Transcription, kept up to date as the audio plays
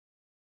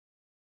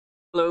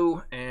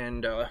Hello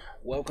and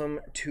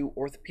welcome to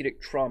orthopedic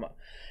trauma.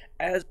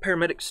 As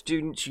paramedic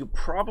students, you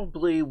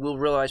probably will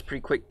realize pretty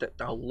quick that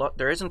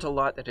there isn't a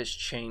lot that has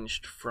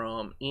changed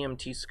from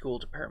EMT school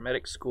to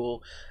paramedic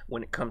school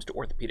when it comes to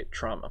orthopedic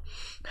trauma.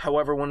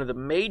 However, one of the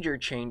major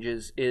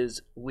changes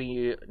is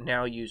we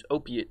now use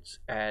opiates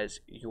as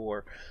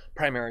your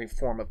primary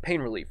form of pain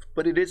relief,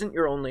 but it isn't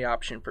your only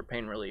option for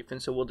pain relief, and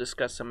so we'll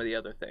discuss some of the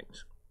other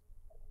things.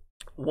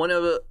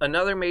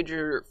 Another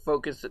major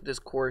focus that this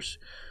course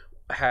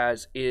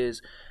has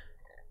is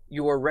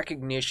your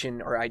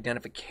recognition or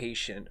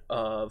identification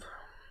of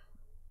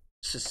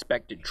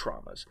suspected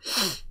traumas.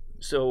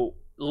 So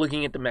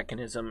looking at the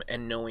mechanism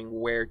and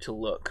knowing where to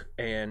look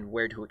and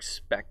where to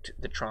expect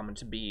the trauma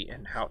to be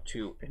and how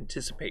to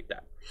anticipate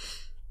that.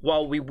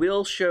 While we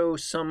will show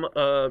some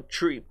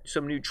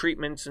new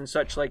treatments and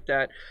such like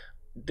that,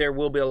 there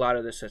will be a lot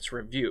of this that's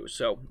review.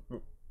 So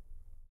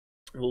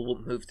we'll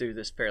move through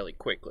this fairly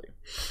quickly.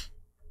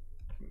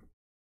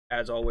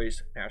 As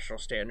always, national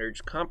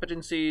standards,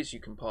 competencies. You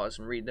can pause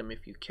and read them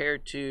if you care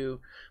to,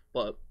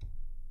 but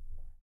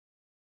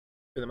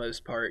for the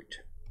most part,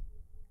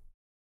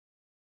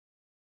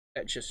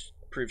 that just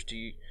proves to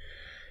you,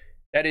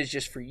 that is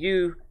just for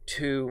you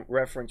to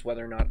reference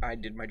whether or not I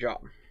did my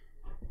job.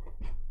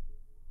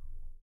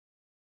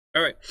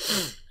 All right,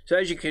 so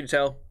as you can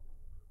tell,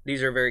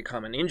 these are very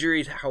common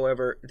injuries.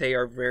 However, they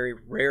are very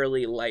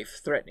rarely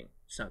life-threatening.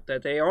 It's not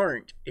that they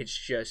aren't, it's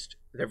just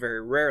they're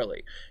very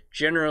rarely.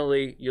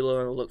 Generally, you'll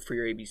want to look for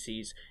your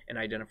ABCs and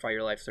identify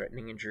your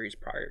life-threatening injuries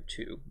prior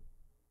to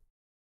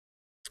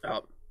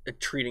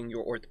treating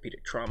your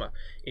orthopedic trauma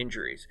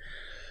injuries.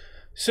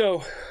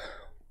 So,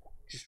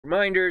 just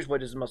reminders,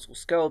 what does the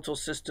musculoskeletal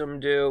system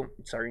do?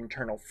 It's our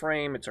internal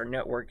frame, it's our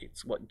network,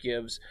 it's what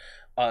gives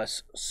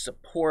us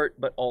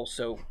support, but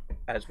also,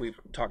 as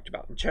we've talked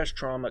about in chest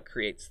trauma,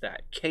 creates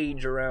that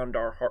cage around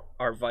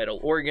our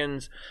vital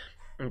organs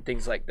and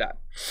things like that.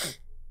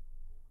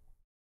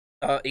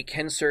 It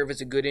can serve as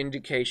a good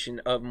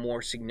indication of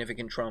more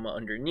significant trauma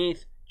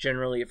underneath.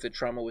 Generally, if the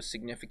trauma was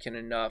significant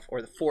enough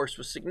or the force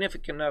was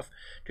significant enough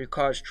to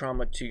cause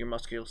trauma to your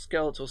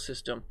musculoskeletal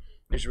system,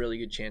 there's a really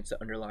good chance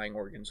that underlying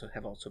organs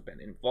have also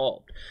been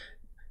involved.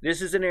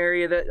 This is an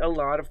area that a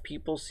lot of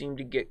people seem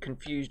to get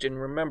confused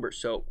and remember.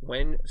 So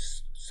when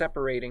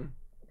separating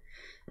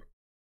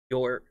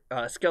your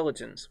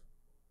skeletons,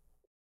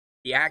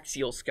 the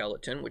axial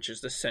skeleton, which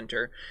is the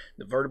center,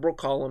 the vertebral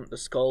column, the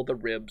skull, the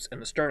ribs,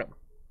 and the sternum.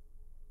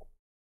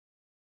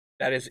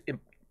 That is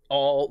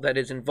all that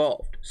is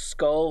involved.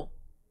 Skull,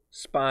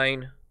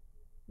 spine,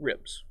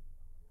 ribs,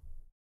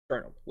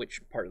 sternum,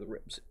 which part of the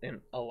ribs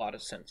in a lot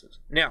of senses.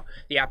 Now,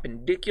 the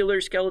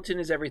appendicular skeleton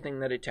is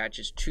everything that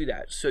attaches to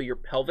that. So your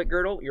pelvic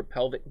girdle, your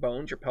pelvic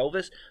bones, your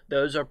pelvis,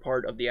 those are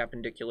part of the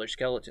appendicular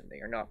skeleton. They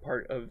are not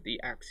part of the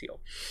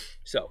axial.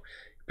 So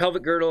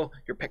pelvic girdle,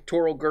 your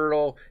pectoral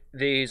girdle,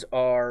 these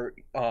are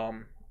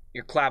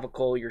your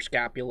clavicle, your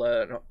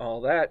scapula, and all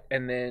that,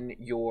 and then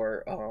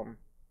your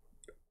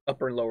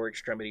upper and lower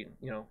extremity,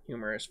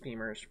 humerus,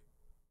 femurs,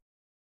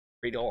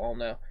 radial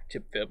ulna,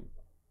 tib fib.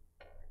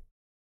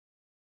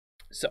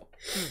 So,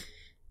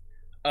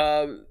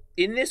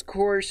 in this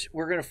course,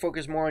 we're going to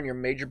focus more on your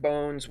major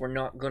bones. We're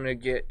not going to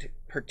get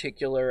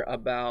particular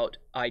about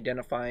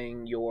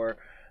identifying your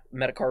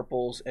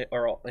metacarpals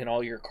and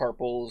all your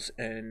carpals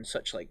and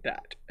such like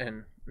that,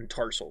 and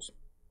tarsals.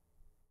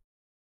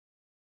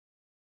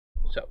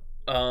 So,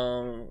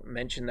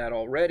 mentioned that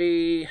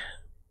already.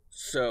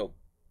 So,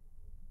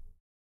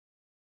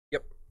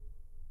 yep.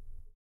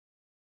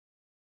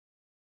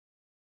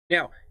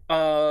 Now,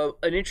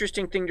 an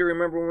interesting thing to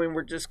remember when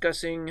we're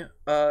discussing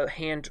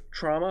hand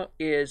trauma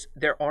is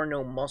there are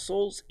no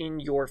muscles in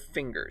your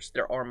fingers.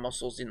 There are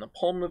muscles in the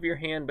palm of your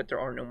hand, but there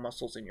are no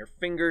muscles in your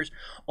fingers.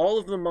 All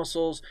of the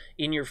muscles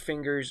in your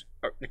fingers,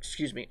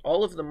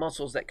 all of the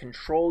muscles that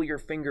control your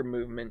finger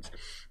movements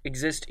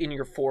exist in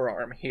your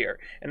forearm here.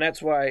 And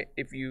that's why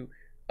if you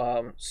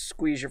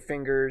squeeze your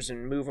fingers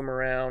and move them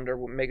around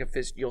or make a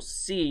fist, you'll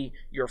see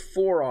your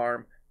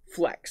forearm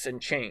flex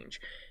and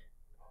change.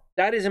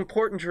 That is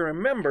important to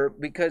remember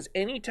because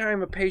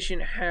anytime a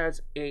patient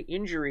has an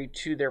injury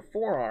to their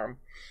forearm,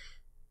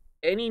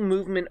 any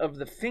movement of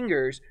the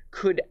fingers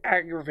could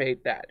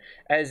aggravate that,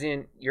 as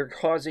in you're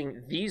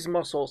causing these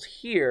muscles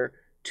here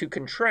to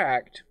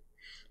contract,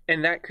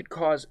 and that could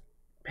cause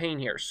pain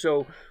here.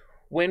 So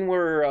when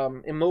we're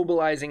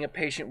immobilizing a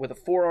patient with a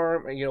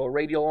forearm, a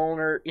radial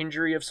ulnar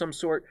injury of some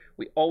sort,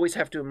 we always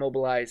have to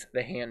immobilize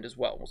the hand as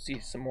well. We'll see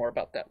some more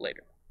about that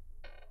later.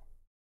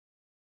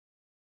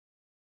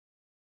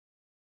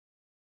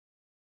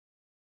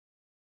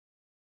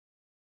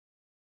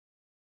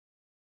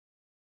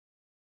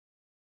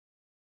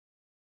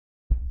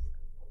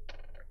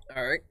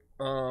 All right.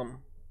 I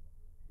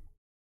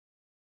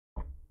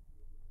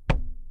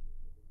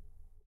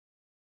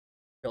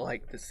feel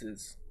like this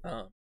is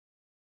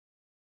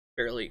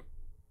fairly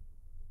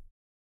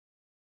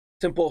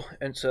simple,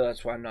 and so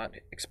that's why I'm not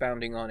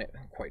expounding on it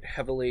quite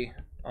heavily.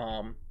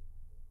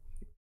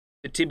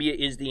 The tibia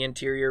is the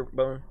anterior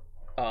bone.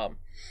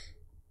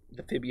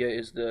 The fibia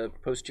is the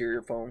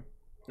posterior bone.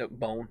 No,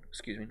 bone.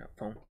 Excuse me, not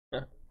phone.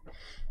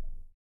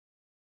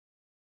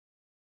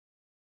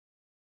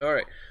 All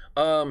right.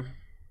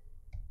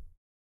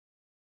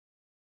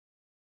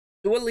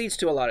 So what leads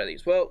to a lot of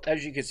these? Well,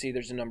 as you can see,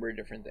 there's a number of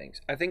different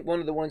things. I think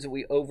one of the ones that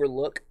we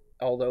overlook,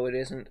 although it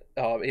isn't,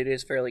 it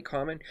is fairly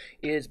common,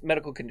 is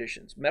medical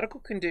conditions. Medical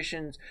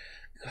conditions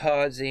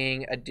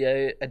causing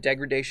a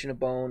degradation of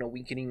bone, a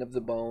weakening of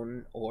the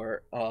bone,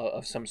 or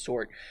of some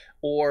sort,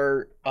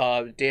 or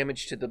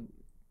damage to the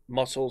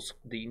muscles,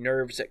 the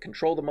nerves that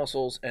control the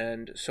muscles,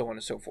 and so on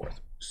and so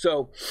forth.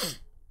 So,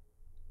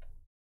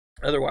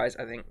 otherwise,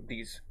 I think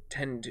this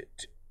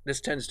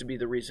tends to be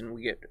the reason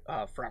we get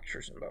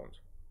fractures in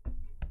bones.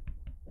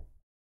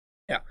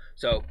 Yeah,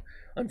 so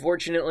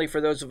unfortunately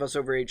for those of us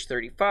over age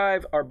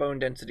 35, our bone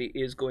density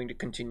is going to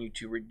continue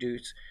to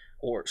reduce,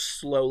 or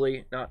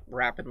slowly, not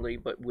rapidly,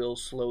 but will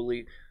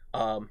slowly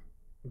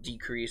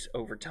decrease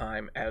over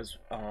time as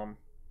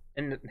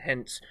and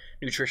hence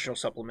nutritional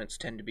supplements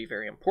tend to be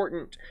very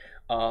important,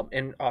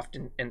 and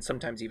often and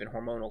sometimes even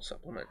hormonal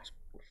supplements.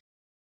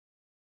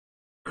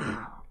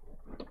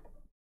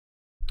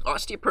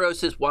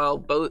 Osteoporosis,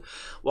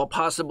 while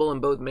possible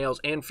in both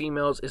males and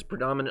females, is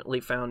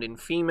predominantly found in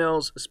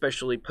females,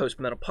 especially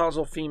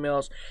postmenopausal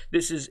females.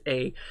 This is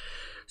a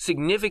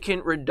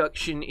significant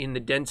reduction in the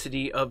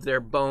density of their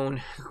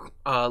bone,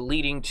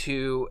 leading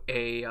to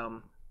a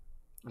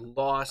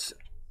loss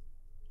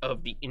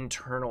of the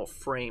internal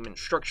frame and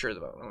structure of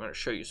the bone. I'm going to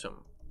show you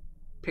some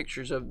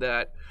pictures of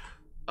that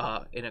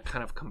in a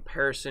kind of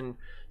comparison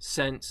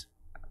sense.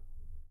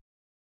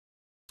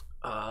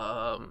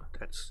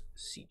 That's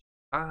C.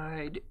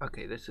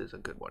 Okay, this is a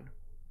good one.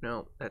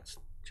 No, that's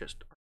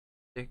just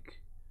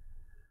thick.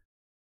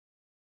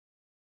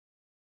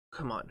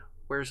 Come on,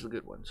 where's the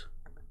good ones?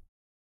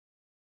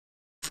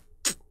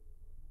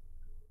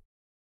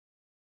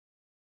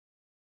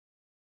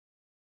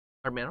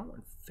 I mean, I don't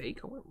want fake.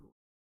 I want.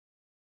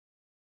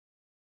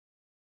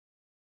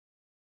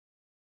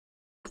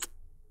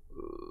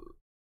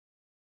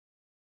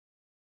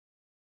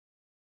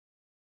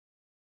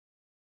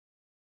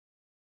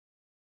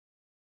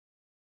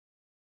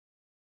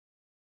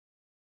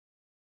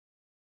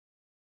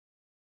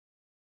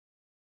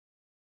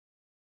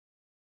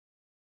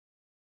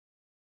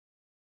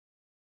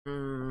 I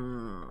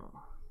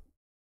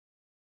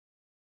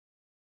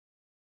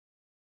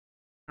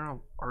don't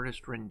know,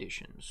 artist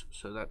renditions,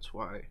 so that's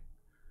why.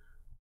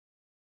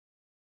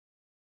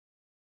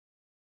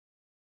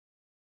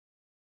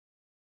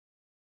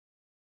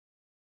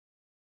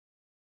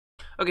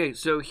 Okay,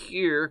 so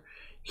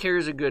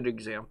here's a good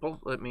example.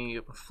 Let me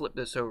flip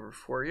this over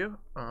for you.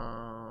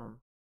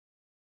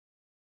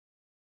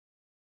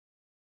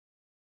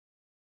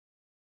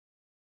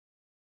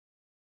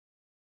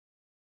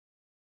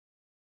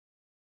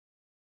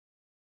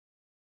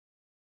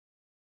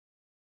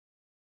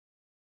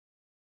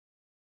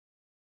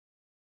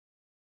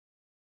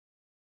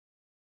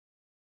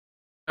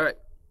 All right.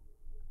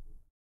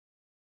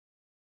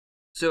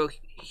 So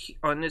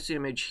on this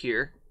image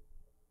here,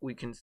 we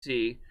can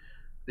see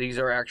these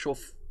are actual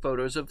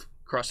photos of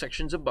cross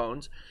sections of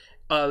bones.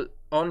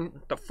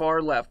 On the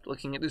far left,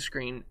 looking at the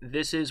screen,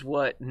 this is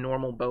what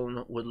normal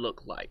bone would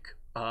look like.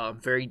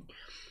 Very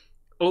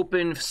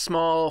open,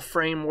 small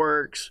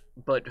frameworks,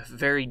 but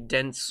very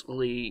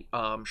densely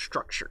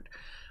structured.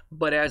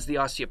 But as the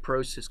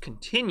osteoporosis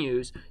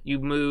continues, you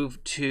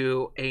move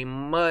to a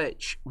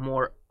much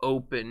more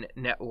open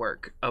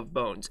network of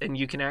bones, and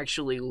you can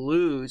actually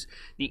lose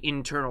the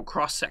internal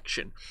cross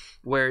section,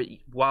 where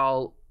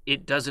while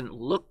it doesn't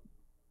look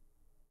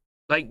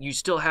like, you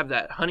still have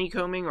that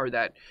honeycombing or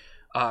that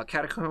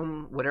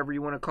catacomb, whatever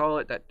you want to call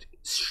it, that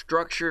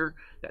structure,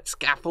 that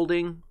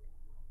scaffolding,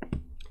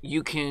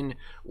 you can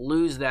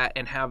lose that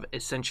and have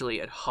essentially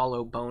a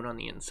hollow bone on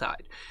the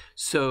inside.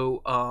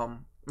 So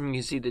you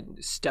can see the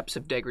steps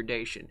of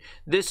degradation.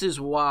 This is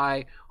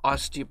why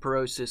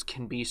osteoporosis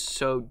can be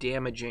so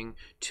damaging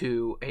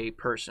to a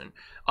person.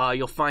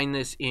 You'll find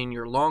this in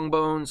your long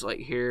bones. Like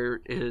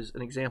here is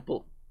an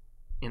example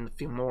in the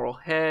femoral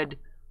head,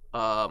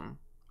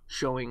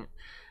 showing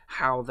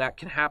how that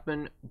can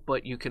happen.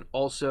 But you can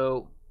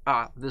also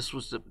this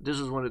was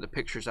one of the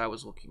pictures I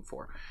was looking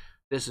for.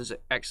 This is an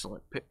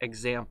excellent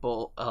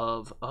example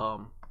of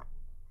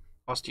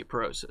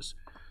osteoporosis.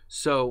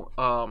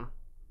 So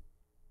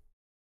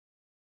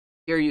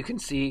here you can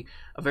see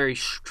a very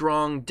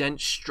strong,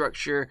 dense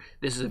structure.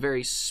 This is a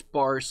very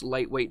sparse,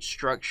 lightweight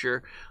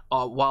structure.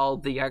 While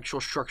the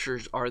actual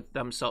structures are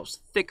themselves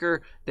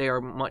thicker, they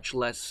are much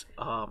less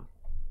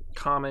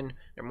common.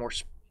 They're more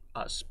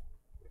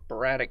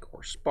sporadic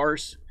or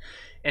sparse.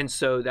 And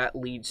so that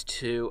leads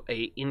to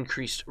an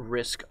increased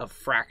risk of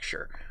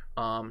fracture.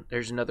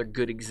 There's another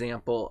good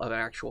example of an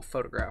actual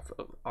photograph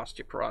of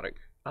osteoporotic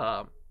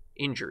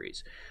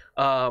injuries.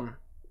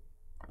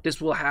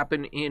 This will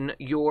happen in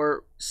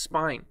your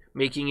spine,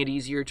 making it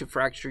easier to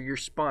fracture your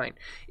spine.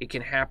 It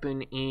can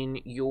happen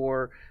in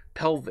your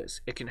pelvis.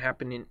 It can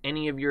happen in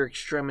any of your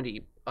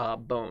extremity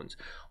bones.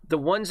 The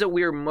ones that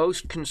we're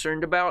most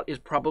concerned about is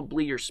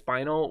probably your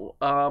spinal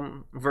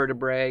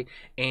vertebrae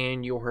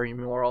and your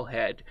humeral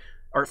head,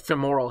 or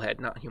femoral head,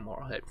 not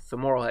humeral head,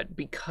 femoral head,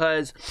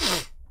 because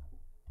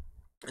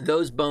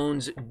those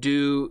bones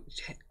do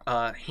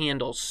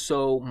handle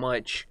so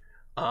much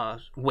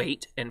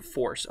weight and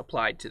force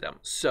applied to them.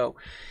 So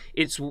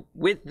it's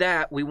with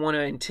that we want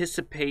to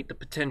anticipate the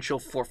potential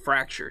for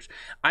fractures.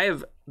 I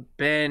have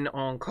been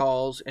on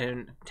calls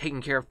and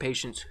taken care of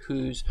patients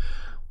whose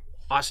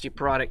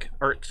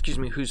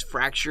whose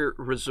fracture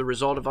was the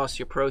result of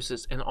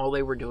osteoporosis, and all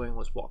they were doing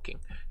was walking.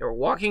 They were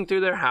walking through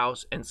their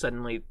house and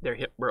suddenly their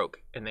hip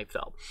broke and they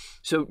fell.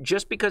 So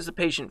just because the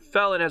patient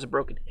fell and has a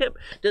broken hip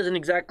doesn't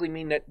exactly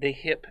mean that the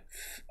hip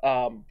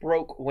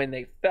broke when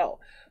they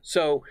fell.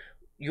 So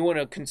you want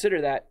to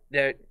consider that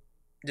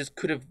this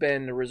could have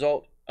been the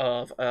result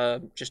of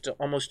just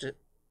almost a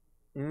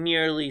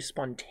nearly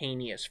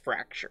spontaneous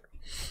fracture.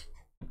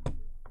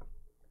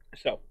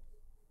 So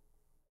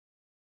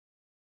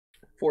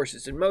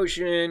forces in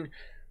motion.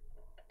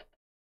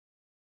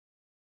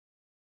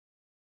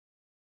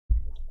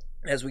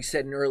 As we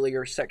said in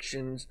earlier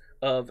sections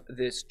of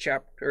this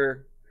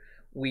chapter,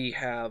 we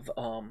have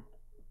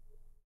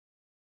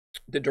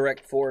the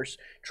direct force.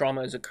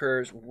 Trauma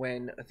occurs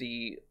when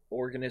the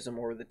organism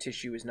or the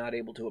tissue is not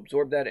able to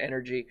absorb that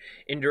energy.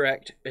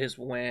 Indirect is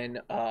when,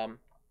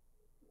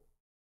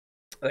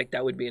 like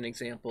that would be an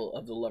example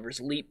of the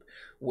lover's leap,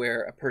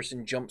 where a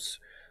person jumps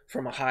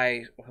from a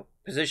high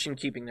position,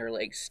 keeping their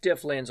legs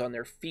stiff, lands on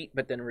their feet,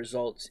 but then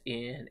results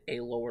in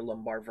a lower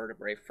lumbar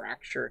vertebrae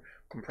fracture,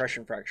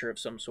 compression fracture of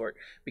some sort,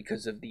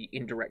 because of the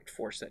indirect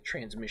force, that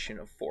transmission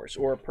of force.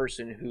 Or a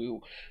person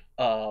who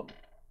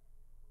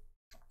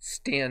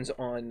stands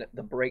on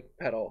the brake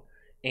pedal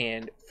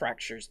and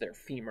fractures their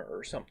femur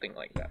or something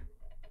like that.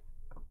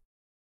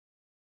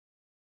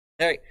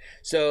 All right,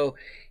 so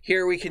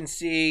here we can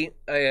see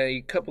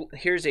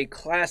here's a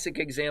classic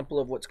example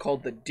of what's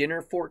called the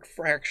dinner fork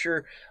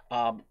fracture.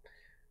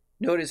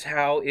 Notice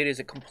how it is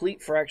a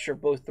complete fracture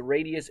of both the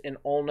radius and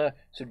ulna.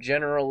 So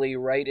generally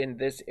right in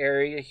this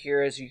area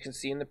here, as you can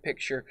see in the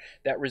picture,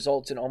 that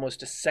results in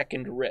almost a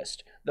second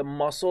wrist. The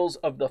muscles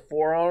of the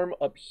forearm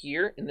up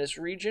here in this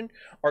region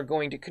are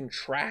going to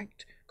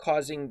contract,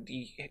 causing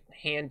the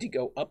hand to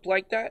go up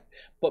like that.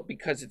 But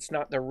because it's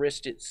not the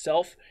wrist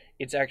itself,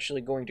 it's actually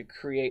going to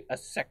create a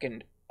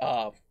second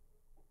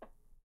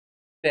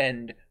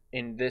bend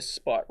in this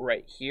spot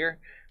right here,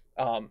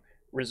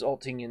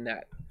 resulting in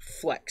that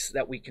flex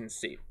that we can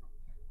see.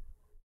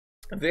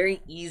 A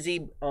very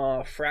easy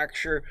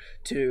fracture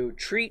to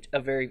treat, a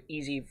very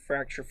easy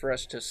fracture for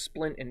us to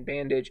splint and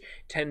bandage,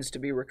 tends to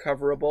be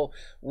recoverable.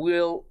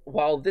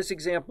 While this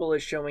example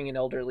is showing an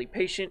elderly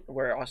patient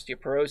where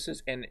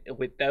osteoporosis, and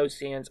with those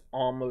hands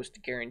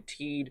almost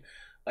guaranteed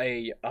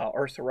a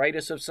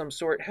arthritis of some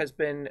sort has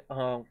been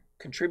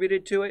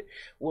contributed to it,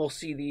 we'll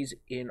see these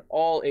in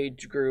all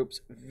age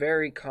groups,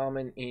 very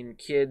common in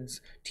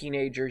kids,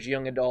 teenagers,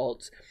 young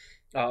adults,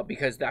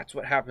 because that's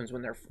what happens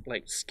when they're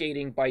like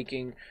skating,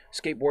 biking,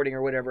 skateboarding,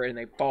 or whatever, and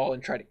they fall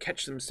and try to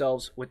catch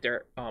themselves with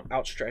their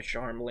outstretched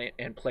arm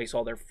and place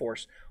all their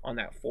force on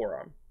that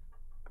forearm.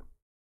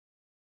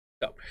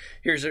 So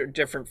here's our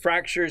different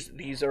fractures.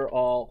 These are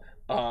all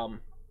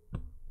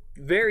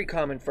very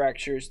common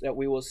fractures that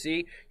we will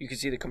see. You can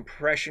see the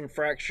compression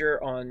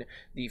fracture on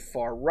the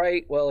far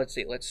right. Well, let's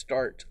see. Let's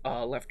start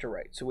left to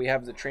right. So we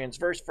have the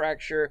transverse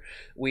fracture.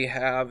 We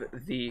have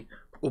the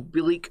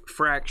oblique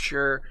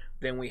fracture.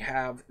 Then we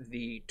have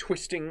the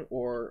twisting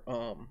or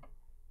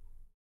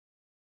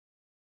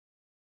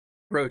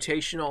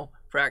rotational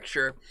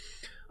fracture.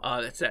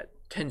 That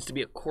tends to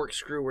be a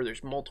corkscrew where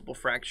there's multiple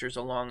fractures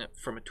along it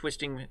from a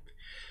twisting.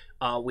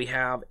 We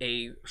have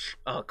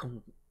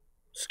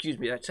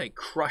that's a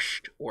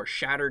crushed or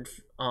shattered.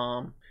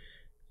 I'm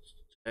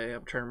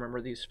trying to remember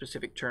the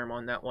specific term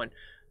on that one.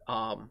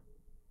 I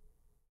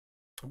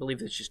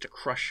believe it's just a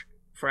crush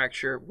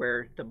fracture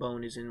where the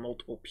bone is in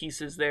multiple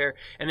pieces there.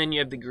 And then you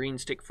have the green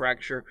stick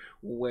fracture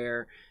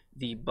where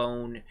the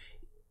bone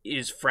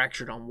is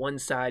fractured on one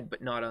side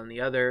but not on the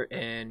other,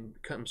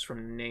 and comes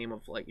from the name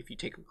of, like, if you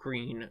take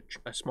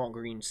a small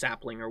green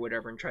sapling or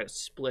whatever and try to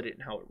split it,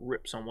 and how it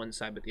rips on one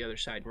side but the other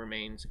side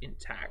remains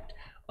intact.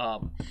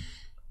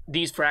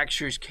 These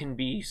fractures can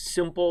be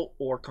simple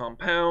or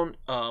compound,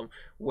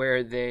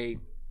 where they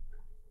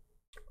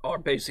are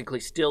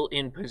basically still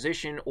in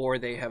position or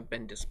they have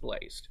been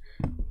displaced.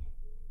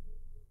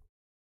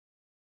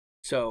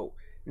 So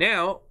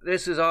now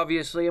this is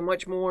obviously a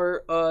much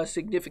more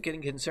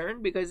significant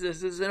concern, because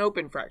this is an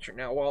open fracture.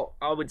 Now, while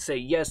I would say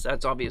yes,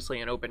 that's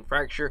obviously an open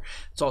fracture,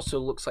 it also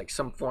looks like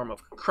some form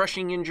of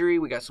crushing injury.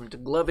 We got some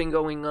degloving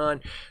going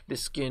on. The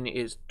skin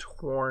is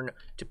torn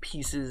to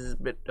pieces, a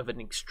bit of an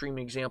extreme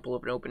example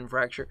of an open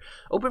fracture.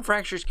 Open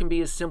fractures can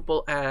be as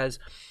simple as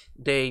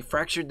they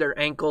fractured their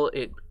ankle.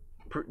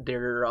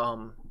 Their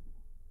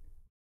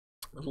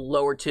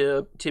lower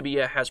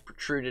tibia has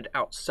protruded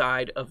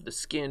outside of the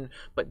skin,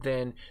 but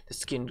then the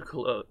skin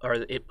or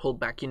it pulled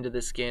back into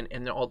the skin,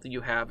 and then all that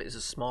you have is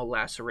a small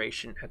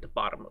laceration at the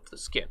bottom of the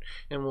skin.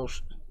 And we'll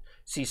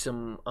see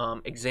some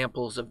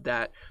examples of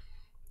that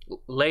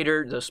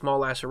later. The small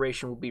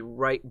laceration will be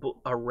right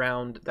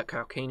around the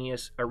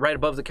calcaneus, or right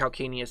above the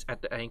calcaneus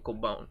at the ankle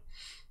bone.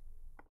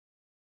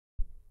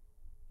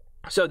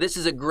 So this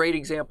is a great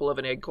example of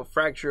an ankle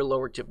fracture,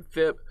 lower tib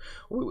fib.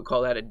 We would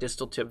call that a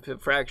distal tib fib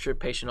fracture.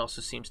 Patient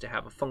also seems to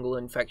have a fungal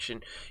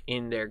infection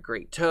in their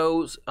great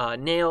toes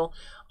nail,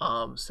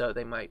 so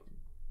they might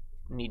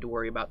need to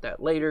worry about that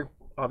later,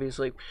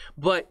 obviously.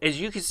 But as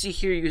you can see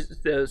here,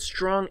 the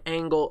strong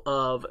angle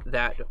of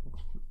that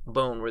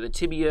bone where the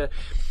tibia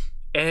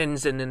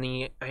ends and then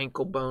the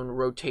ankle bone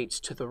rotates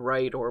to the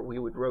right, or we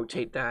would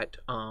rotate that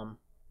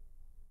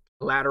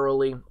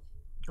laterally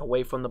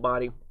away from the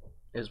body,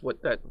 is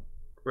what that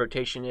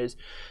rotation is.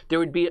 There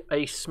would be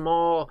a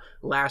small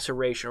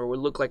laceration, or would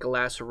look like a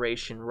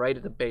laceration right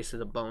at the base of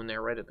the bone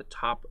there, right at the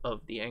top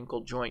of the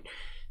ankle joint.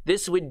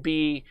 This would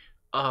be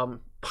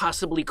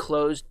possibly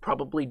closed,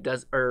 probably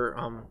does,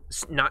 or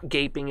not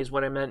gaping is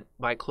what I meant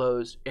by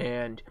closed,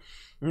 and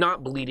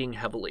not bleeding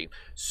heavily.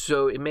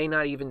 So it may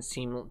not even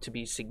seem to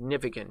be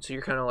significant. So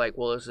you're kind of like,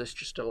 well, is this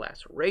just a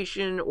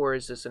laceration, or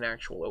is this an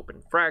actual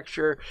open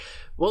fracture?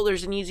 Well,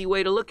 there's an easy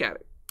way to look at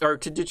it, or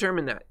to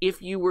determine that.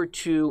 If you were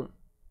to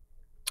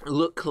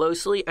look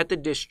closely at the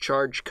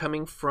discharge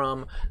coming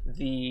from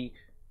the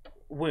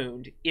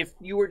wound, if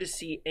you were to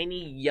see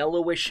any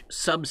yellowish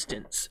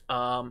substance,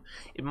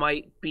 it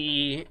might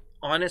be,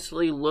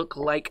 honestly, look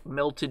like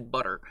melted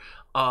butter.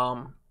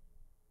 That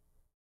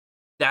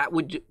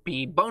would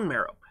be bone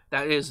marrow.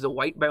 That is the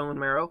white bone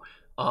marrow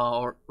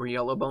or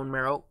yellow bone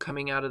marrow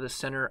coming out of the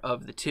center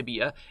of the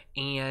tibia,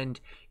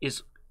 and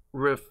is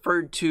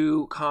referred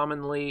to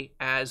commonly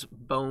as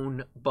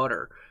bone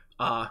butter.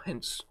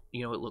 Hence,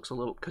 you know, it looks a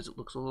little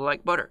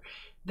like butter.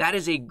 That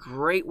is a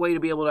great way to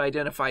be able to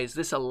identify, is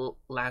this a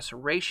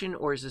laceration,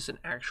 or is this an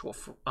actual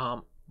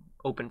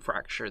open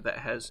fracture that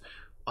has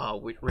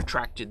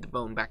retracted the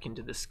bone back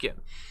into the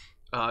skin.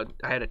 I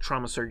had a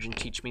trauma surgeon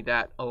teach me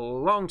that a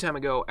long time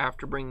ago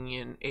after bringing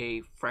in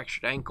a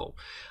fractured ankle.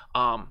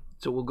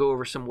 So we'll go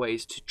over some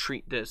ways to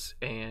treat this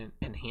and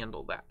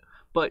handle that.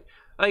 But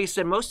like I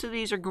said, most of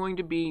these are going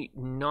to be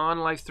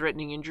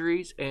non-life-threatening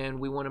injuries, and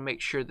we want to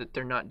make sure that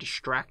they're not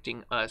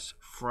distracting us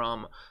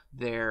from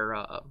their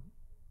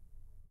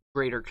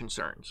greater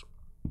concerns.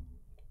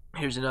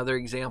 Here's another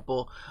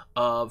example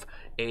of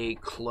a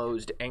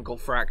closed ankle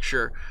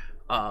fracture.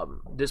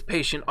 This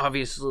patient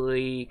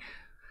obviously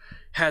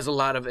has a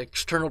lot of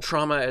external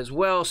trauma as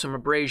well, some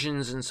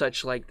abrasions and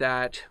such like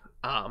that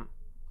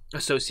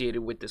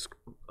associated with this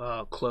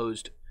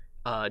closed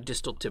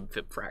distal tib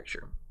fib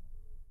fracture.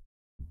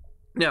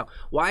 Now,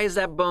 why is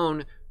that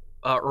bone,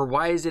 or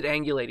why is it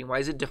angulating? Why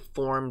is it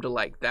deformed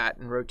like that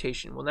in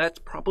rotation? Well, that's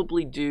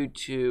probably due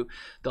to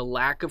the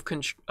lack of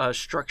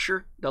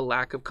structure, the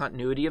lack of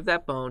continuity of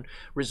that bone,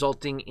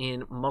 resulting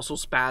in muscle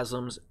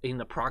spasms in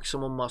the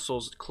proximal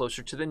muscles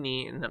closer to the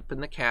knee and up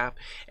in the calf,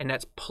 and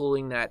that's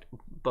pulling that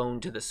bone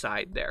to the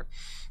side there.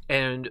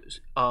 And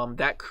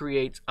that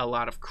creates a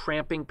lot of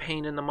cramping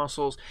pain in the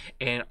muscles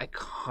and a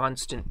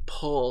constant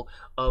pull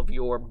of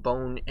your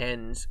bone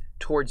ends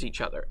towards each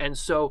other. And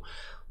so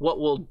what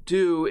we'll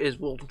do is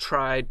we'll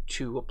try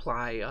to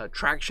apply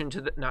traction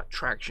to the, not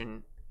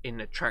traction in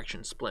a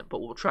traction splint, but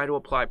we'll try to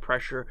apply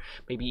pressure,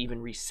 maybe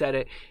even reset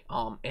it,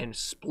 and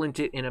splint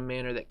it in a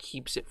manner that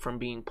keeps it from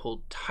being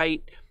pulled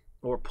tight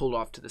or pulled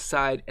off to the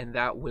side, and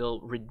that will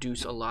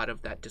reduce a lot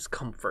of that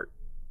discomfort.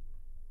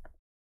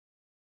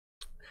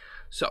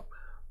 So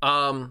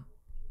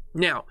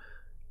now,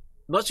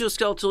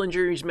 musculoskeletal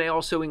injuries may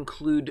also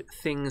include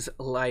things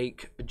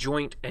like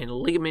joint and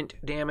ligament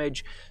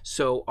damage.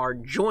 So our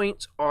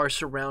joints are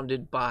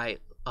surrounded by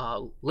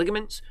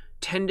ligaments.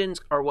 Tendons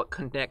are what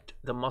connect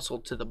the muscle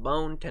to the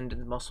bone,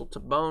 tendon muscle to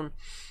bone,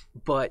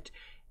 but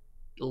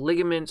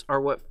ligaments are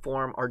what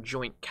form our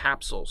joint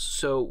capsules.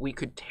 So we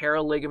could tear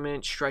a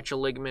ligament, stretch a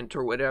ligament,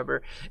 or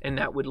whatever, and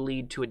that would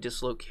lead to a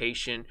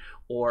dislocation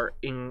or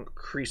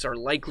increase our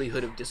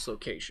likelihood of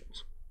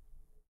dislocations.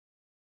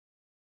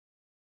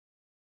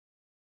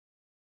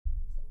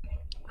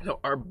 So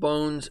our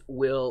bones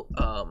will,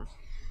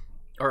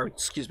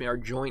 our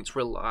joints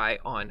rely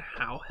on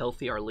how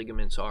healthy our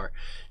ligaments are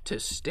to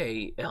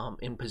stay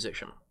in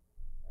position.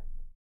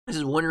 This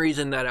is one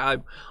reason that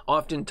I've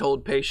often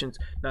told patients,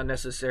 not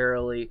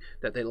necessarily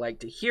that they like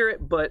to hear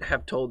it, but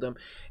have told them,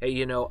 hey,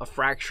 you know, a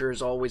fracture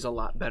is always a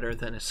lot better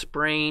than a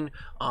sprain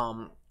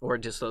or a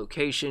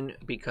dislocation,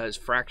 because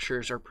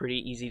fractures are pretty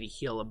easy to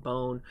heal a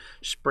bone.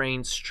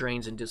 Sprains,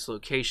 strains, and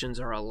dislocations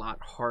are a lot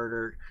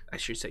harder. I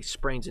should say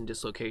sprains and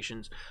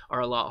dislocations are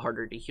a lot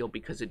harder to heal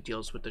because it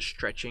deals with the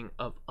stretching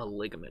of a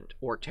ligament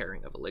or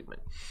tearing of a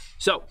ligament.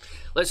 So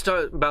let's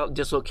talk about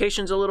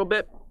dislocations a little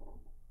bit.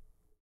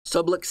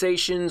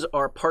 Subluxations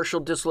are partial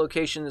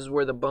dislocations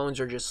where the bones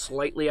are just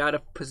slightly out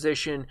of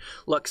position.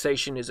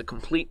 Luxation is a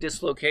complete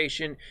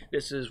dislocation.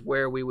 This is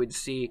where we would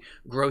see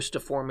gross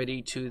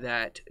deformity to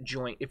that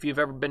joint. If you've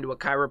ever been to a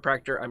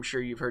chiropractor, I'm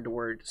sure you've heard the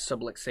word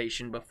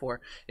subluxation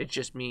before. It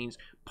just means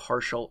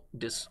partial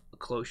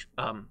dislocation.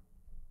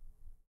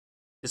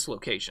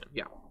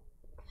 Yeah.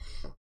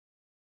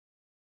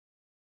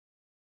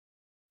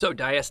 So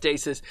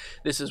diastasis,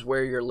 this is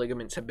where your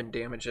ligaments have been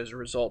damaged as a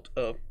result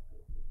of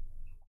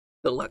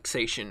the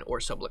luxation or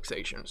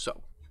subluxation.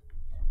 So,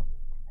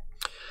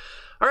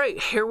 all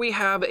right, here we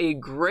have a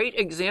great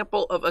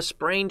example of a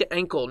sprained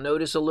ankle.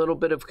 Notice a little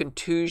bit of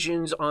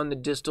contusions on the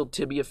distal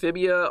tibia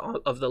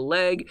fibula of the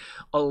leg,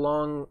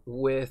 along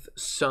with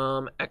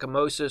some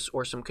ecchymosis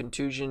or some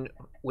contusion,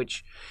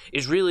 which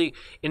is really,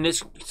 in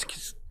this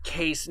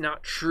case,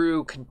 not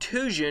true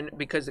contusion,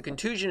 because the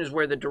contusion is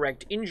where the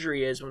direct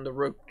injury is. When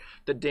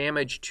the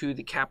damage to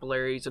the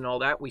capillaries and all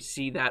that, we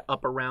see that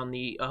up around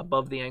the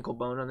above the ankle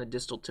bone on the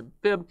distal tib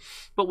fib,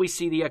 but we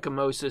see the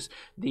ecchymosis,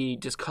 the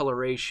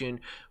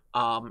discoloration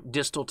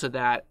distal to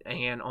that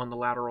and on the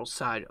lateral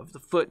side of the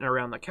foot and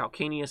around the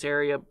calcaneus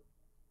area.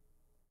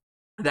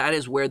 That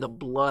is where the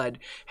blood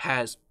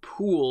has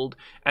pooled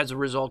as a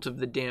result of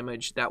the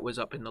damage that was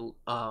up in the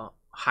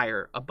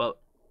higher above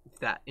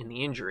that in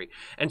the injury.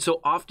 And so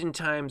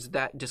oftentimes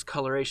that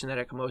discoloration, that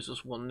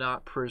ecchymosis, will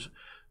not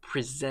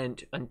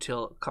present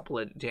until a couple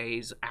of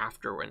days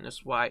after. And this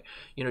is why,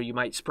 you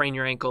might sprain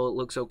your ankle, it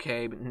looks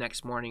okay, but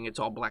next morning it's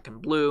all black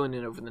and blue, and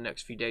then over the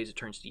next few days it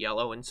turns to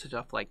yellow and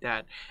stuff like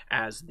that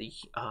as the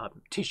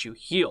tissue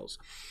heals.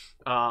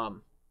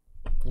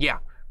 Yeah,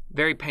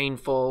 very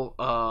painful.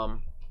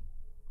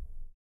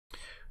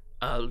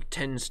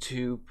 Tends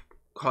to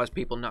cause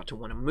people not to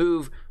want to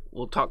move.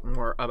 We'll talk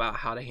more about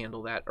how to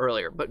handle that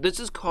earlier. But this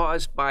is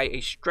caused by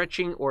a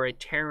stretching or a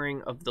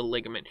tearing of the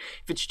ligament.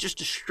 If it's just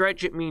a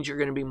stretch, it means you're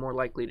going to be more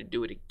likely to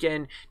do it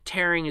again.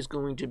 Tearing is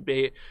going to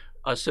be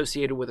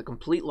associated with a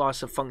complete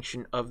loss of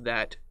function of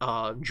that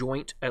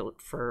joint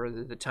for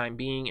the time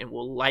being, and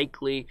will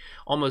likely,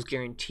 almost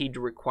guaranteed to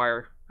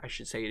require, I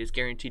should say it is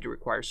guaranteed to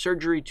require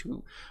surgery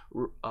to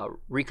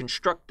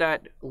reconstruct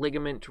that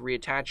ligament, to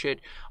reattach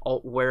it,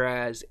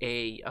 whereas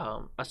a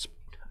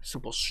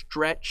simple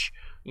stretch,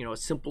 a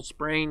simple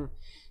sprain,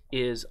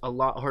 is a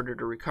lot harder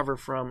to recover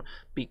from,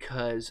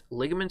 because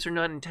ligaments are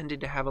not intended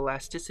to have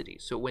elasticity.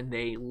 So when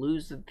they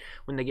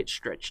get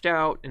stretched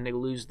out and they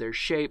lose their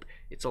shape,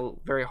 it's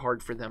very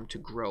hard for them to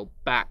grow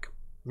back.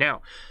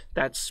 Now,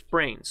 that's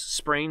sprains.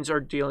 Sprains are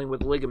dealing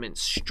with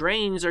ligaments.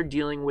 Strains are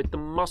dealing with the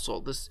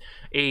muscle. This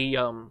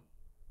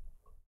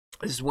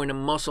is when a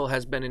muscle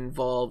has been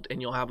involved,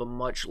 and you'll have a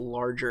much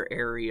larger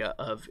area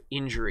of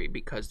injury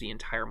because the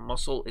entire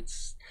muscle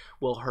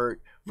will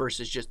hurt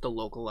versus just the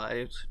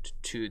localized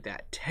to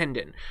that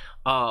tendon.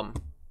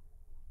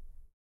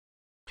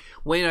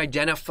 When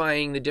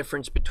identifying the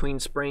difference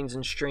between sprains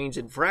and strains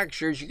and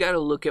fractures, you got to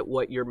look at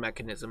what your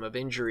mechanism of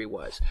injury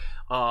was.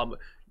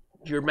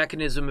 Your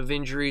mechanism of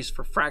injuries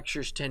for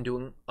fractures tend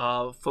to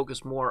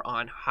focus more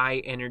on high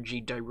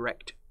energy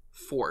direct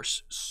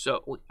force.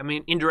 So,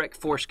 indirect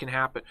force can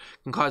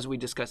cause, we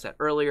discussed that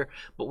earlier,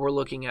 but we're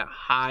looking at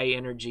high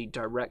energy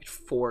direct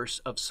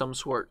force of some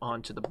sort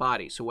onto the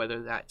body. So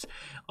whether that's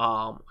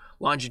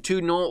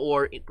longitudinal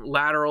or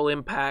lateral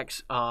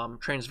impacts,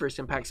 transverse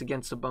impacts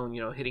against the bone,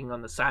 hitting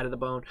on the side of the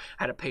bone.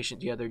 I had a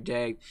patient the other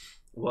day,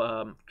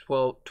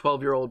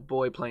 12-year-old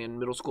boy playing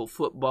middle school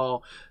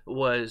football,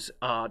 was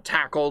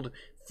tackled,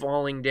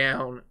 falling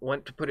down,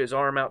 went to put his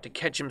arm out to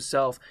catch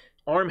himself.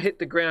 Arm hit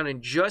the ground,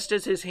 and just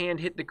as his hand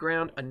hit the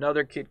ground,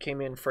 another kid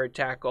came in for a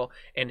tackle,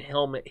 and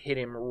helmet hit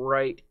him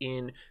right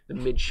in the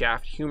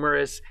midshaft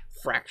humerus,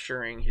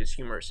 fracturing his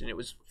humerus. And it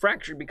was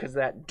fractured because of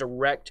that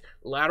direct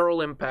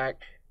lateral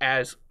impact,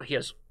 as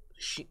his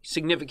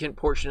significant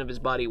portion of his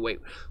body weight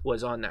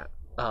was on that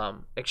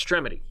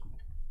extremity.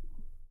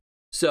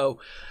 So,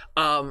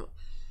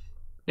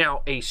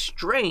 now, a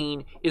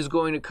strain is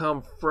going to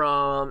come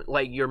from,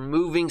 like, you're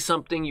moving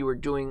something, you were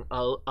doing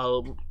a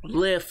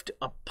lift,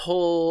 a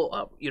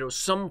pull,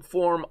 some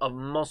form of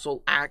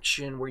muscle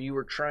action where you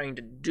were trying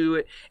to do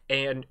it,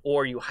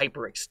 or you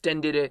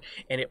hyperextended it,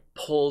 and it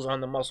pulls on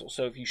the muscle.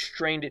 So if you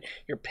strained it,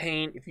 your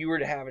pain, if you were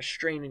to have a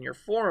strain in your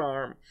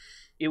forearm,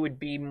 it would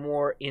be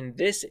more in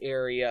this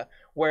area,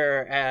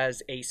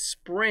 whereas a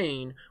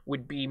sprain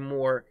would be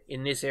more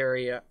in this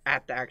area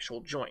at the actual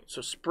joint.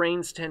 So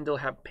sprains tend to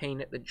have pain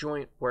at the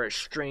joint, whereas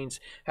strains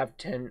have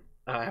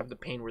the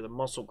pain where the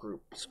muscle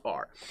groups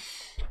are.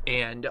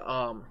 And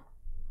I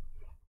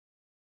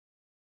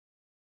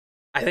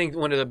think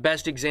one of the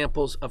best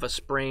examples of a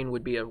sprain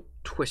would be a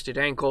twisted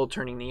ankle.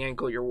 Turning the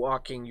ankle, you're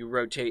walking, you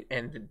rotate,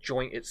 and the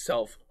joint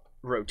itself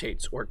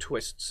rotates or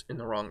twists in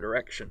the wrong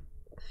direction.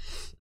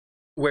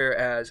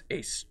 Whereas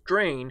a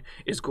strain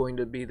is going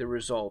to be the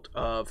result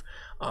of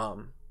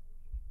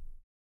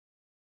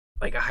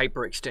like a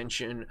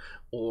hyperextension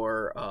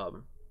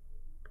or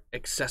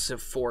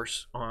excessive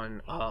force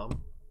on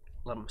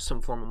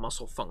some form of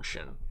muscle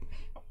function.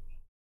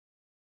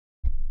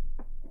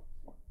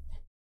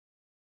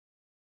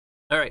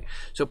 All right,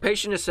 so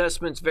patient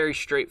assessment's very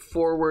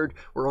straightforward.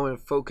 We're going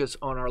to focus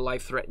on our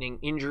life-threatening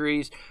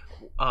injuries,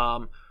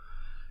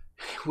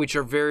 which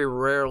are very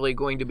rarely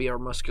going to be our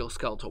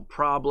musculoskeletal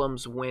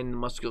problems. When the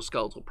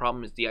musculoskeletal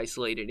problem is the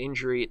isolated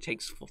injury, it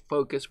takes full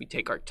focus. We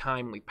take our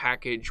time, we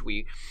package,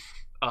 we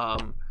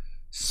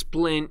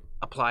splint,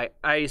 apply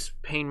ice,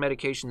 pain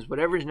medications,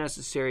 whatever is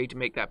necessary to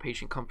make that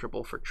patient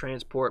comfortable for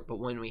transport. But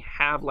when we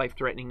have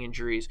life-threatening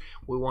injuries,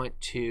 we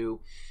want to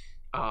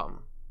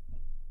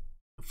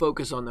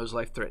focus on those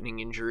life-threatening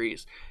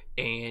injuries,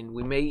 and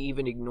we may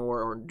even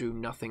ignore or do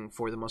nothing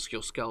for the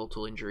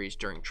musculoskeletal injuries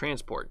during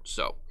transport.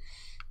 So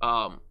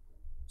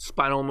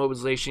spinal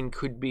immobilization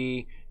could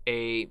be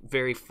a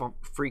very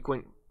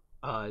frequent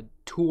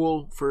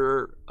tool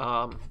for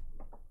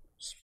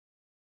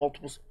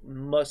multiple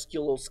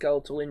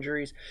musculoskeletal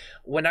injuries.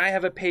 When I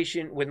have a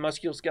patient with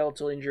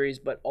musculoskeletal injuries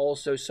but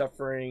also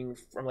suffering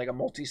from like a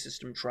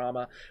multi-system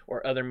trauma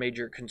or other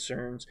major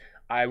concerns,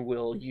 I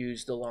will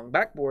use the long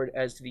backboard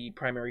as the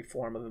primary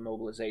form of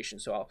immobilization.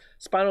 So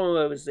spinal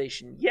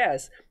immobilization,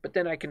 yes, but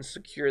then I can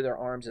secure their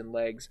arms and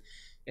legs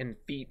and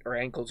feet or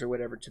ankles or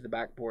whatever to the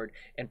backboard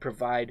and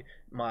provide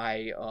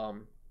my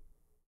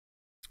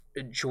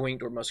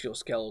joint or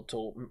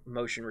musculoskeletal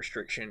motion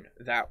restriction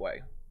that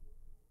way.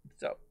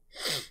 So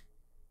I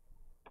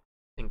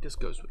think this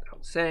goes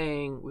without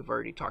saying. We've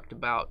already talked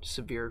about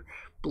severe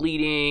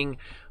bleeding.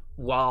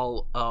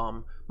 While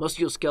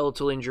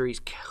musculoskeletal injuries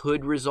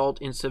could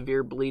result in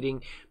severe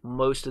bleeding,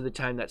 most of the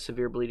time that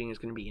severe bleeding is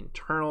going to be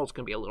internal. It's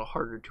going to be a little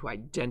harder to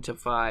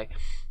identify,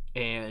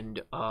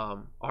 and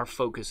our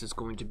focus is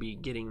going to be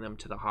getting them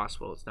to the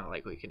hospital. It's not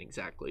like we can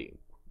exactly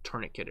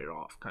tourniquet it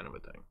off, kind of a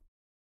thing.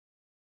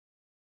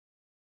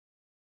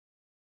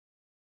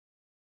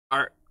 All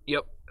right.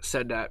 Yep.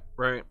 Said that,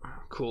 right?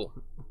 Cool.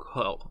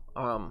 Cool.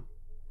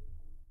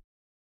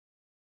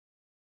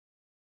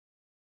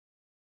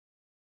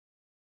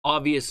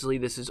 Obviously,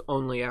 this is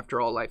only after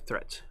all life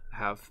threats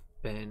have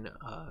been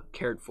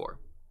cared for.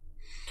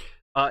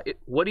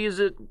 What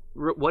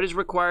is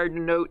required to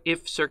note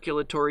if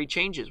circulatory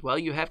changes? Well,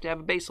 you have to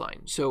have a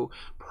baseline. So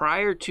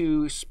prior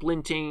to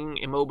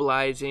splinting,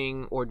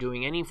 immobilizing, or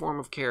doing any form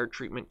of care or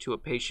treatment to a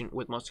patient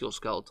with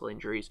musculoskeletal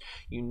injuries,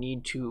 you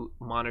need to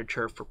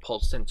monitor for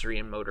pulse, sensory,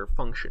 and motor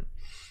function.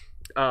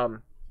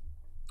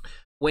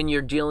 When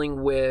you're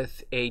dealing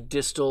with a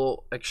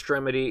distal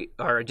extremity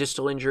or a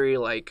distal injury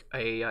like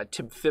a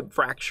tib-fib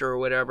fracture or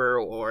whatever,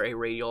 or a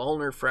radial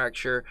ulnar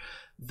fracture,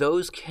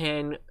 those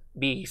can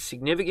be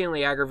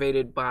significantly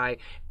aggravated by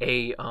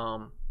a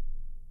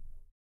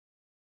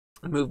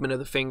movement of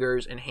the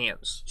fingers and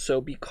hands. So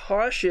be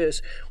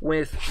cautious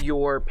with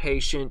your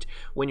patient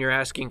when you're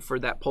asking for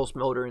that pulse,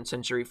 motor, and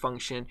sensory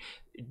function.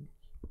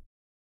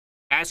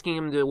 Asking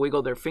them to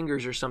wiggle their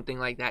fingers or something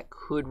like that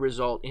could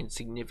result in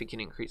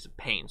significant increase of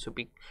pain. So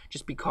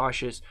just be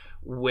cautious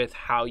with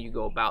how you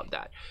go about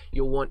that.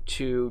 You'll want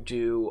to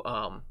do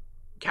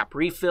cap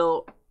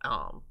refill,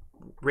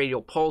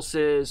 radial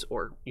pulses,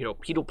 or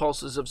pedal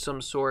pulses of some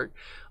sort.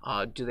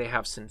 Do they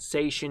have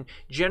sensation?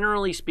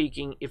 Generally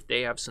speaking, if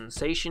they have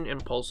sensation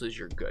and pulses,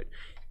 you're good.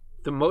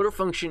 The motor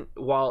function,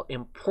 while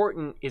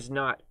important, is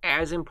not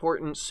as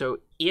important. So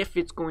if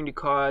it's going to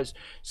cause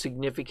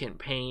significant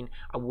pain,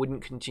 I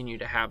wouldn't continue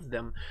to have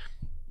them.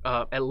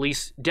 At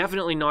least,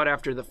 definitely not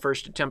after the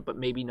first attempt, but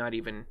maybe not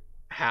even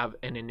have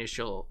an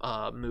initial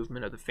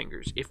movement of the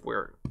fingers if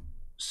we're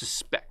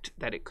suspect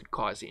that it could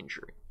cause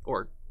injury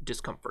or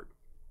discomfort.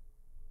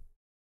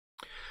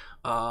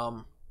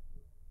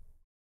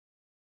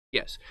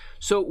 Yes.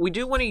 So we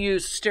do want to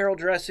use sterile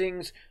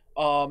dressings,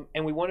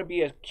 and we want to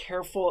be as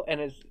careful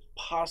and as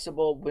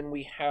possible when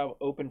we have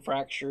open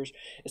fractures,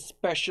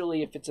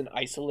 especially if it's an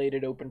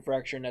isolated open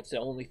fracture and that's the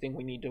only thing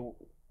we need to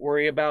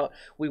worry about.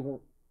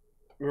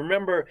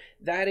 Remember,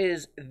 that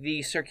is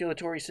the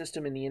circulatory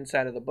system in the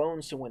inside of the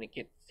bone, so when it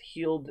gets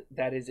healed,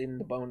 that is in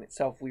the bone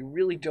itself. We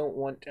really don't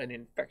want an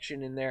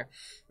infection in there,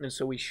 and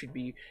so we should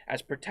be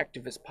as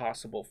protective as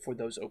possible for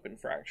those open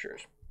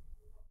fractures.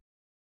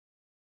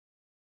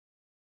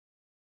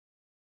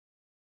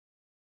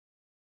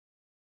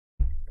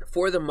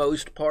 For the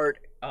most part,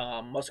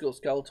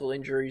 musculoskeletal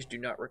injuries do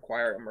not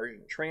require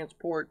emergent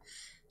transport.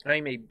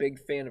 I'm a big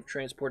fan of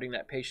transporting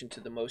that patient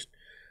to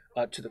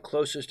the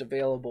closest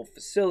available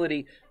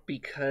facility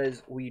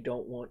because we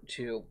don't want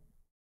to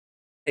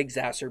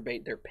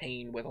exacerbate their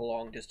pain with a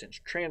long distance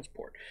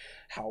transport.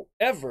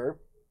 However,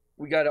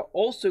 we got to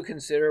also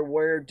consider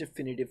where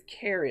definitive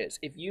care is.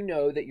 If you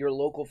know that your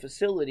local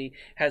facility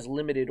has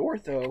limited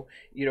ortho,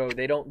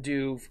 they don't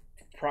do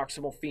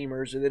proximal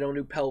femurs, or they don't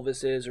do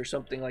pelvises or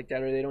something like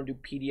that, or they don't do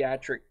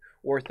pediatric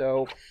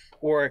ortho,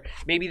 or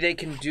maybe they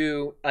can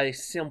do a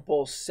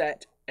simple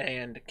set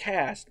and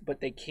cast, but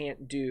they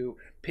can't do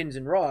pins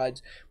and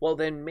rods, well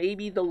then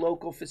maybe the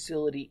local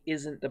facility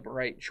isn't the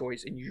right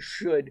choice, and you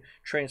should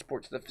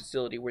transport to the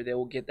facility where they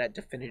will get that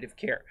definitive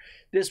care.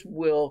 This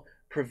will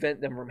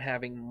prevent them from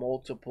having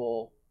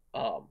multiple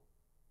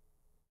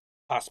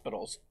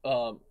hospitals,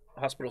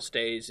 hospital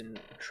stays and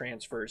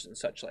transfers and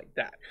such like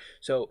that.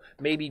 So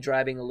maybe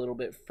driving a little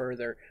bit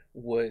further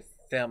with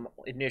them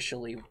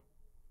initially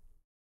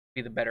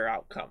be the better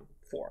outcome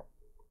for them.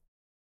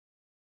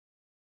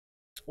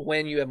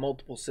 When you have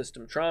multiple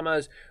system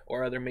traumas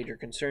or other major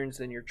concerns,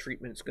 then your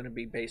treatment is going to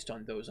be based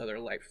on those other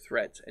life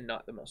threats and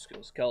not the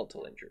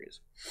musculoskeletal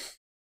injuries.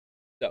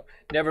 So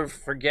never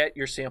forget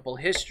your sample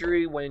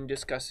history when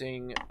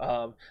discussing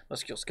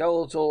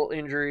musculoskeletal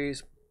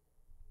injuries.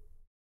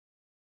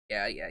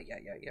 Yeah.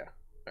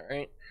 All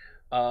right.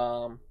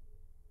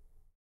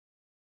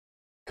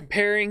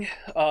 Comparing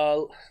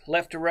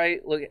left to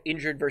right, look at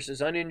injured versus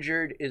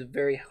uninjured, is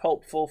very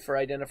helpful for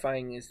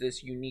identifying, is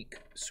this unique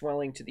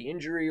swelling to the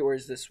injury or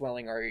is this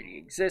swelling already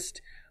exist?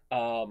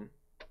 Okay,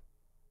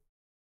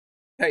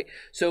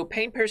 so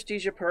pain,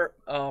 paresthesia,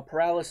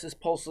 paralysis,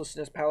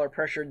 pulselessness, pallor,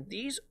 pressure,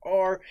 these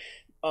are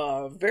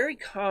very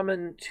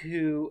common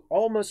to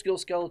all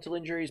musculoskeletal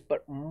injuries,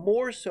 but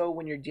more so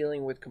when you're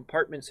dealing with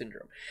compartment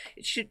syndrome.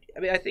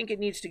 I think it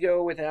needs to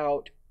go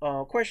without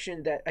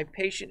question that a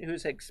patient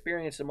who's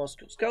experienced a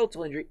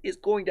musculoskeletal injury is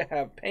going to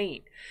have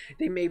pain.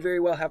 They may very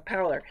well have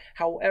pallor.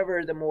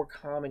 However, the more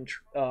common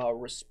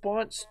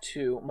response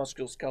to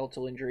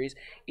musculoskeletal injuries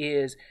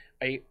is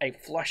a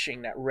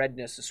flushing, that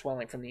redness, the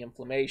swelling from the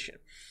inflammation.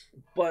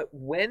 But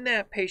when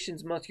that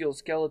patient's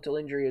musculoskeletal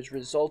injury has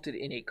resulted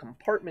in a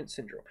compartment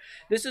syndrome,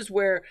 this is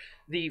where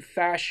the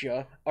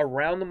fascia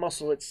around the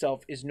muscle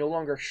itself is no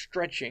longer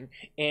stretching,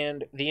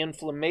 and the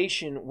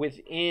inflammation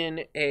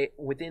within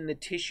the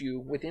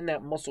tissue, within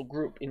that muscle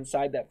group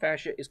inside that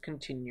fascia, is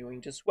continuing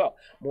to swell.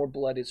 More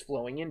blood is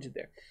flowing into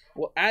there.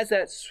 Well, as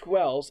that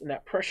swells and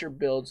that pressure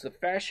builds, the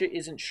fascia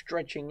isn't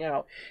stretching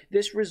out.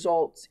 This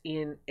results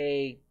in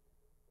a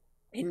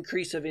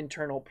increase of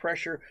internal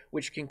pressure,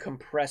 which can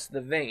compress the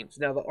veins.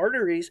 Now the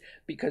arteries,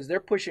 because they're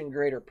pushing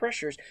greater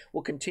pressures,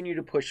 will continue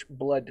to push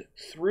blood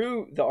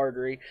through the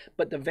artery,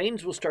 but the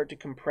veins will start to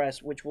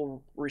compress, which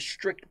will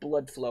restrict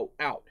blood flow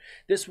out.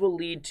 This will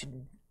lead to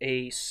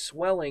a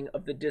swelling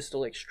of the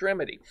distal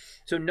extremity.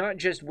 So not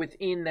just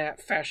within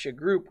that fascia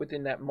group,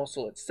 within that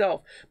muscle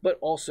itself, but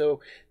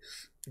also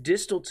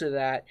distal to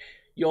that,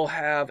 you'll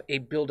have a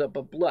buildup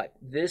of blood.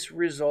 This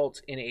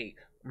results in a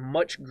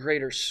much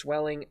greater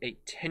swelling, a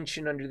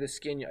tension under the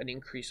skin, an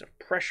increase of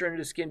pressure under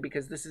the skin,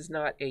 because this is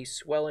not a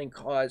swelling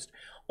caused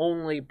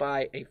only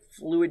by a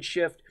fluid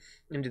shift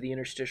into the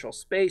interstitial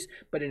space,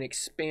 but an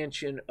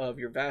expansion of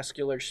your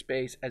vascular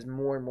space as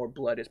more and more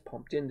blood is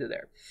pumped into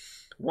there.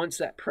 Once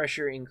that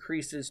pressure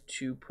increases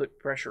to put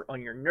pressure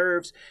on your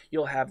nerves,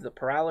 you'll have the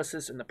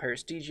paralysis and the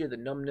paresthesia, the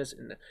numbness,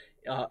 and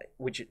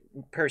which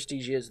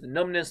paresthesia is the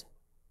numbness.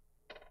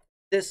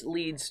 This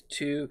leads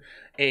to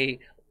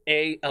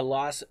a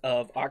loss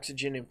of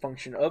oxygen and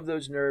function of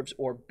those nerves,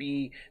 or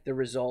B, the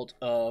result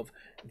of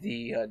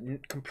the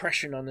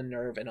compression on the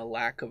nerve and a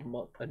lack of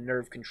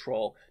nerve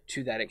control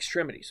to that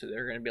extremity. So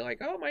they're going to be like,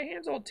 oh, my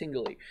hand's all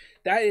tingly.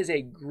 That is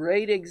a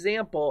great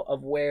example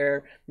of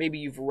where maybe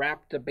you've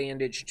wrapped the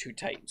bandage too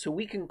tight. So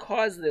we can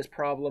cause this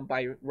problem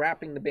by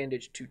wrapping the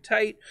bandage too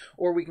tight,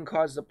 or we can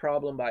cause the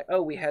problem by,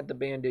 oh, we had the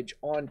bandage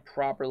on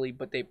properly,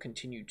 but they've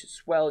continued to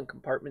swell and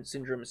compartment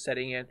syndrome is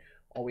setting in.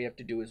 All we have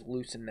to do is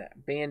loosen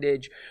that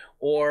bandage,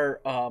 or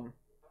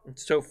and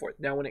so forth.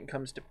 Now, when it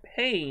comes to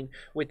pain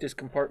with this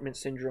compartment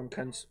syndrome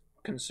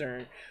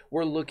concern,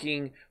 we're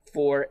looking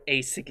for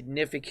a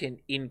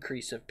significant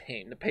increase of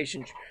pain. The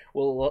patient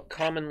will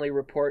commonly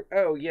report,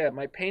 oh yeah,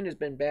 my pain has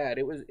been bad.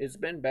 It's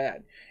been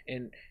bad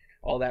and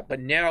all that, but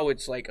now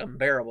it's like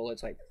unbearable.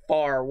 It's like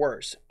far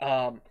worse.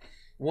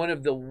 One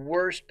of the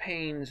worst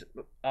pains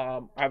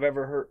I've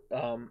ever heard,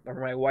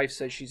 or my wife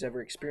says she's ever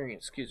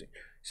experienced. Excuse me.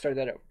 Start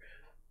that over.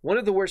 One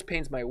of the worst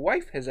pains my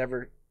wife has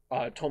ever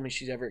told me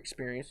she's ever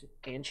experienced,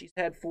 and she's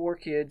had 4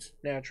 kids,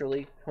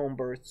 naturally, home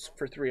births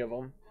for 3 of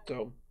them,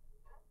 so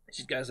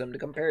she's got something to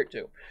compare it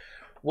to,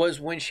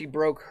 was when she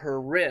broke her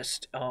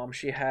wrist.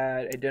 She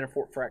had a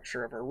Denafort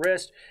fracture of her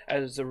wrist,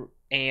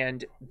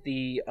 and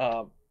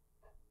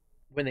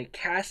when they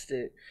cast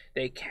it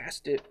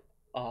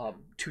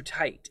too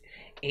tight,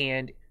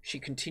 and she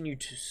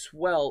continued to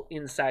swell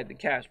inside the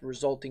cast,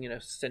 resulting in a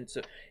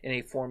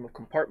form of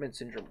compartment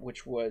syndrome,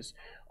 which was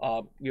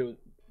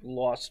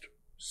lost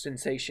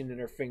sensation in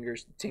her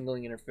fingers,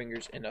 tingling in her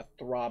fingers, and a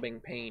throbbing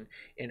pain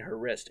in her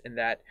wrist, and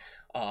that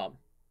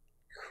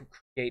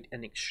create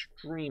an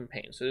extreme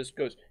pain. So this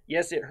goes,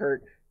 yes, it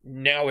hurt,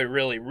 now it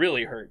really,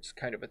 really hurts,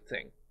 kind of a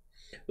thing.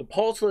 The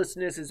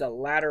pulselessness is a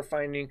latter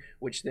finding,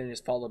 which then is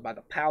followed by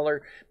the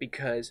pallor,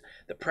 because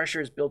the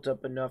pressure is built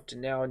up enough to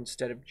now,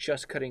 instead of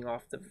just cutting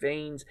off the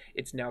veins,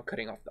 it's now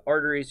cutting off the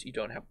arteries. You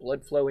don't have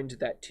blood flow into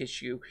that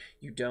tissue.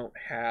 You don't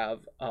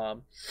have,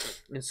 and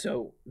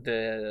so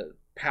the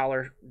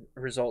pallor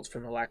results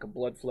from the lack of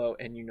blood flow,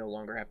 and you no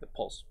longer have the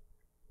pulse.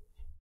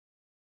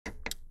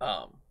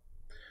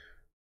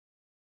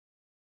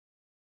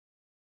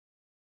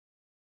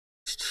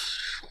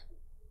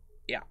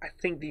 Yeah, I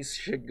think these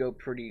should go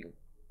pretty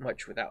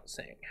much without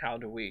saying. How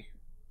do we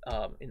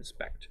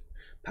inspect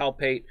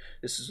palpate.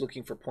 This is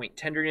looking for point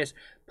tenderness.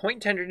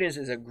 Point tenderness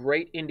is a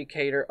great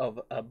indicator of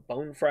a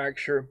bone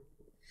fracture,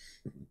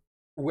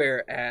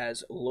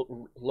 whereas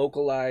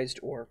localized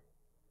or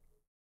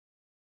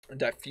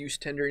diffuse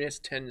tenderness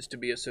tends to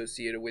be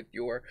associated with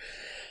your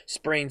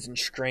sprains and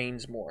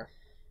strains more.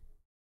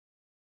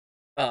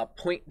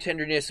 Point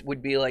tenderness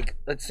would be like,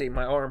 let's say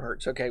my arm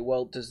hurts. Okay,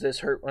 well, does this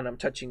hurt when I'm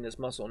touching this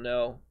muscle?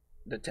 No.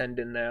 The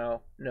tendon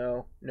now.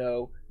 No,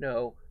 no,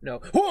 no,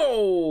 no.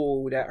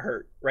 Whoa, that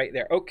hurt right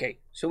there. Okay,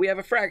 so we have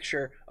a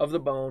fracture of the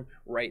bone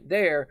right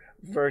there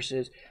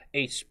versus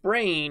a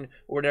sprain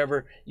or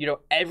whatever. You know,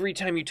 every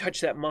time you touch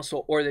that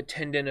muscle or the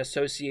tendon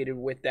associated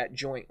with that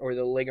joint or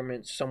the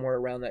ligament somewhere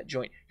around that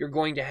joint, you're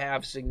going to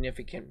have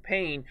significant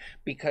pain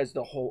because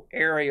the whole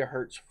area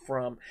hurts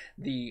from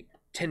the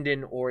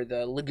tendon or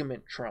the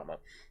ligament trauma,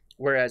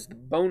 whereas the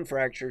bone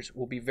fractures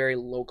will be very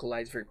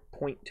localized, very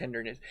point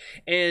tenderness.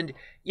 And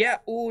yeah,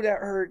 oh, that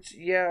hurts.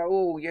 Yeah,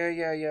 oh,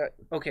 yeah.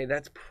 Okay,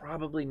 that's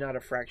probably not a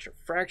fracture.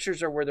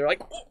 Fractures are where they're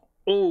like,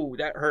 oh,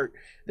 that hurt.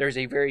 There's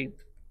a very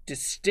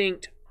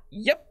distinct,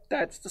 yep,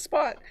 that's the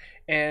spot,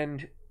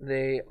 and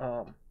they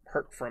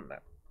hurt from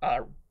that.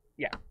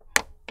 Yeah.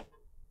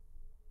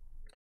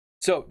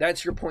 So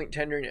that's your point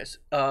tenderness.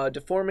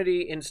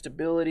 Deformity,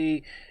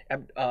 instability,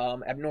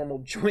 abnormal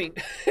joint.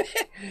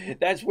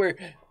 That's where,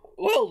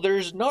 well,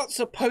 there's not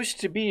supposed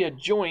to be a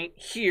joint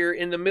here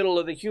in the middle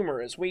of the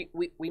humerus. We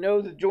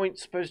know the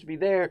joint's supposed to be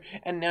there,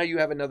 and now you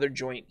have another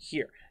joint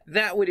here.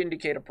 That would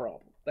indicate a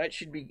problem. That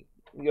should be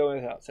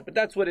going without said. But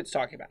that's what it's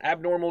talking about.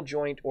 Abnormal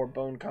joint or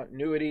bone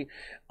continuity,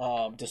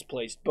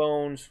 displaced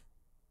bones.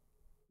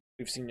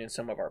 We've seen in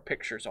some of our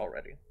pictures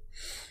already.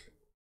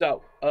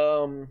 So,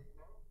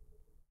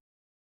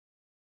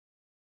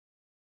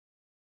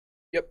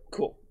 yep,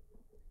 cool.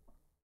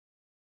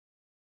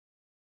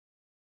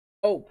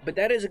 Oh, but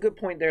that is a good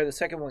point there, the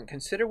second one.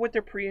 Consider what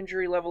their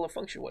pre-injury level of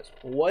function was.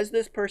 Was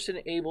this person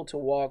able to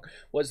walk?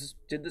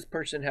 Did this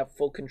person have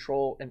full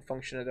control and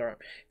function of their arm?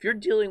 If you're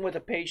dealing with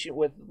a patient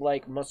with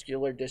like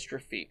muscular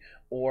dystrophy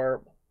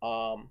or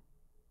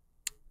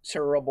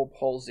cerebral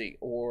palsy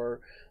or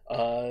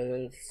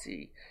let's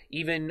see,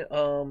 even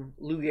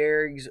Lou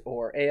Gehrig's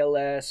or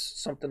ALS,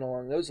 something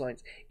along those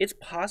lines, it's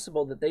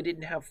possible that they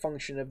didn't have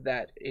function of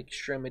that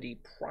extremity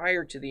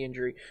prior to the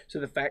injury, so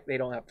the fact they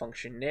don't have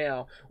function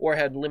now, or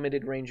had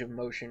limited range of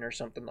motion or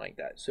something like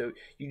that. So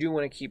you do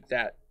want to keep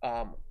that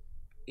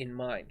in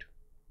mind.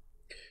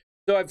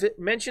 So I've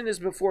mentioned this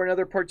before in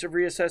other parts of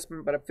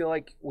reassessment, but I feel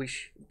like we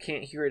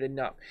can't hear it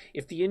enough.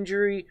 If the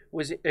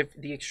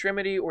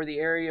extremity or the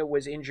area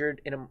was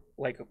injured in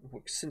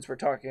since we're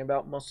talking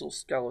about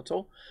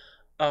musculoskeletal,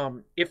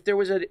 if there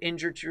was an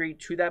injury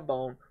to that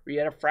bone, or you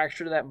had a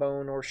fracture to that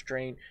bone or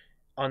strain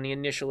on the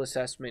initial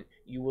assessment,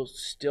 you will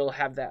still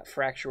have that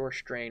fracture or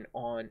strain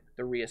on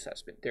the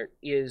reassessment. There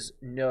is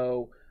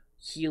no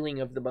healing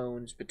of the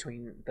bones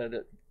between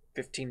the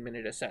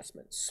 15-minute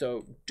assessments.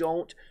 So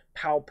don't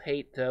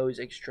palpate those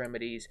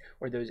extremities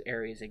or those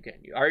areas again.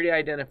 You already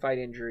identified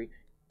injury.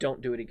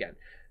 Don't do it again.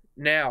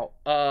 Now,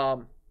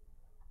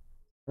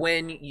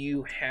 when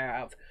you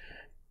have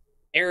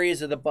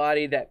areas of the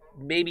body that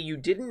maybe you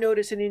didn't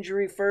notice an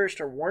injury first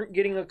or weren't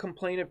getting a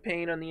complaint of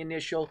pain on the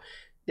initial,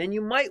 then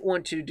you might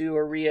want to do a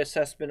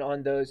reassessment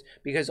on those,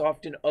 because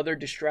often other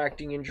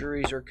distracting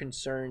injuries or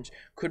concerns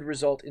could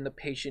result in the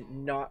patient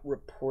not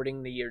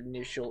reporting the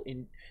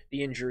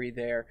injury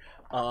there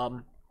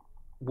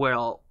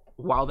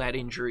while that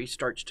injury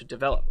starts to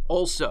develop.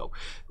 Also,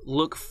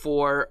 look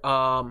for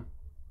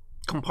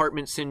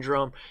compartment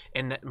syndrome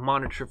and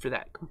monitor for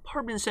that.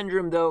 Compartment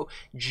syndrome, though,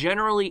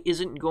 generally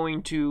isn't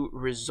going to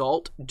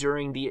result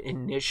during the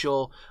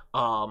initial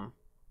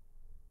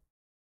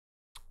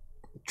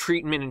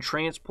treatment and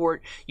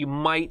transport. You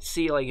might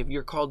see, like, if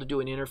you're called to do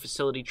an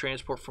interfacility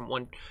transport from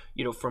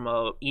from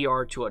a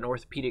ER to an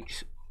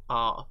orthopedics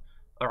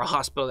or a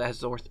hospital that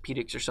has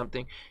orthopedics or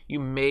something, you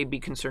may be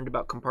concerned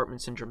about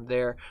compartment syndrome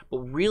there. But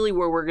really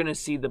where we're going to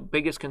see the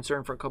biggest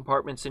concern for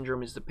compartment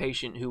syndrome is the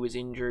patient who was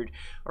injured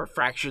or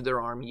fractured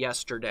their arm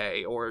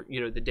yesterday or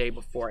the day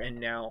before, and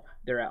now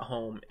they're at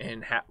home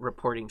and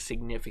reporting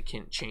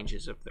significant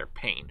changes of their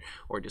pain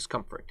or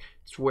discomfort.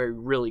 It's where you're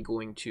really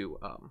going to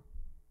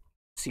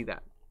see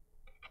that.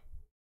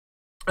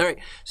 All right,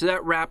 so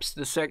that wraps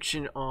the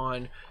section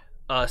on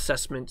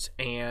assessments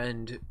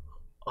and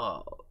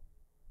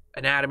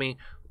anatomy.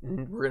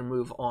 We're going to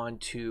move on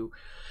to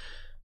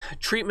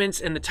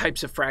treatments and the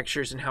types of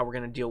fractures and how we're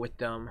going to deal with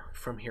them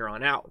from here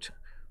on out.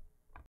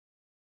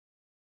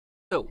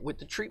 So with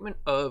the treatment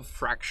of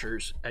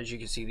fractures, as you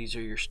can see, these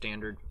are your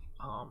standard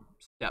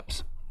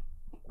steps.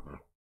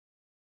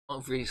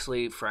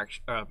 Obviously,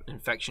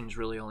 infection is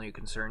really only a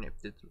concern if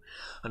it's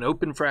an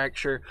open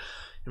fracture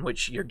in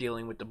which you're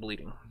dealing with the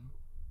bleeding.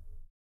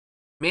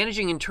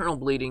 Managing internal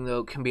bleeding,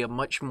 though, can be a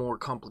much more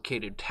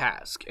complicated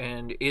task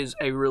and is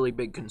a really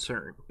big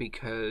concern,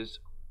 because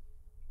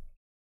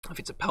if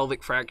it's a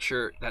pelvic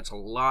fracture, that's a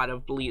lot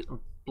of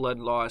bleeding blood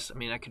loss. I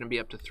mean, that can be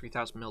up to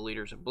 3,000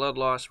 milliliters of blood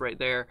loss right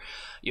there.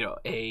 You know,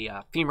 a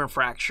femur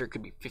fracture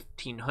could be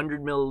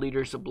 1,500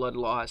 milliliters of blood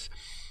loss.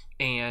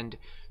 And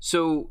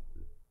so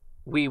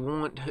we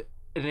want,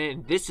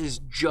 and this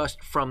is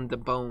just from the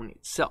bone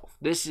itself.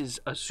 This is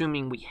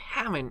assuming we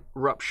haven't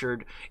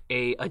ruptured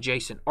a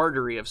adjacent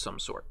artery of some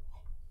sort.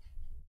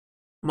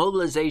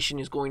 Mobilization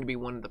is going to be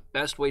one of the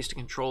best ways to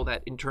control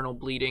that internal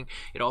bleeding.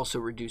 It also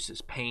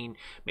reduces pain,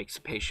 makes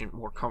the patient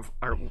more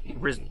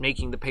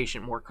making the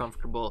patient more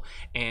comfortable,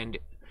 and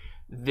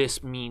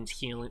this means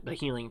the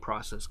healing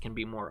process can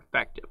be more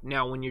effective.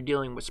 Now, when you're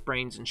dealing with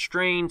sprains and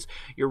strains,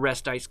 your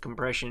rest ice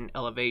compression,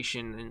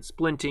 elevation, and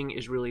splinting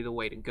is really the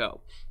way to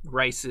go.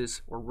 RICE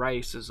is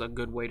a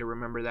good way to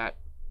remember that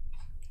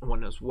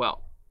one as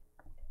well.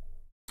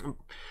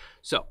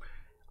 So,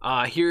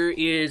 here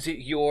is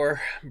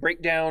your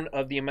breakdown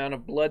of the amount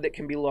of blood that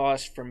can be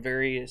lost from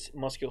various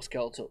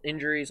musculoskeletal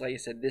injuries. Like I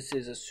said, this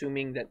is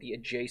assuming that the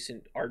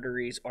adjacent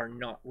arteries are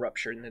not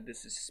ruptured and that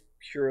this is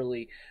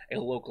purely a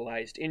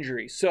localized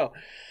injury. So,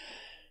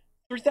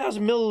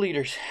 3,000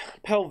 milliliters,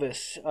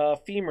 pelvis,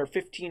 femur,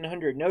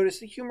 1,500.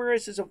 Notice the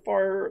humerus is a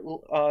far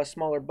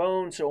smaller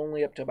bone, so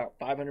only up to about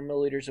 500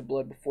 milliliters of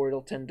blood before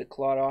it'll tend to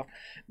clot off,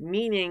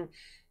 meaning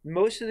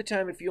most of the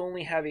time, if you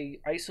only have a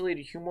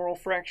isolated humeral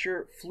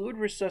fracture, fluid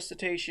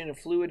resuscitation and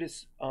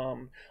fluids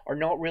are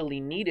not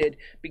really needed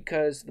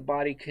because the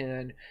body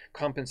can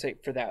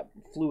compensate for that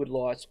fluid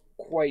loss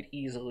quite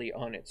easily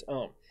on its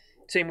own.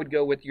 Same would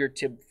go with your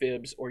tib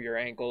fibs or your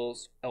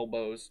ankles,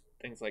 elbows,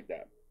 things like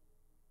that.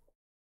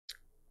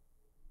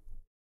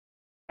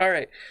 All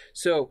right,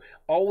 so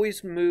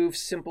always move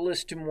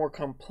simplest to more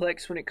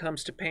complex when it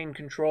comes to pain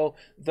control,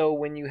 though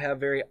when you have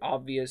very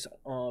obvious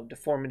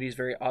deformities,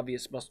 very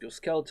obvious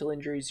musculoskeletal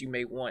injuries, you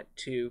may want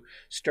to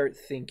start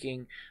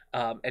thinking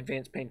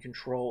advanced pain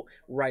control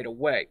right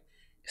away.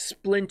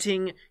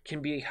 Splinting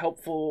can be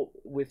helpful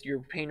with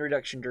your pain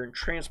reduction during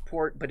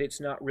transport, but it's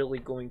not really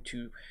going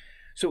to,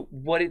 so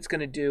what it's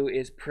going to do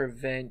is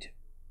prevent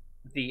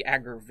the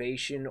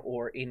aggravation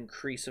or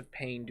increase of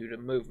pain due to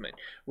movement.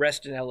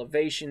 Rest and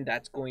elevation,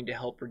 that's going to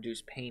help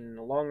reduce pain in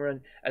the long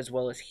run, as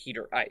well as heat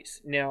or ice.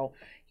 Now,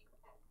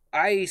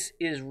 ice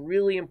is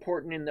really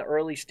important in the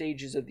early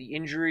stages of the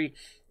injury,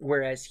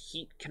 whereas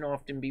heat can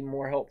often be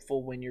more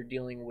helpful when you're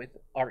dealing with,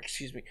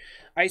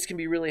 ice can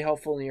be really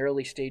helpful in the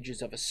early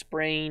stages of a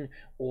sprain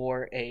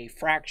or a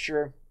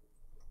fracture,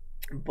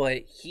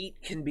 but heat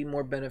can be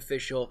more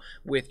beneficial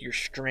with your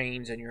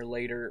strains and your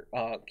later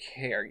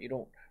care. You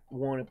don't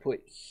want to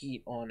put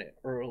heat on it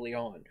early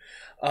on.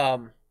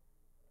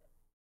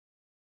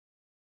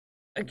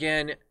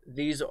 Again,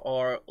 these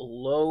are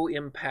low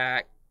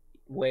impact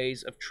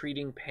ways of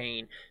treating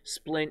pain.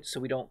 Splint, so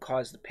we don't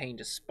cause the pain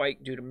to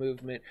spike due to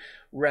movement.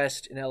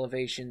 Rest and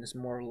elevation is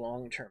more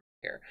long-term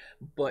care.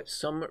 But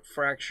some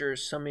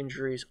fractures, some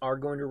injuries are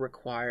going to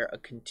require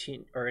an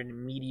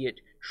immediate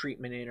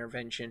treatment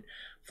intervention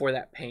for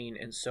that pain,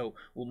 and so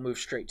we'll move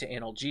straight to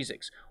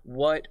analgesics.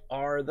 What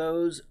are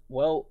those?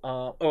 Well,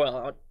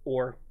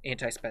 or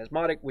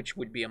antispasmodic, which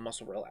would be a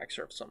muscle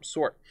relaxer of some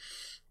sort.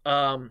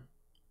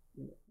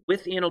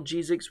 With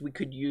analgesics, we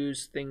could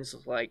use things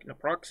like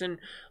naproxen,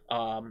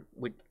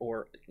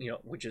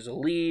 which is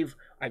Aleve,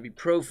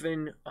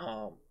 ibuprofen,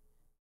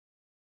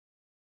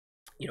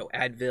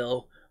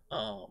 Advil.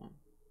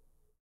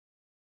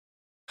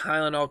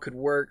 Tylenol could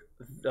work,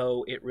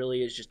 though it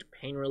really is just a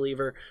pain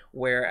reliever,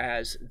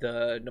 whereas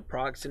the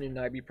naproxen and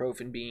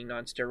ibuprofen, being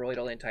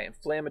non-steroidal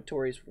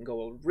anti-inflammatories, can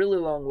go a really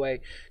long way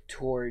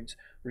towards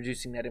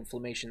reducing that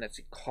inflammation that's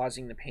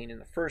causing the pain in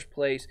the first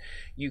place.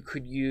 You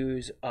could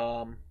use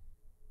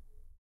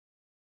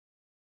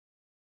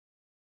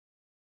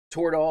Toradol,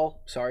 Toradol,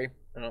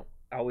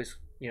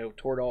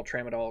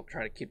 tramadol,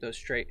 try to keep those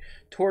straight.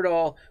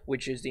 Toradol,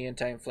 which is the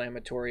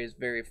anti-inflammatory, is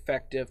very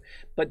effective.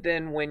 But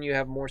then when you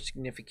have more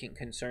significant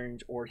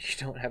concerns or you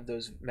don't have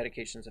those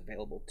medications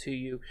available to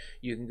you,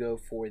 you can go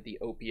for the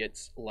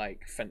opiates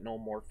like fentanyl,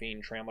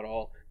 morphine,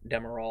 tramadol,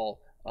 Demerol,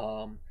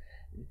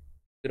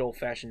 good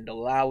old-fashioned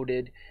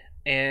Dilaudid.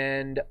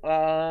 And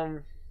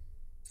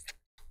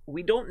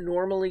we don't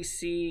normally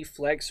see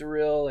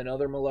Flexeril and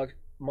other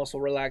muscle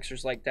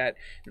relaxers like that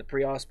in the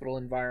pre-hospital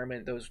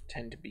environment. Those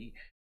tend to be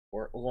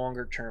for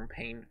longer-term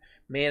pain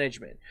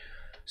management.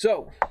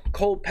 So,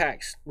 cold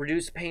packs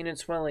reduce pain and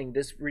swelling.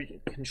 This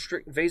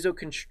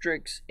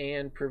vasoconstricts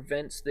and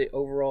prevents the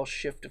overall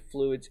shift of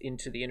fluids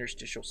into the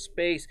interstitial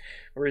space,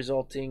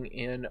 resulting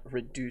in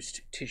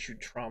reduced tissue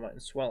trauma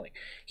and swelling.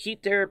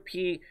 Heat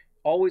therapy,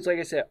 always, like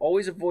I said,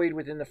 always avoid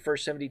within the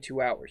first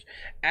 72 hours.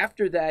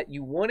 After that,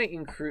 you want to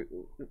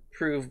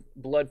improve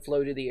blood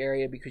flow to the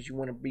area because you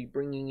want to be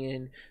bringing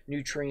in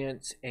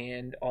nutrients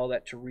and all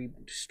that to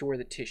restore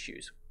the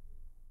tissues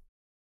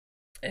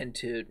and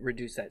to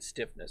reduce that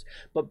stiffness.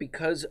 But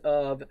because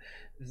of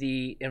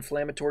the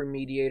inflammatory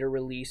mediator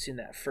release in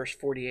that first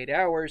 48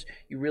 hours,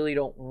 you really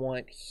don't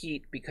want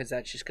heat because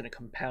that's just going to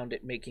compound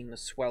it, making the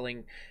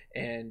swelling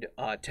and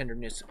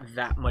tenderness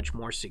that much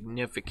more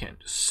significant.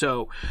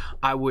 So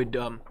I would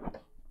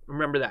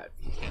Remember that.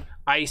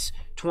 Ice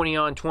 20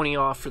 on, 20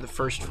 off for the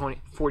first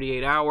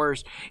 48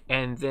 hours,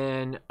 and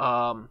then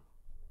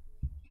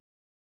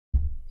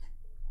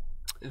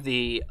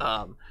the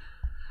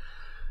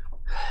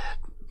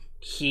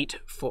heat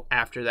for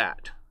after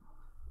that.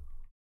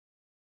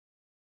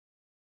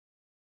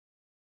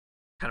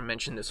 Kind of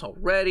mentioned this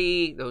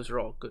already. Those are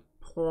all good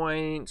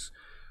points.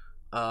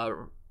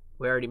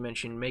 We already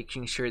mentioned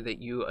making sure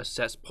that you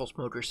assess pulse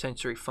motor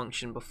sensory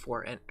function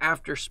before and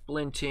after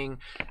splinting.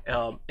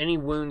 Any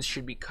wounds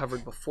should be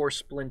covered before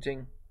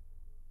splinting.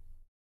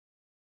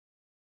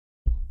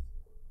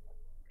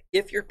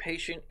 If your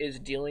patient is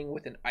dealing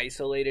with an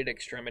isolated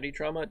extremity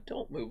trauma,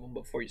 don't move them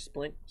before you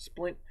splint.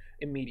 Splint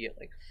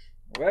immediately.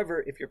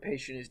 However, if your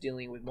patient is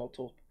dealing with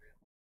multiple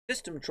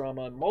system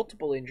trauma and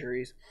multiple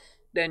injuries,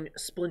 then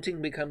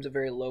splinting becomes a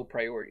very low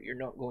priority. You're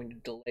not going to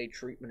delay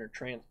treatment or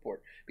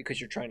transport because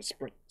you're trying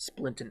to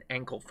splint an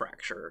ankle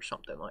fracture or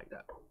something like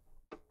that.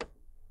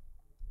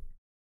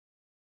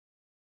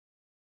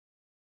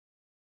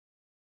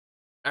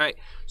 All right,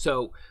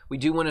 so we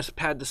do want to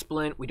pad the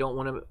splint. We don't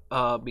want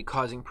to be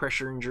causing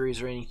pressure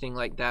injuries or anything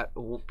like that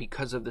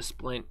because of the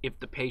splint. If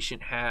the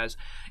patient has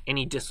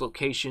any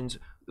dislocations,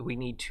 we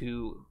need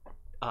to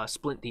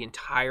splint the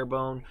entire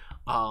bone.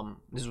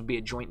 This would be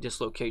a joint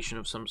dislocation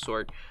of some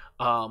sort.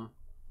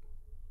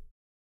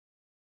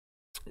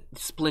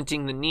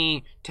 Splinting the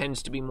knee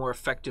tends to be more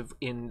effective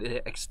in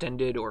the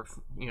extended or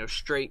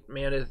straight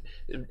manner.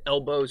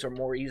 Elbows are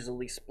more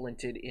easily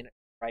splinted in a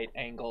right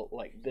angle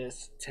like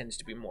this. Tends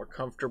to be more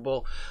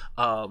comfortable.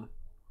 And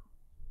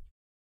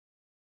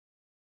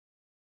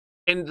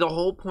the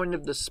whole point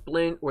of the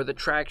splint or the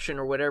traction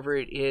or whatever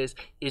it is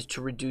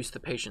to reduce the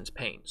patient's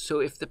pain.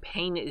 So if the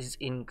pain is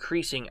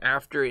increasing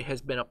after it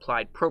has been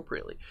applied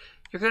appropriately,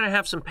 you're going to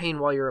have some pain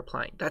while you're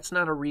applying. That's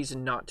not a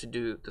reason not to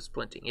do the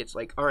splinting. It's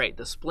like, all right,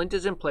 the splint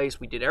is in place.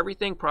 We did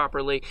everything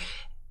properly,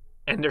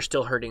 and they're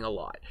still hurting a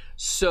lot.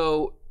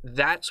 So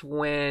that's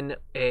when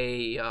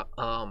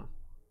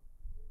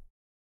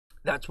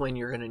that's when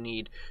you're going to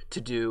need to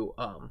do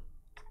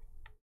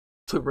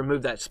to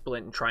remove that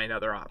splint and try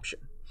another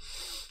option.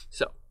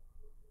 So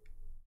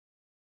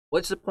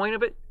what's the point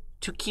of it?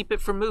 To keep it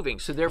from moving.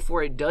 So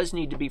therefore it does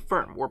need to be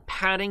firm. We're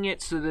padding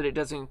it so that it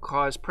doesn't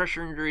cause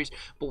pressure injuries,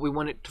 but we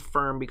want it to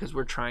firm because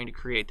we're trying to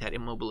create that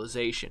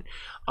immobilization.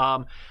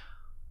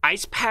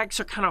 Ice packs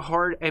are kind of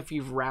hard if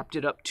you've wrapped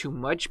it up too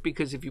much,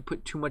 because if you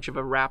put too much of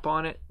a wrap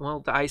on it,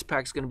 well, the ice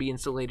pack's going to be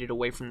insulated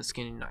away from the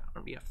skin and not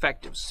going to be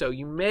effective. So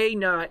you may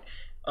not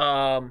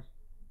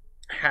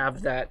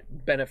have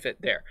that benefit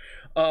there.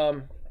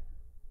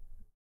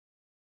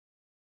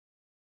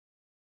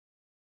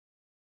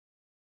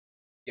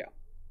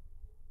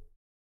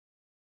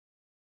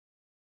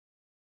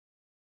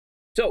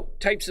 So,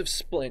 types of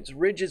splints.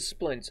 Rigid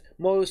splints.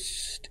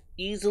 Most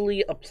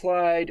easily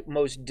applied,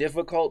 most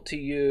difficult to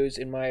use,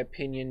 in my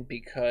opinion,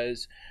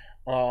 because,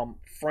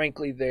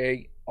 frankly,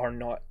 they are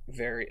not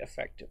very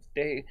effective.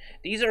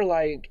 These are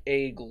like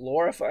a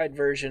glorified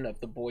version of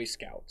the Boy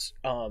Scouts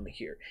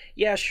here.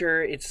 Yeah,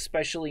 sure, it's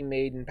specially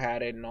made and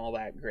padded and all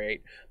that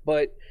great,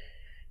 but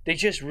they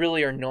just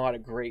really are not a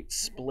great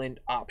splint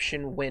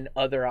option when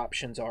other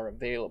options are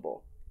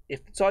available.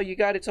 If it's all you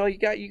got, it's all you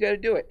got. You got to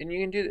do it, and you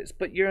can do this.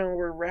 But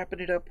we're wrapping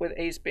it up with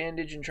ace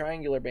bandage and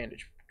triangular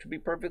bandage. To be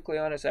perfectly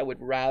honest, I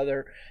would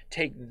rather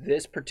take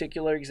this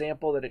particular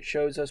example that it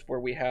shows us, where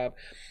we have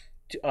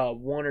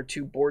one or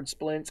two board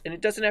splints, and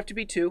it doesn't have to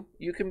be two.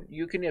 You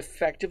can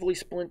effectively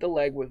splint the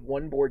leg with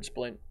one board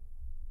splint,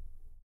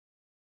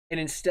 and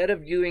instead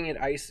of doing it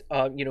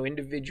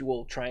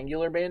individual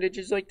triangular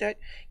bandages like that,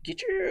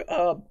 get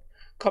your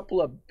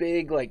couple of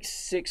big, like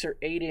 6 or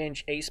 8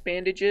 inch ace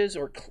bandages,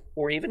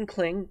 or even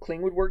cling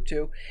would work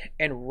too,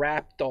 and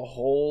wrap the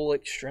whole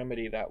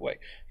extremity that way.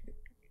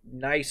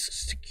 Nice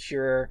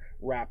secure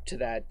wrap to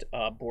that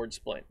board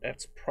splint.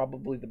 That's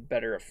probably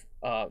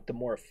the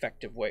more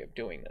effective way of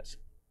doing this,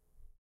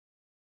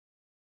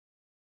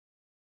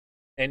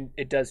 and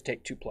it does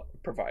take two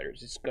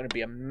providers. It's going to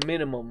be a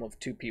minimum of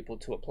 2 people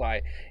to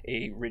apply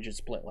a rigid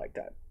splint like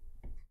that.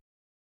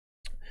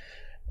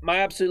 My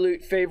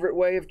absolute favorite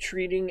way of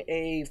treating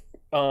a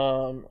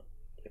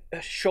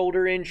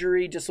shoulder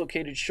injury,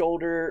 dislocated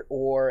shoulder,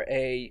 or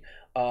a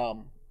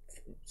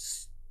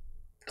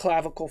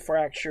clavicle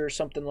fracture,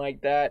 something like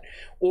that,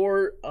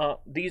 or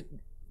these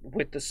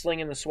with the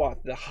sling and the swath,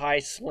 the high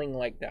sling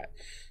like that,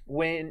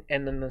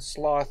 and then the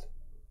swath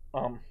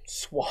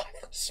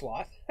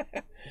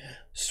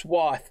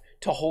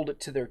to hold it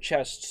to their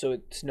chest so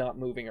it's not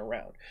moving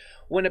around.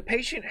 When a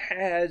patient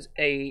has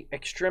a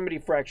extremity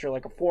fracture,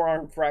 like a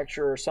forearm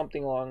fracture or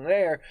something along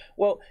there,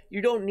 well,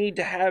 you don't need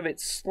to have it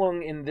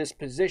slung in this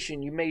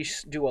position. You may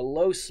do a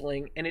low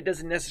sling, and it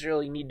doesn't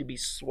necessarily need to be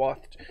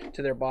swathed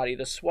to their body.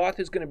 The swath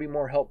is going to be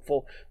more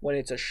helpful when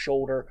it's a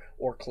shoulder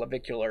or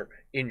clavicular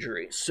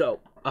injury.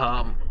 So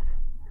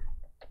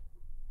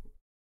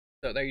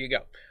there you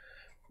go.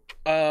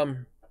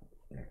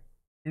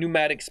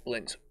 Pneumatic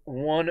splints,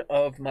 one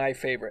of my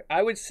favorite.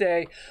 I would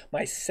say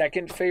my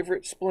second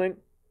favorite splint.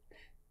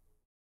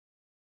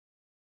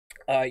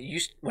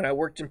 When I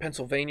worked in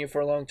Pennsylvania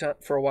for a long time,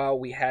 for a while,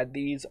 we had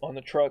these on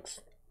the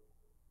trucks.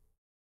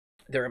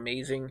 They're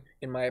amazing,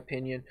 in my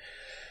opinion.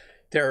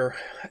 They're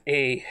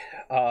a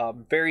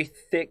very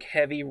thick,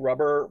 heavy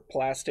rubber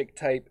plastic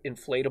type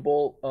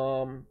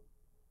inflatable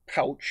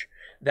pouch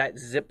that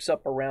zips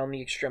up around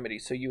the extremity.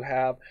 So you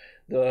have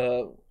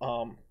the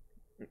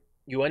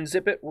you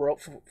unzip it,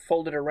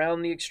 fold it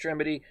around the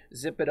extremity,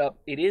 zip it up.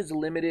 It is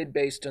limited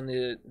based on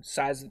the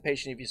size of the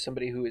patient. If you're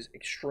somebody who is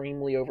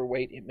extremely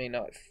overweight, it may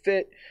not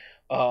fit.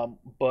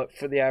 But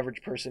for the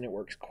average person, it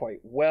works quite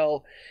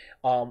well.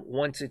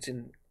 Once it's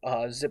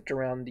zipped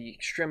around the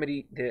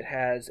extremity, that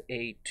has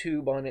a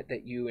tube on it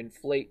that you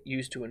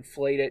use to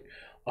inflate it.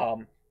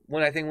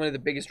 I think one of the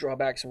biggest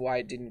drawbacks of why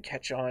it didn't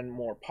catch on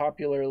more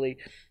popularly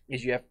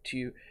is you have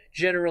to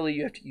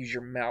use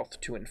your mouth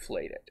to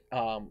inflate it.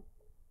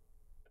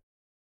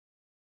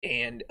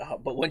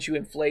 But once you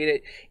inflate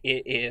it,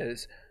 it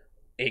is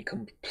a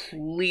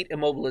complete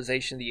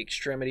immobilization of the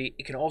extremity.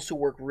 It can also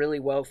work really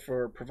well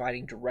for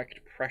providing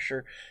direct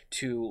pressure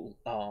to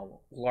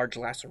large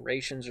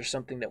lacerations or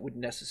something that would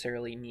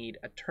necessarily need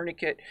a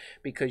tourniquet,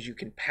 because you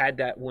can pad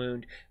that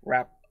wound,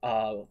 wrap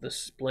the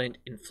splint,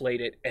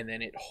 inflate it, and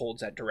then it holds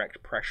that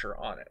direct pressure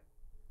on it.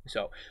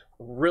 So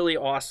really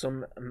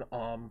awesome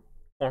form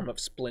of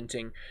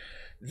splinting.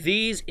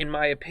 These, in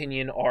my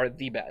opinion, are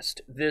the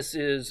best. This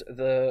is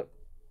the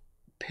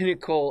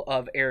pinnacle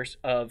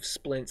of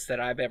splints that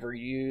I've ever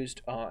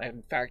used. I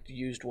in fact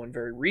used one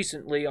very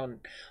recently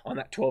on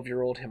that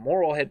 12-year-old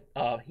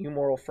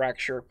humeral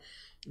fracture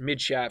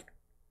midshaft.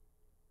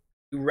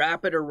 You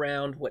wrap it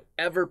around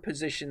whatever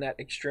position that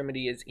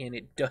extremity is in.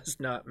 It does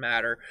not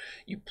matter.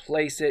 You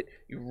place it,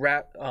 you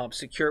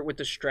secure it with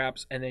the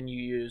straps, and then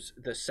you use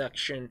the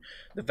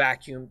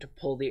vacuum to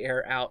pull the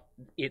air out.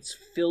 It's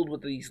filled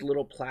with these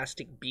little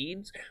plastic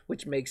beads,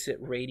 which makes it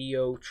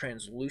radio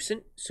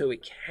translucent, so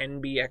it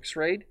can be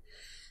x-rayed.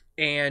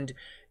 And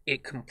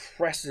it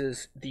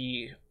compresses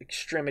the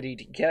extremity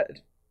together.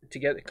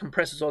 It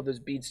compresses all those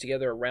beads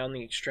together around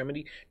the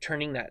extremity,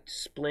 turning that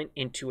splint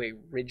into a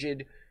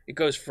rigid. It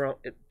goes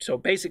so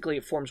basically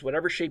it forms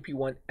whatever shape you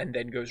want and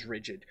then goes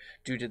rigid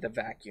due to the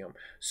vacuum.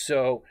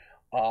 So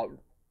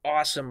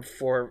awesome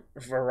for a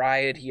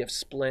variety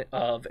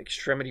of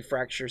extremity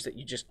fractures that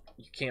you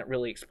can't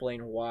really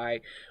explain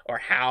why or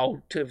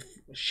how to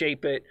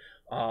shape it.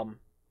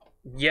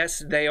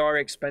 Yes, they are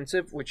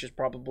expensive, which is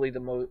probably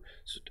the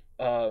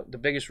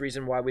biggest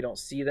reason why we don't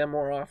see them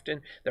more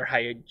often. They're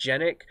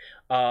hygienic.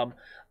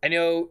 I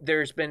know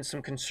there's been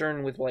some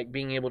concern with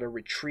being able to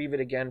retrieve it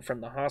again from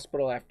the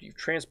hospital after you've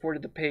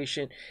transported the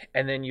patient,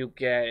 and then you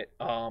get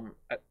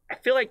I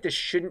feel like this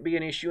shouldn't be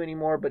an issue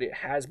anymore, but it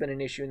has been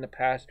an issue in the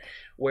past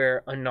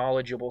where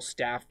unknowledgeable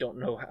staff don't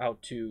know how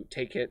to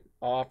take it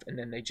off, and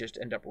then they just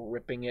end up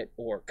ripping it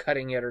or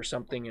cutting it or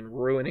something and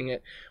ruining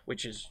it,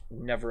 which is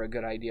never a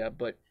good idea.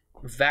 But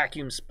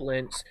vacuum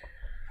splints,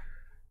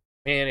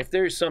 and if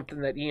there's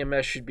something that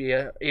EMS should be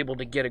able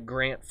to get a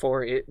grant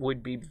for, it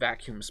would be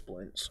vacuum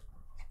splints,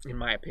 in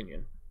my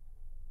opinion.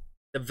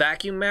 The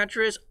vacuum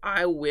mattress,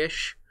 I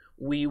wish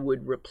we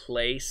would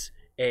replace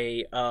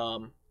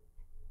our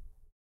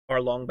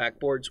long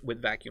backboards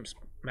with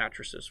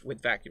mattresses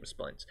with vacuum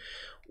splints.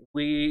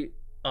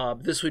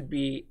 This would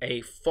be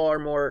a far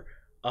more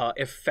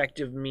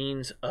effective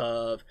means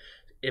of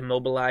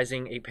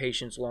immobilizing a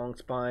patient's long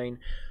spine.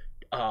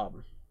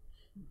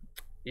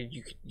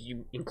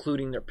 You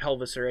including their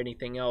pelvis or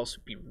anything else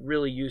would be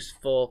really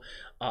useful.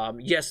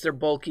 Yes, they're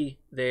bulky.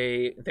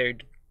 They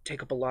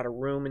take up a lot of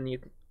room in the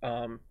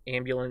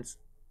ambulance.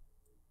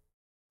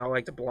 I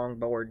like the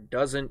longboard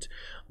doesn't.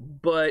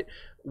 But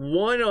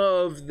one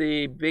of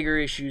the bigger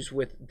issues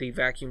with the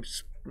vacuum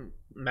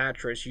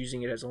mattress,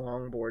 using it as a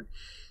longboard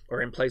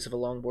or in place of a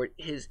longboard,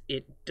 is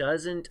it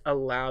doesn't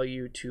allow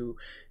you to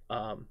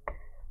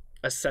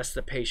assess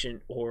the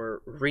patient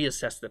or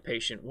reassess the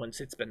patient once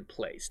it's been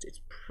placed.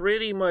 It's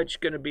pretty much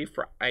going to be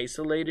for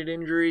isolated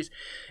injuries.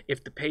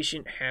 If the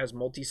patient has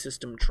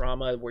multi-system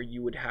trauma where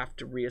you would have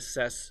to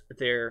reassess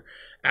their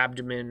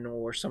abdomen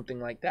or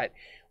something like that,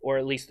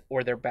 or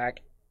their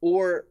back,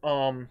 or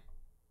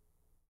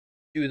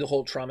do the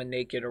whole trauma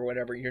naked or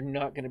whatever, you're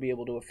not going to be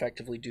able to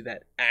effectively do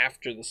that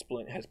after the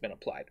splint has been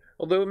applied.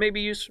 Although it may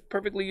be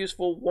perfectly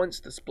useful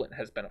once the splint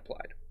has been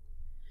applied.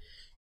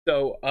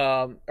 So,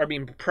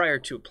 prior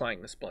to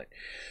applying the splint.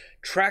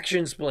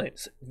 Traction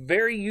splints,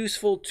 very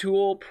useful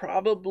tool,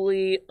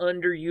 probably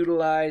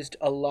underutilized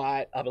a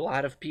lot. A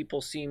lot of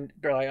people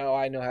they're like, oh,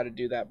 I know how to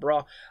do that,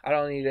 bro. I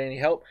don't need any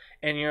help.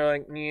 And you're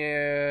like,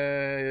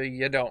 yeah,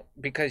 you don't,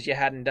 because you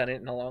hadn't done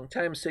it in a long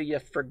time, so you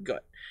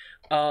forgot.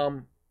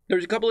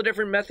 There's a couple of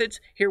different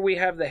methods. Here we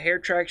have the hair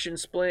traction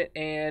splint,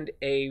 and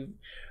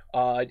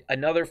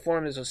another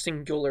form is a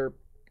singular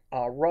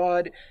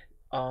rod.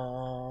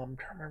 I'm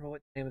trying to remember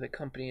what the name of the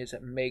company is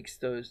that makes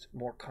those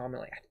more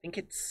commonly. I think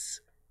it's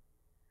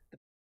the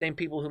same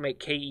people who make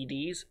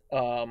KEDs.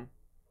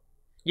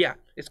 Yeah,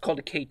 it's called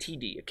a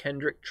KTD, a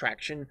Kendrick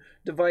traction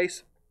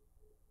device.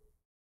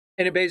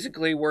 And it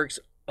basically works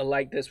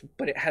like this,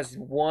 but it has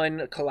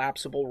one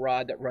collapsible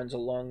rod that runs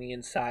along the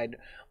inside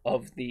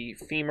of the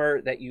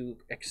femur that you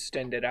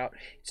extend it out.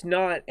 It's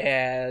not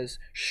as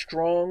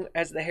strong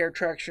as the hair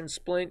traction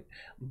splint,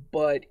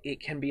 but it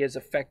can be as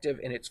effective,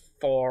 and it's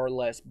far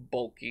less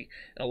bulky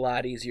and a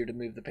lot easier to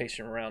move the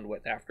patient around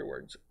with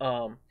afterwards.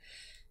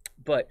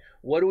 But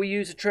what do we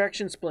use a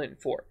traction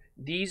splint for?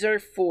 These are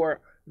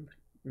for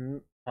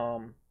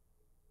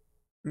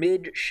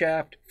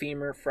mid-shaft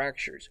femur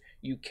fractures.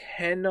 You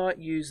cannot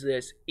use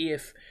this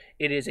if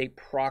it is a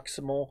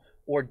proximal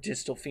or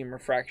distal femur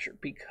fracture,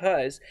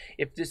 because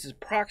if this is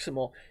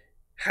proximal,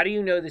 how do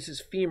you know this is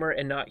femur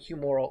and not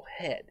humeral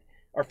head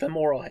or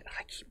femoral head?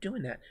 I keep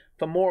doing that.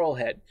 Femoral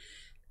head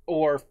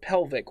or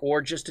pelvic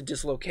or just a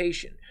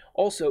dislocation.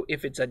 Also,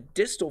 if it's a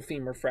distal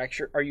femur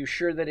fracture, are you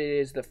sure that it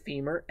is the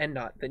femur and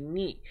not the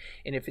knee?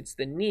 And if it's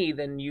the knee,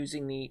 then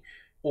using the,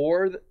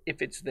 or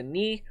if it's the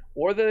knee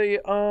or the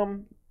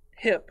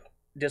hip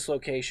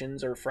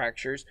dislocations or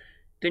fractures,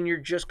 then you're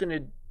just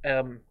going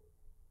to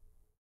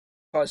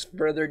cause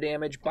further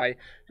damage by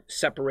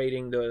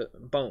separating the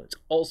bones.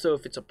 Also,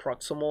 if it's a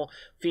proximal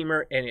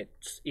femur and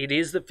it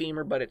is the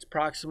femur but it's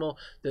proximal,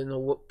 then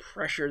the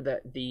pressure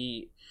that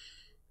the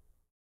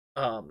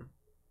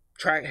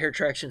hair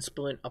traction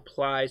splint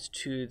applies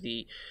to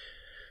the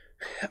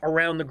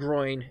around the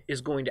groin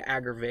is going to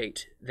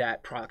aggravate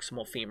that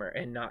proximal femur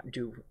and not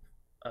do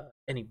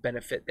any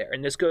benefit there.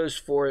 And this goes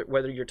for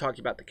whether you're talking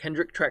about the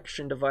Kendrick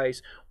traction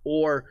device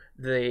or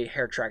the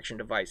hair traction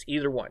device,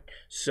 either one.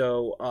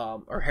 So,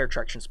 or hair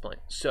traction splint.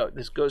 So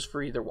this goes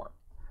for either one.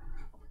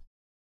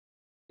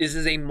 This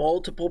is a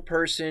multiple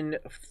person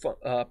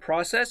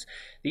process.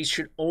 These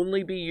should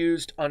only be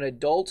used on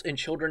adults and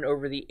children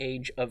over the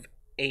age of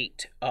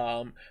 8.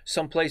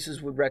 Some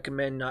places would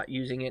recommend not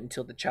using it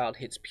until the child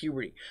hits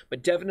puberty,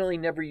 but definitely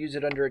never use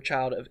it under a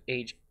child of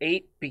age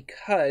 8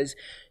 because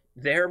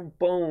their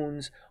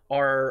bones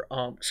are,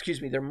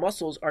 their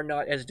muscles are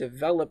not as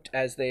developed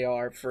as they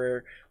are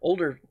for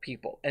older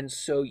people. And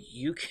so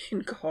you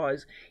can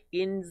cause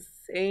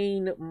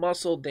insane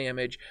muscle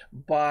damage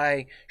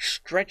by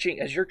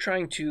stretching as you're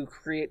trying to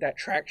create that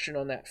traction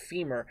on that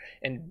femur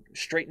and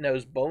straighten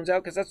those bones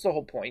out, because that's the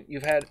whole point.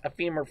 You've had a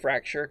femur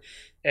fracture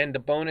and the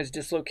bone is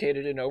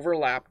dislocated and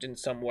overlapped in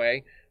some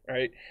way,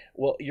 right?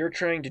 Well, you're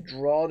trying to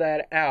draw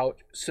that out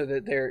so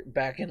that they're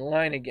back in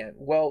line again.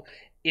 Well,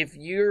 if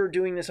you're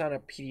doing this on a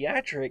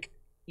pediatric,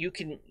 you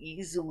can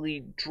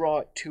easily draw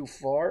it too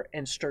far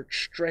and start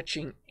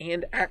stretching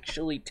and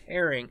actually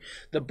tearing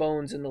the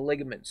bones and the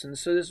ligaments. And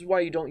so this is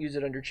why you don't use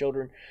it under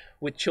children,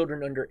 with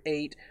children under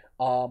 8.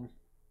 And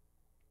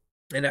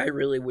I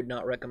really would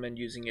not recommend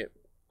using it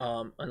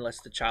unless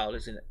the child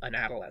is in an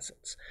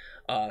adolescence,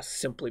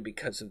 simply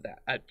because of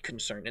that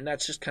concern. And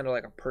that's just kind of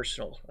like a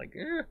personal, like,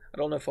 I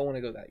don't know if I want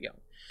to go that young.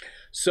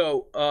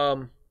 So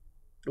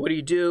what do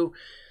you do?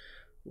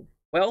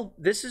 Well,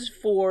 this is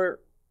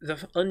for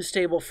the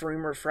unstable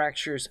femur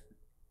fractures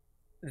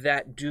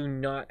that do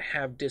not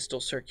have distal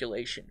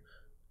circulation.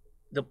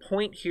 The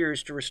point here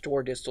is to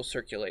restore distal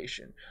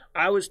circulation.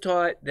 I was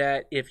taught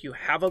that if you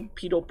have a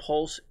pedal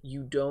pulse,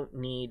 you don't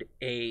need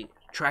a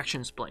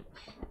traction splint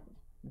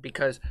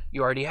because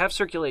you already have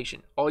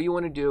circulation. All you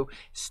want to do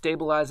is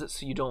stabilize it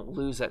so you don't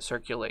lose that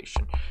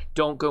circulation.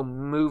 Don't go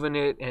moving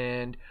it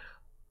and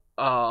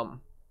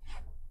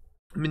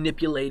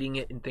manipulating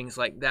it and things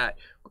like that.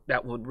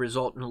 That would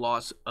result in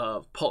loss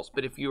of pulse.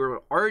 But if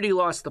you already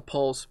lost the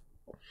pulse,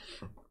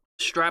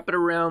 strap it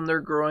around their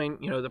groin,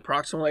 the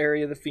proximal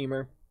area of the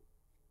femur.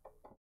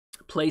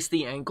 Place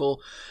the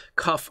ankle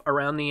cuff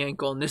around the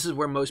ankle, and this is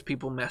where most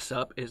people mess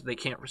up, is they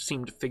can't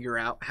seem to figure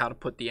out how to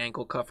put the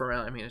ankle cuff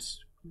around. I mean, it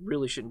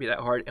really shouldn't be that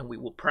hard, and we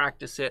will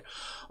practice it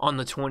on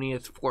the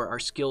 20th for our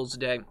skills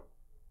day.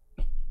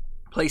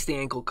 Place the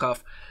ankle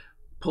cuff,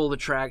 pull the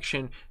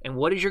traction, and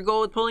what is your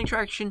goal with pulling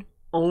traction?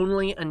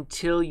 Only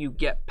until you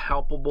get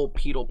palpable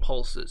pedal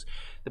pulses.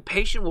 The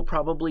patient will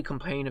probably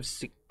complain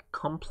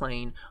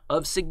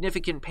of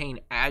significant pain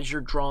as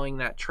you're drawing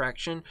that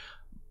traction,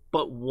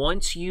 but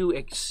once you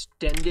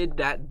extended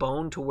that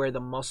bone to where the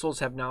muscles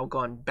have now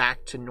gone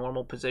back to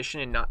normal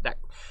position and not that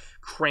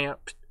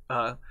cramped,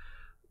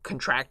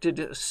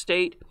 contracted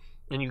state,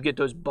 and you get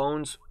those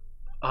bones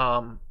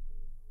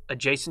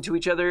adjacent to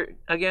each other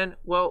again,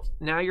 well,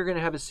 now you're going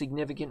to have a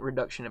significant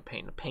reduction of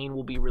pain. The pain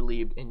will be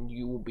relieved and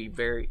you will be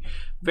very,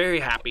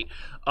 very happy,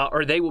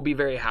 or they will be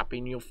very happy,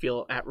 and you'll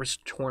feel at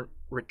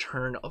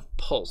return of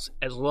pulse,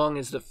 as long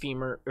as the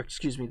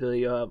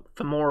the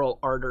femoral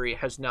artery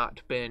has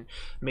not been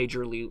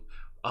majorly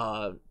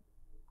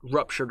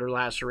ruptured or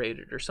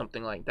lacerated or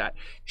something like that.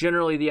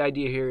 Generally, the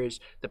idea here is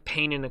the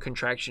pain in the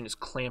contraction is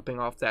clamping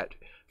off that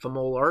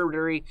femoral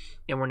artery,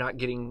 and we're not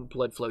getting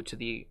blood flow to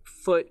the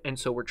foot, and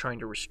so we're trying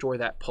to restore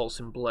that pulse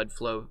and blood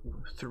flow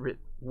through it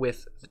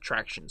with the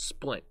traction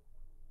splint.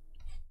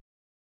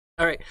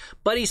 All right,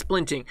 buddy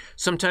splinting,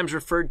 sometimes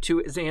referred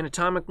to as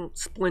anatomical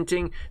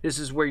splinting. This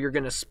is where you're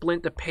going to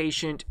splint the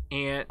patient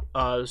and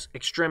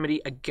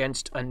extremity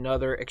against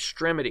another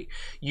extremity.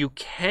 You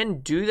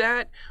can do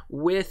that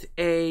with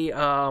a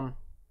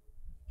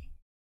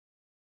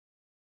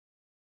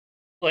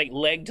like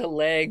leg to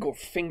leg or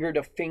finger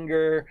to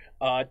finger,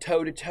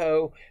 toe to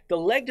toe. The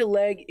leg to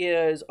leg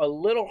is a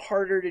little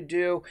harder to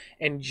do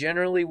and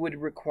generally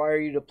would require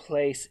you to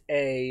place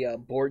a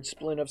board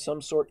splint of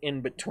some sort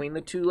in between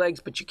the two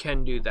legs, but you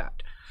can do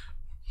that.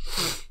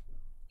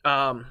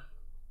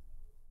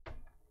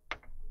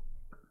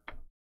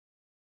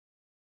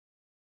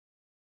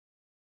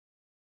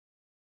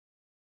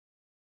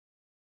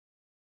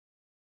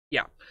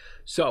 Yeah,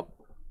 so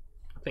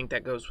I think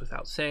that goes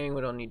without saying.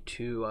 We don't need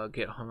to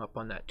get hung up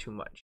on that too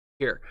much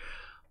here.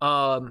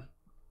 So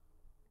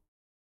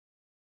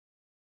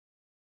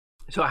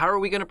how are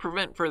we going to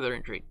prevent further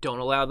injury? Don't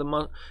allow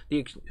the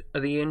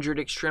injured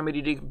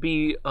extremity to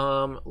be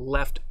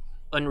left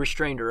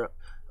unrestrained or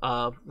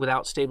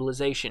without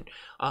stabilization,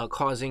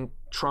 causing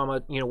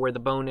trauma. Where the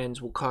bone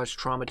ends will cause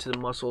trauma to the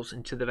muscles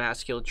and to the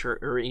vasculature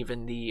or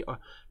even the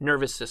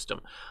nervous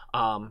system.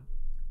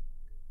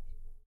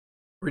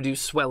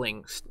 Reduce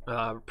swelling,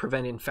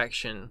 prevent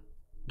infection,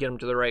 get them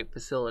to the right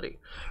facility.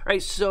 All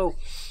right, so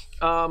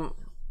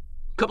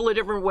couple of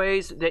different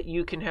ways that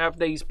you can have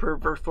these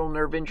peripheral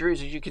nerve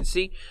injuries. As you can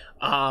see,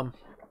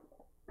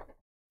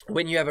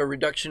 when you have a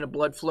reduction of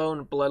blood flow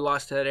and blood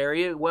loss to that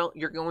area, well,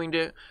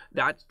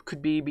 that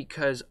could be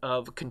because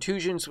of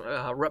contusions,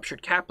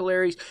 ruptured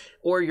capillaries,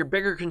 or your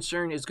bigger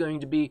concern is going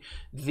to be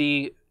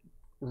the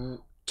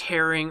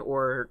tearing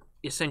or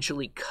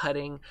essentially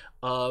cutting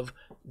of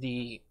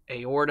the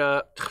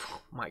aorta.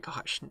 Oh my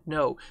gosh,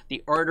 no,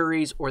 the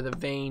arteries or the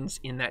veins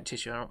in that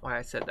tissue. I don't know why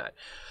I said that.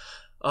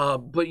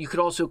 But you could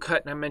also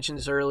cut, and I mentioned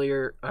this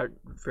earlier,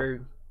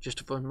 just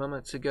a few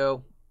moments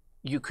ago,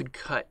 you could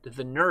cut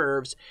the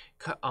nerves,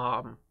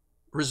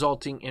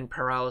 resulting in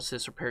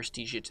paralysis or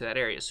paresthesia to that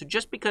area. So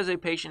just because a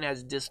patient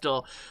has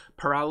distal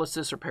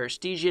paralysis or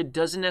paresthesia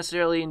doesn't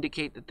necessarily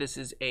indicate that this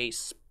is a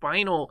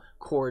spinal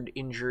cord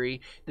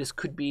injury. This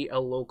could be a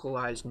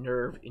localized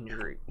nerve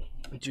injury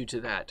due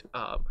to that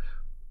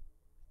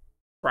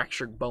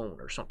fractured bone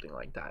or something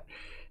like that.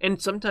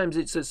 And sometimes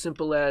it's as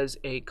simple as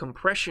a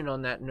compression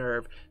on that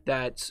nerve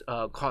that's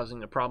causing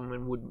the problem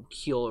and would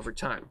heal over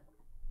time.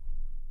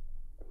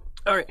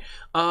 All right.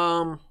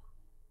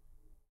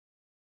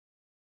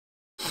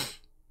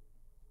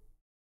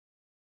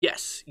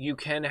 Yes, you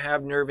can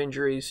have nerve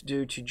injuries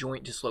due to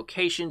joint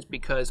dislocations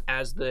because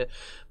as the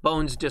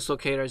bones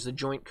dislocate, as the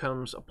joint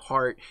comes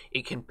apart,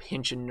 it can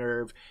pinch a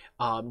nerve.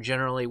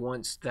 Generally,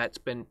 once that's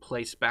been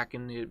placed back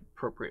in the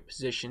appropriate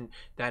position,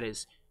 that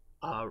is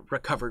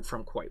recovered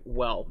from quite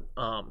well.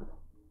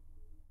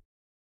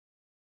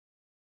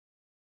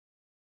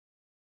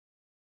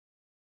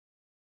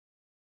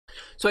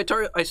 So I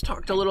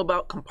talked a little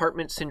about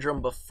compartment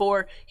syndrome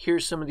before.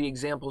 Here's some of the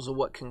examples of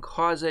what can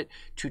cause it.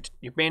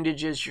 Your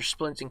bandages, your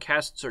splints and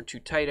casts are too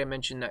tight. I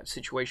mentioned that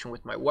situation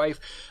with my wife.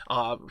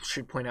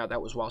 Should point out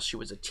that was while she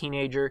was a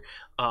teenager.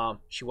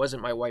 She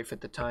wasn't my wife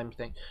at the time.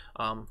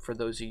 For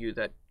those of you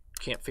that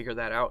can't figure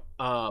that out.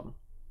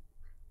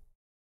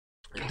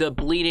 The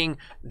bleeding,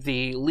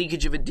 the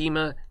leakage of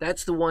edema,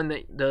 that's the one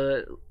that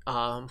the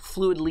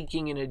fluid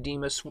leaking and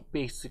edema,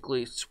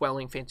 basically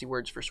swelling, fancy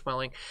words for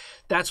swelling,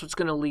 that's what's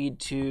going to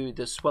lead to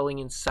the swelling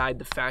inside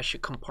the fascia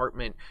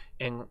compartment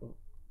and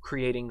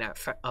creating that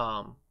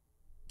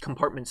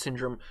compartment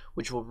syndrome,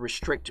 which will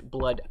restrict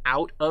blood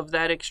out of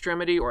that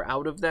extremity or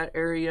out of that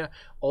area,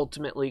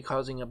 ultimately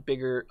causing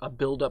a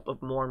buildup of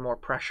more and more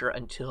pressure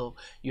until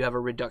you have a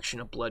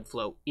reduction of blood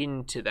flow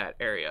into that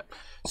area.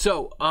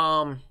 So,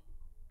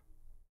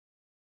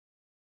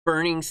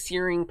 burning,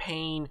 searing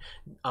pain,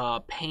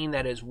 pain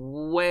that is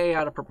way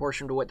out of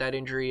proportion to what that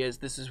injury is.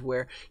 This is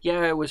where,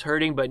 yeah, it was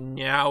hurting, but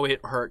now it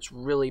hurts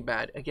really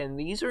bad. Again,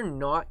 these are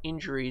not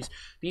injuries.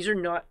 These are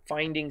not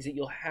findings that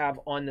you'll have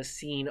on the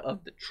scene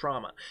of the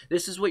trauma.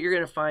 This is what you're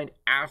going to find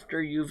after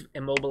you've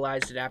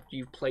immobilized it, after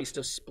you've placed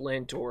a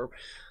splint or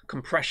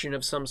compression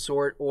of some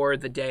sort, or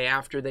the day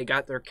after they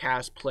got their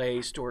cast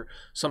placed or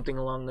something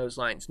along those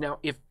lines. Now,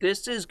 if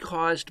this is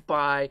caused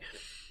by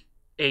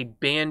a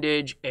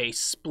bandage, a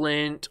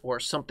splint, or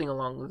something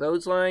along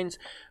those lines,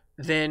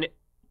 then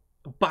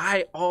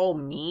by all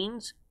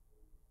means,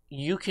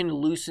 you can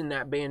loosen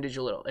that bandage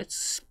a little,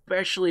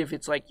 especially if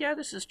it's like, yeah,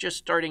 this is just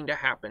starting to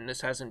happen.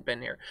 This hasn't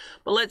been here.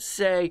 But let's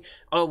say,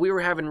 oh, we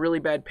were having really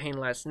bad pain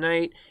last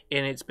night,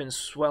 and it's been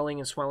swelling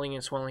and swelling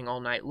and swelling all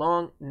night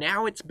long.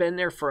 Now it's been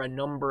there for a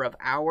number of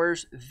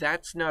hours.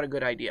 That's not a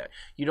good idea.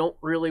 You don't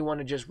really want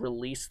to just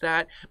release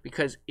that,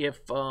 because if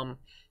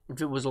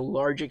it was a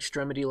large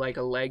extremity like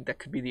a leg, that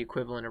could be the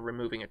equivalent of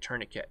removing a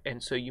tourniquet.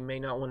 And so you may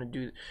not want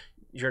to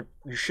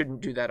you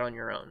shouldn't do that on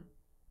your own.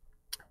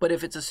 But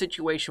if it's a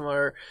situation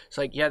where it's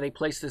like, yeah, they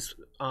placed this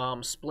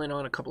splint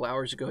on a couple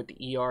hours ago at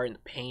the ER and the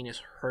pain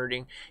is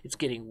hurting, it's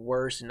getting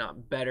worse and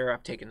not better,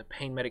 I've taken the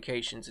pain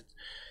medications,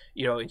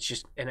 it's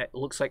just, and it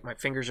looks like my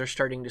fingers are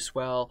starting to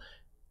swell.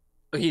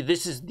 Okay,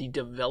 this is the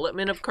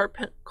development of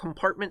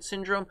compartment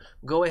syndrome.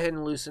 Go ahead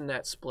and loosen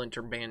that splint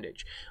or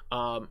bandage.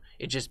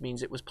 It just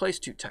means it was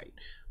placed too tight.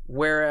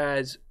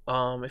 Whereas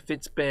if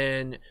it's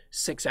been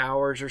 6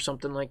 hours or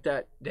something like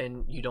that,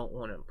 then you don't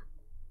want to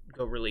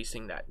go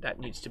releasing that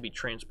needs to be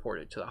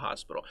transported to the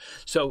hospital.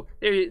 So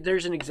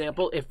there's an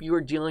example. If you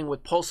are dealing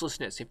with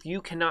pulselessness, if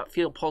you cannot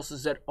feel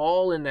pulses at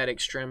all in that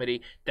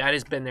extremity, that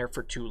has been there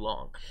for too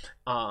long.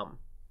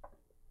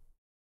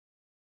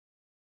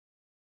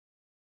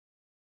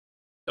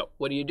 So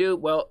what do you do?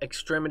 Well,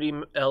 extremity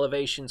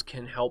elevations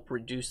can help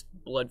reduce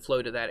blood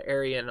flow to that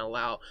area and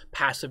allow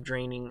passive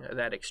draining of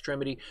that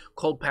extremity.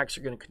 Cold packs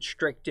are going to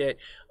constrict it.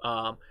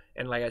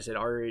 And like I said,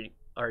 already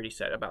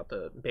said about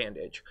the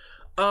bandage.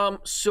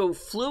 So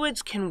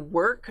fluids can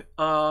work,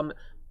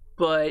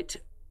 but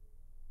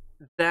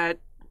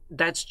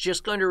that's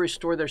just going to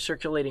restore their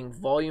circulating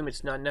volume.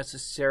 It's not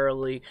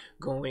necessarily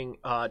going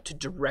to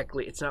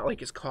directly, it's not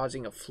like it's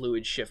causing a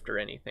fluid shift or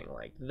anything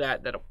like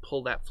that that'll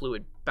pull that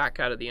fluid back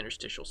out of the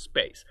interstitial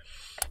space.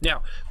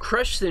 Now,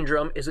 crush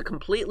syndrome is a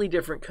completely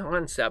different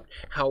concept.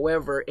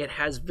 However, it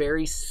has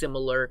very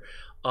similar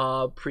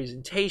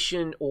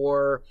presentation,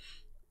 or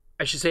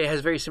I should say it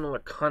has very similar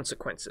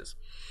consequences.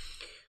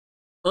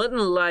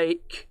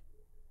 Unlike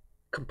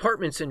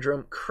compartment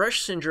syndrome,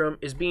 crush syndrome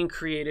is being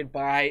created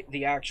by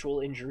the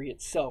actual injury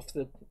itself,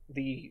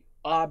 the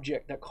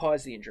object that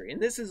caused the injury.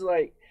 And this is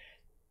like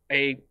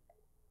a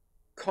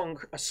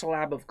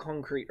slab of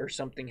concrete or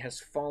something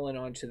has fallen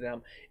onto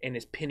them and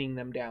is pinning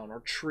them down, or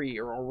tree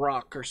or a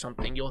rock or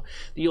something.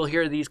 You'll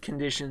hear these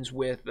conditions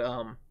with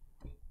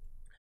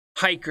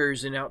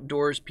hikers and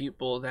outdoors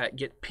people that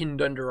get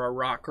pinned under a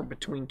rock or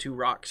between two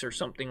rocks or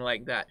something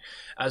like that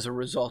as a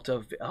result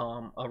of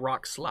a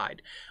rock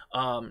slide.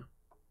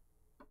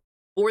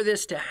 For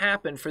this to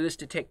happen, for this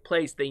to take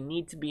place, they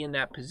need to be in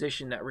that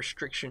position, that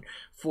restriction,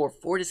 for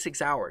 4 to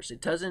 6 hours.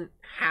 It doesn't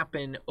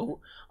happen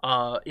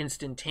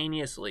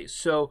instantaneously.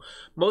 So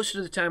most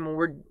of the time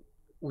when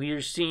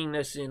we're seeing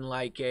this in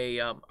like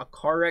a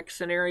car wreck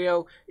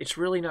scenario, it's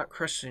really not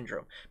crush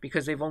syndrome,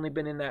 because they've only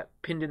been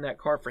pinned in that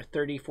car for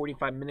 30,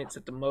 45 minutes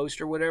at the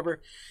most or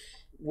whatever.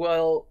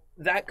 Well,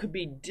 that could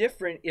be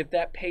different if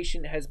that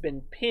patient has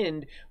been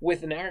pinned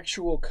with an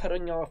actual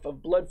cutting off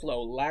of blood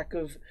flow, lack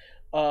of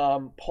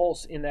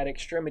pulse in that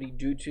extremity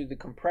due to the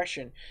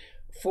compression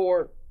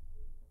for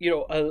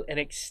an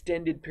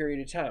extended period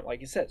of time.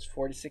 Like it says,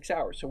 4 to 6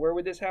 hours. So where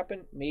would this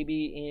happen?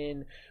 Maybe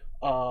in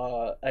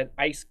an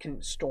ice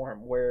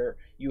storm, where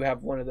you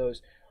have one of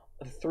those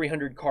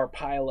 300 car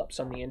pileups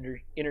on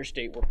the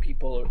interstate where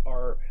people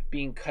are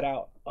being cut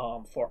out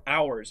for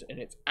hours, and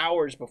it's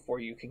hours before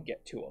you can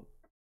get to them.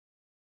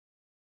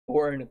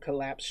 Or in a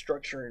collapsed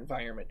structure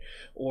environment,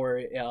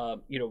 or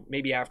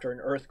maybe after an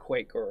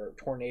earthquake or a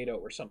tornado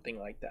or something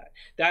like that.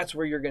 That's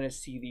where you're going to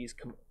see these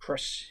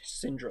crush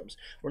syndromes.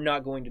 We're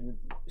not going to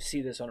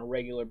see this on a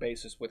regular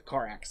basis with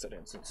car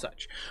accidents and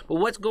such. But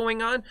what's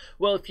going on?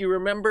 Well, if you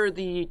remember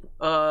the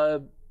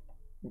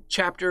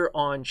chapter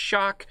on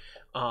shock,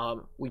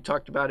 we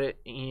talked about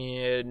it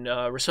in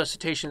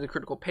resuscitation of the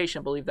critical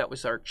patient. I believe that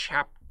was our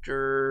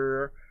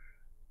chapter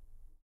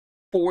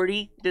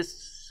 40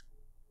 discussion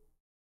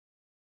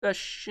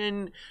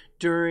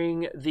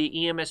during the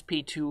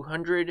EMSP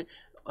 200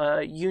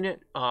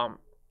 unit.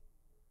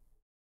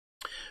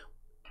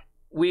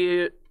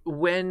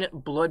 When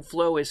blood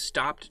flow is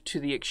stopped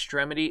to the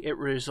extremity, it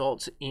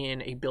results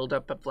in a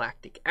buildup of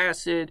lactic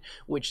acid,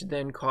 which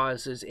then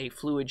causes a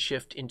fluid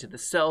shift into the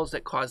cells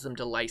that cause them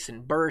to lyse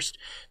and burst.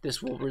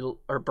 This will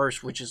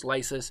burst, which is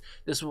lysis.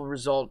 This will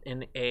result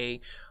in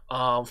a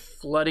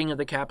flooding of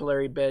the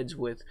capillary beds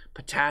with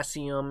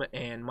potassium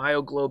and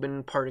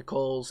myoglobin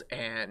particles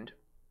and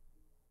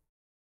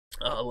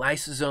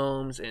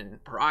lysosomes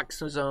and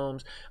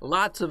peroxisomes,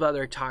 lots of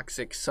other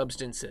toxic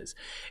substances.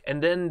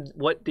 And then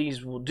what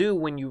these will do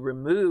when you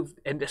remove,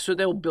 and so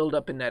they'll build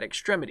up in that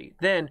extremity.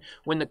 Then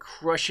when the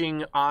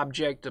crushing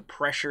object, the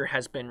pressure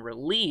has been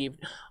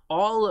relieved,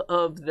 all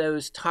of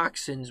those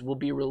toxins will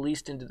be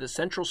released into the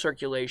central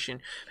circulation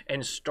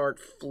and start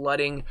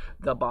flooding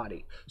the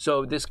body.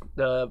 So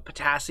the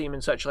potassium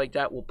and such like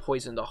that will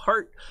poison the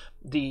heart.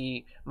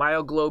 The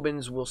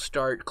myoglobins will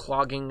start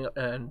clogging,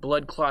 and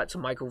blood clots,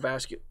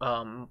 microemboli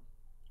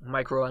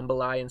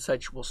and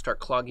such will start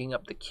clogging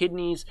up the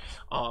kidneys,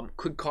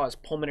 could cause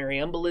pulmonary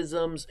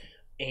embolisms,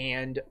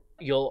 and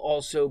you'll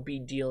also be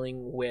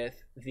dealing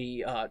with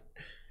the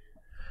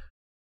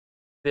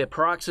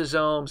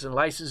peroxisomes and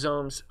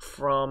lysosomes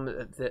from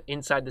the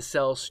inside the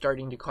cells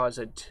starting to cause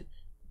a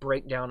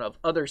breakdown of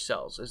other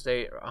cells as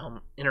they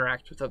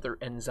interact with other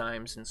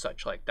enzymes and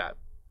such like that.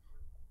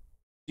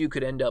 You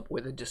could end up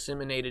with a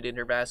disseminated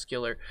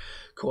intravascular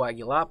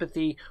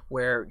coagulopathy,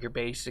 where you're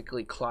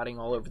basically clotting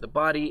all over the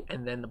body,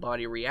 and then the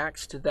body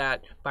reacts to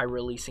that by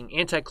releasing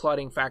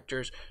anti-clotting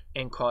factors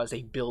and cause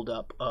a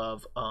buildup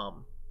of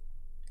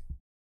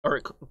or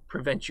it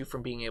prevents you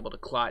from being able to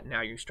clot.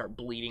 Now you start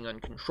bleeding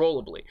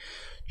uncontrollably.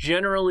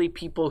 Generally,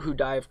 people who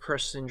die of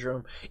crush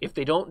syndrome, if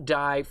they don't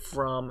die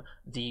from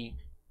the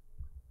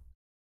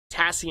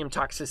potassium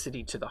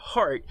toxicity to the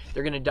heart,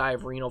 they're going to die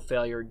of renal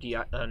failure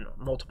and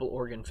multiple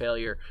organ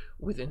failure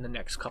within the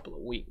next couple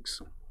of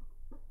weeks.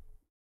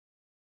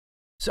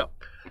 So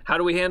how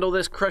do we handle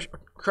this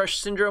crush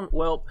syndrome?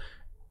 Well,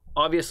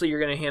 Obviously, you're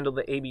going to handle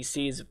the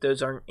ABCs. If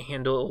those aren't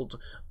handled,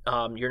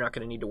 you're not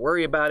going to need to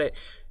worry about it.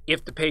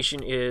 If the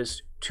patient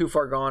is too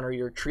far gone or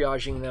you're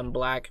triaging them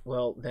black,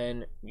 well,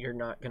 then you're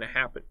not going to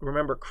happen.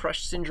 Remember,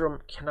 crush syndrome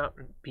cannot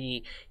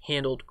be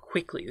handled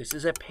quickly. This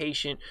is a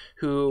patient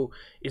who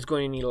is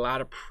going to need a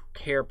lot of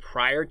care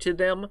prior to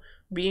them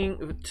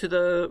to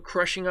the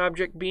crushing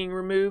object being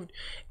removed.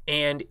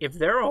 And if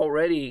they're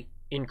already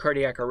in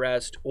cardiac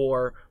arrest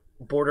or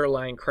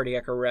borderline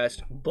cardiac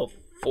arrest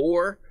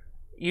before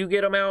you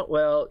get them out,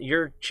 well,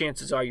 your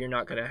chances are you're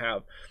not going to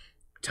have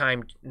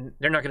time.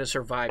 They're not going to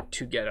survive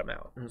to get them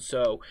out. And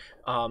so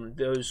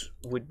those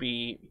would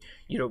be,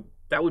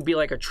 that would be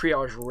like a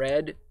triage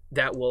red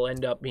that will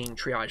end up being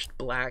triaged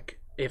black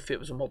if it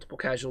was a multiple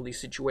casualty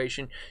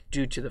situation,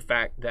 due to the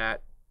fact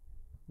that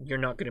you're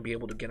not going to be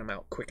able to get them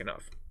out quick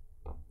enough.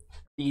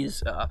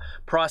 These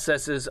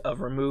processes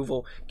of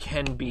removal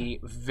can be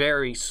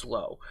very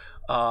slow,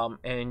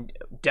 and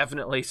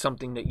definitely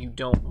something that you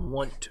don't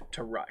want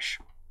to rush.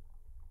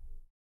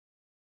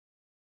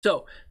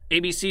 So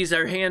ABCs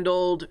are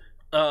handled,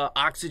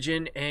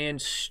 oxygen,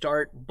 and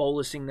start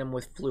bolusing them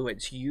with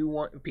fluids.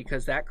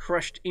 Because that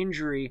crushed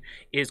injury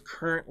is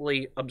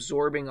currently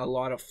absorbing a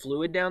lot of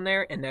fluid down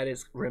there, and that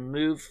is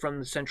removed from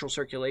the central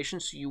circulation,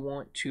 so you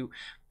want to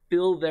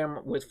fill them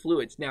with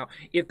fluids. Now,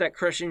 if that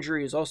crush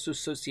injury is also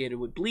associated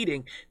with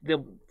bleeding,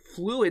 the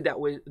blood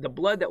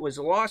that was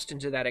lost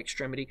into that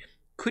extremity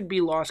could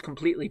be lost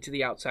completely to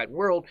the outside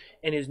world,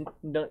 and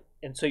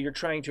so you're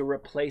trying to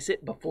replace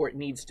it before it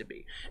needs to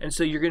be. And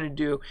so you're going to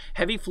do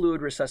heavy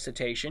fluid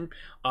resuscitation,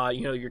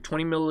 your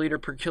 20 milliliter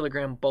per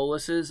kilogram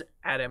boluses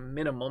at a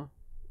minimum,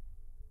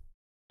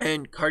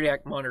 and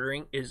cardiac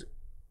monitoring is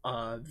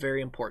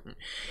very important.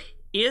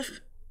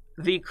 If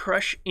the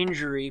crush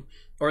injury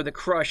or the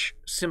crush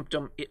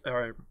symptom,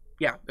 the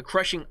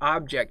crushing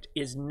object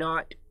is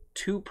not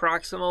too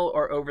proximal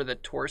or over the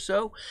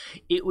torso,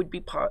 it would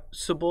be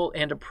possible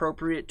and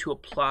appropriate to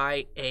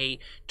apply a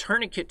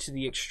tourniquet to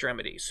the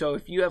extremity. So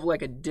if you have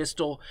like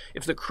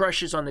if the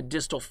crush is on the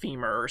distal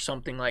femur or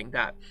something like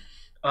that,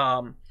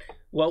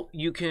 well,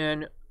 you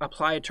can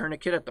apply a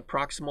tourniquet at the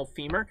proximal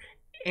femur,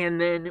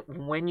 and then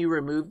when you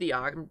remove the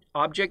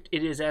object,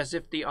 it is as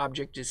if the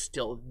object is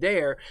still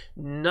there.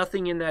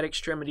 Nothing in that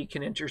extremity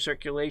can enter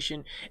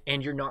circulation,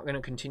 and you're not going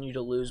to continue to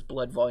lose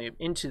blood volume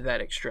into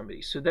that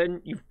extremity. So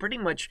then you've pretty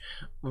much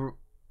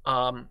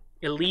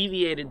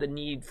alleviated the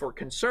need for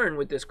concern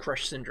with this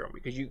crush syndrome,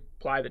 because you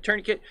apply the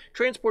tourniquet,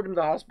 transport them to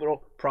the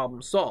hospital,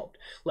 problem solved.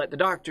 Let the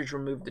doctors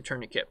remove the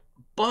tourniquet.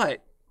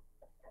 But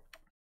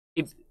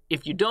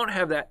if you don't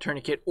have that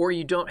tourniquet, or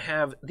you don't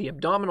have the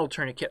abdominal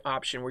tourniquet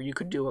option where you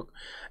could do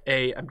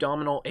a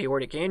abdominal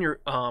aortic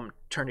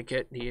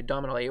tourniquet, the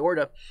abdominal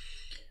aorta,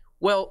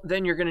 well,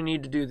 then you're going to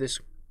need to do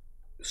this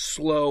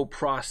slow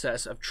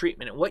process of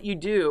treatment. And what you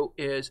do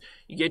is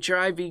you get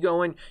your IV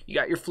going, you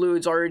got your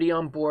fluids already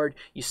on board,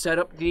 you set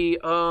up the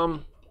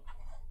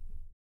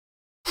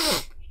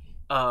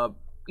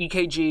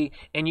EKG,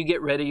 and you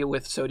get ready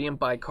with sodium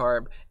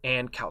bicarb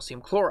and calcium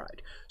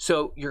chloride.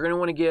 So you're going to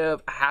want to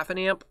give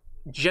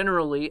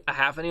generally a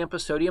half an amp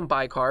of sodium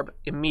bicarb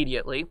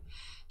immediately.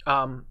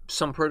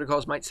 Some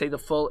protocols might say the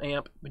full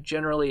amp, but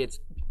generally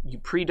you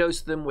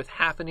pre-dose them with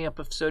half an amp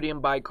of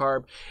sodium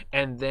bicarb,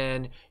 and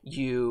then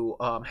you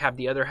have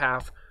the other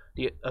half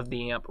of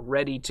the amp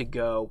ready to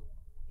go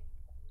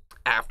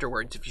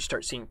afterwards if you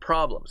start seeing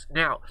problems.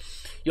 Now,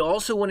 you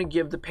also want to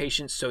give the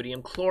patient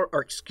calcium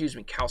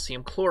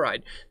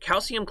chloride.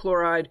 Calcium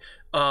chloride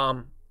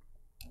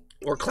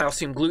or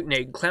calcium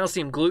glutamate.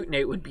 Calcium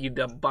glutamate would be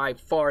by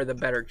far the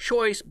better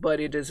choice, but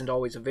it isn't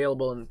always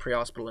available in the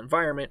pre-hospital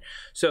environment.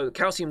 So the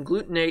calcium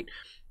glutamate,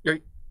 the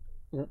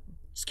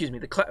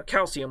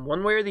calcium,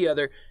 one way or the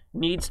other,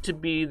 needs to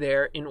be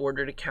there in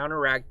order to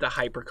counteract the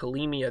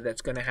hyperkalemia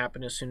that's going to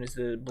happen as soon as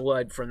the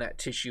blood from that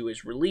tissue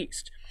is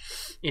released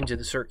into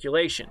the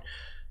circulation.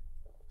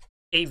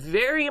 A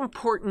very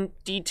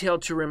important detail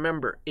to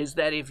remember is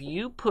that if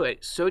you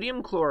put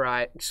sodium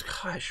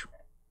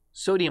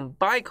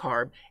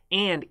bicarb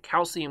and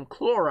calcium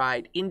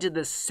chloride into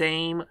the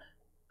same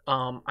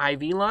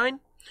IV line,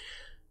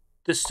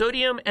 the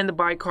sodium and the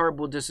bicarb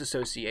will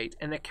disassociate,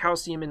 and the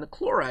calcium and the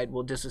chloride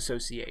will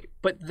disassociate.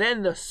 But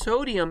then the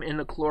sodium and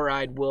the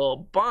chloride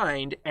will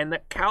bind, and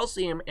the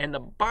calcium and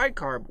the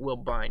bicarb will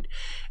bind.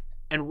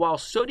 And while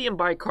sodium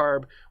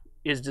bicarb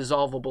is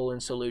dissolvable in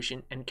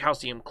solution and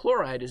calcium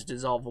chloride is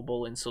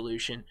dissolvable in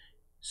solution,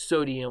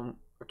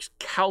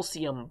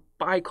 calcium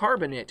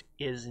bicarbonate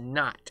is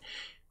not.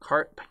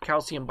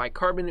 Calcium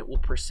bicarbonate will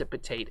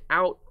precipitate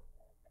out.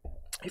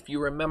 If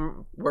you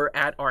remember, we're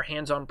at our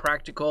hands-on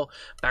practical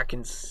back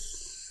in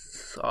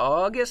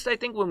August, I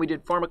think, when we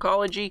did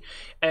pharmacology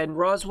and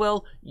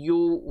Roswell.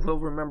 You will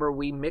remember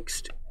we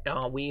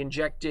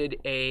injected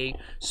a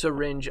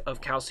syringe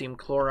of calcium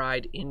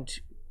chloride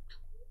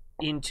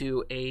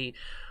into a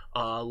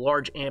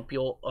large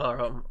ampule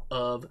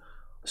of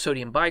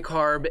sodium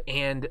bicarb,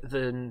 and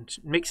then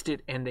mixed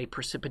it, and they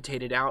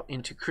precipitated out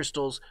into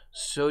crystals.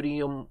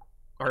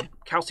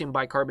 Calcium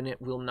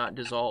bicarbonate will not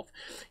dissolve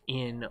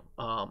in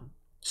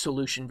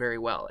solution very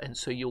well, and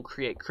so you'll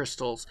create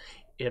crystals.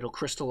 It'll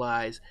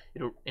crystallize,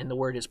 and the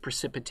word is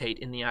precipitate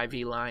in the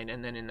IV line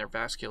and then in their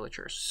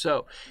vasculature.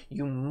 So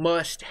you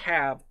must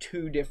have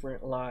 2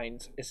 different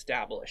lines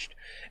established,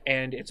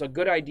 and it's a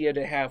good idea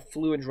to have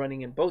fluids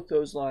running in both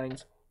those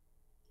lines,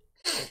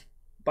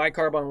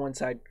 bicarb on one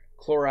side,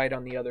 chloride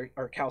on the other,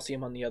 or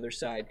calcium on the other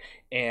side.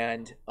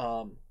 And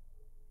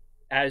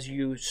as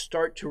you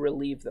start to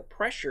relieve the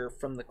pressure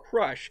from the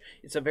crush,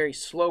 it's a very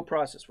slow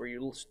process where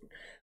you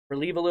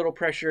relieve a little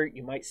pressure,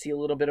 you might see a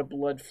little bit of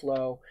blood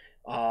flow,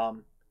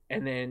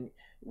 and then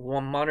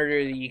we'll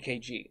monitor the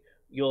EKG.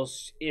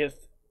 If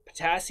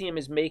potassium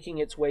is making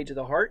its way to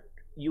the heart,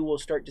 you will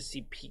start to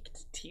see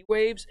peaked T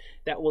waves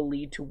that will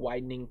lead to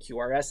widening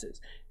QRSs.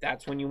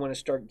 That's when you want to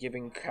start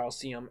giving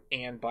calcium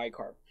and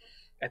bicarb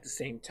at the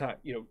same time,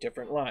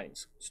 different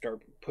lines.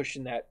 Start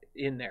pushing that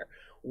in there.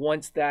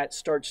 Once that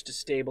starts to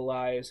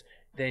stabilize,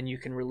 then you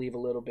can relieve a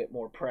little bit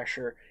more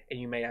pressure, and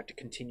you may have to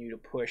continue to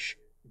push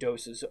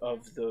doses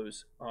of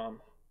those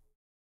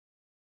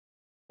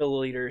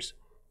milliliters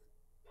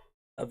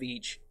of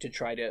each to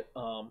try to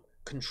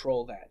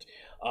control that.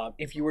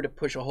 If you were to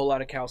push a whole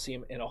lot of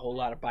calcium and a whole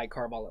lot of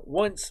bicarb all at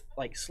once,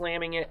 like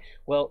slamming it,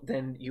 well,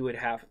 then you would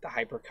have the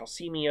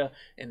hypercalcemia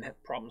and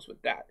have problems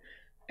with that.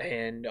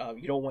 And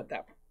you don't want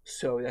that.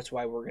 So that's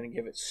why we're going to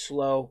give it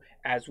slow.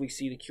 As we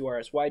see the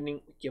QRS widening,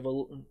 give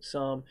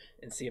some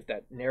and see if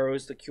that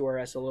narrows the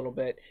QRS a little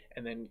bit,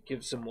 and then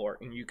give some more,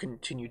 and you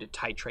continue to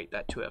titrate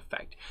that to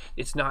effect.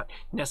 It's not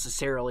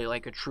necessarily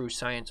like a true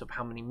science of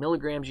how many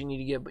milligrams you need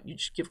to give, but you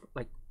just give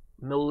like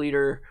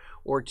milliliter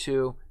or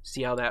 2,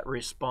 see how that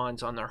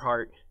responds on their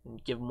heart,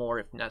 and give more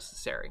if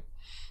necessary.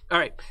 All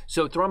right,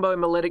 so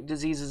thromboembolic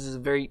diseases is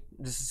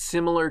this is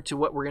similar to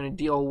what we're going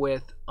to deal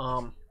with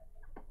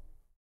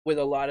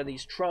a lot of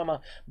these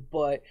trauma,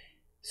 but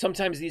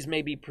sometimes these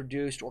may be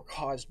produced or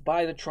caused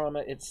by the trauma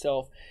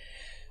itself.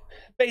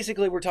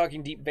 Basically, we're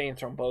talking deep vein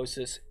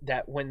thrombosis,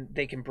 that when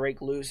they can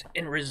break loose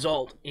and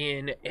result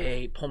in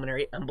a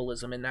pulmonary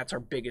embolism, and that's our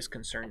biggest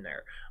concern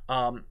there.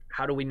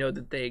 How do we know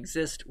that they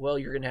exist? Well,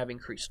 you're going to have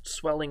increased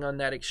swelling on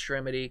that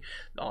extremity,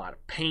 a lot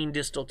of pain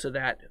distal to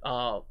that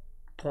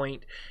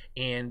point,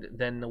 and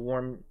then the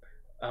warm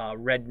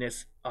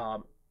redness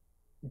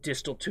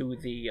distal to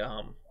the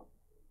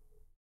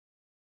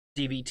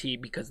DVT,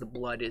 because the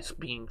blood is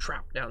being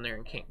trapped down there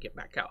and can't get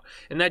back out.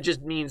 And that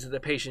just means that the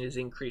patient is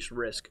increased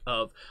risk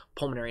of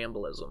pulmonary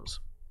embolisms.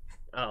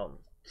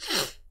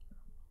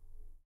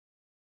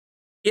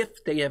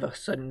 If they have a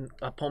sudden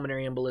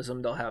pulmonary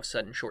embolism, they'll have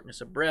sudden shortness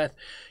of breath.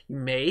 You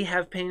may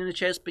have pain in the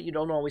chest, but you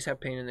don't always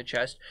have pain in the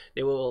chest.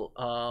 They will,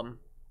 I'm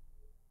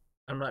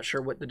not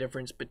sure what the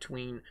difference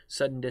between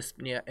sudden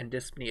dyspnea and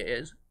dyspnea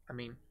is. I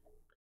mean,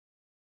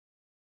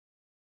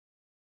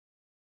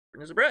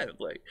 of breath,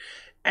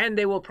 and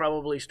they will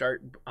probably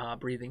start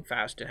breathing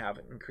fast and have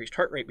an increased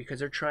heart rate because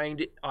they're trying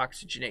to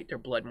oxygenate their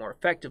blood more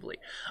effectively.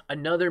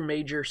 Another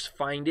major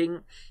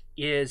finding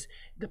is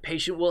the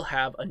patient will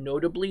have a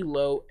notably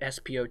low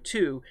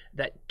SpO2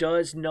 that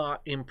does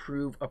not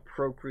improve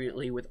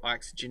appropriately with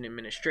oxygen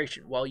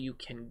administration. While you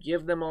can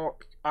give them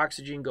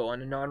oxygen, go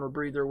on a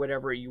non-rebreather or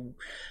whatever, you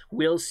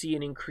will see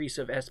an increase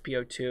of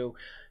SpO2.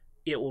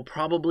 It will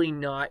probably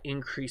not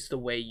increase the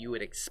way you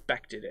would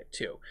expected it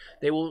to.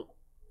 They will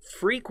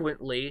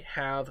frequently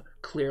have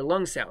clear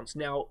lung sounds.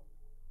 Now,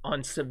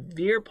 on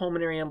severe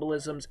pulmonary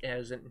embolisms,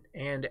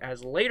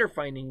 as later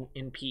finding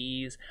in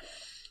PEs,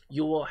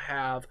 you will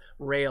have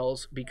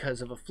rales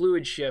because of a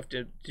fluid shift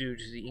due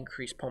to the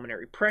increased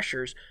pulmonary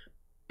pressures.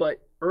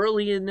 But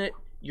early in it,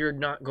 you're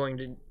not going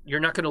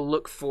to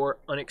look for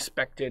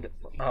unexpected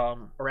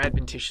or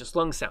adventitious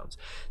lung sounds.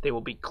 They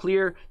will be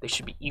clear. They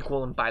should be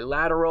equal and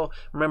bilateral.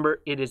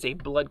 Remember, it is a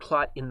blood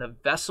clot in the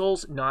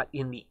vessels, not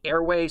in the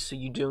airway, so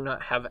you do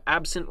not have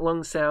absent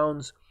lung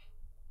sounds.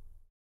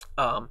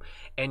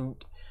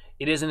 And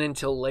it isn't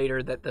until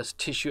later that this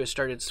tissue has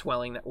started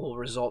swelling that will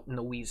result in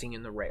the wheezing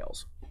in the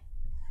rales.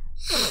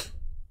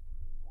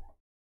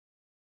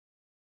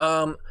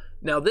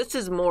 Now, this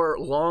is more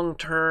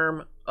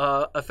long-term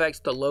affects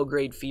the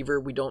low-grade fever.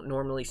 We don't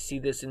normally see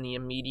this in the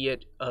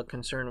immediate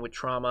concern with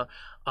trauma,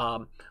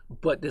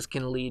 but this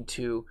can lead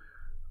to,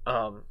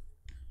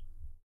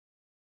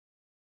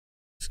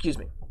 excuse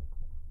me,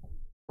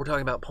 we're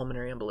talking about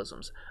pulmonary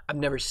embolisms. I've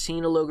never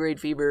seen a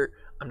low-grade fever.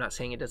 I'm not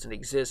saying it doesn't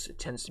exist. It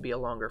tends to be a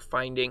longer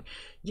finding.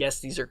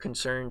 Yes, these are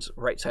concerns: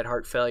 right-side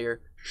heart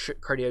failure,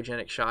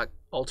 cardiogenic shock,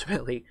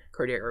 ultimately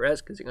cardiac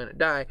arrest because you're going to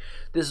die.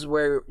 This is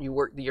where you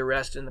work the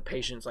arrest and the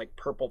patient's like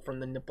purple from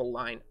the nipple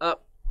line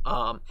up.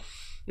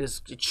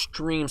 This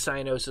extreme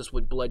cyanosis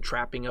with blood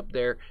trapping up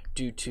there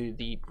due to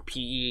the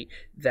PE.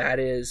 That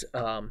is,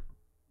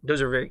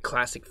 those are very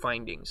classic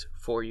findings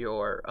for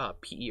your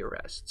PE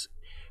arrests.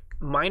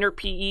 Minor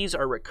PEs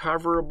are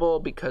recoverable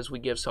because we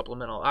give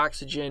supplemental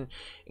oxygen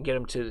and get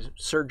them to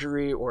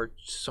surgery or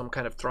some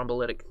kind of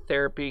thrombolytic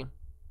therapy.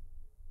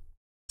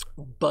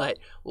 But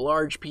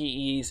large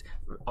PEs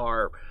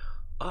are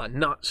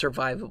not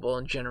survivable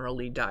and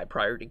generally die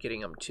prior to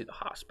getting them to the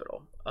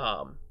hospital.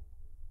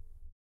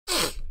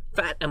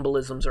 Fat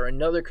embolisms are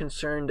another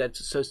concern that's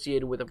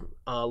associated with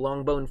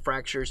long bone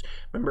fractures.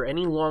 Remember,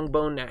 any long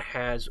bone that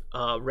has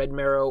red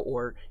marrow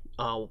or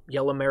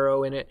yellow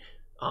marrow in it,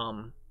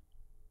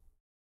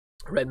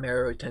 red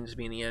marrow tends to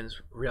be in the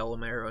ends, yellow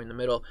marrow in the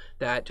middle.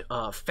 That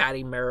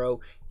fatty marrow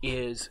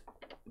is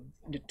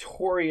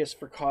notorious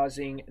for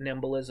causing an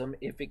embolism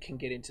if it can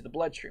get into the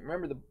bloodstream.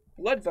 Remember, the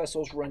blood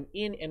vessels run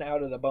in and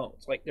out of the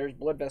bones. Like, there's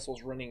blood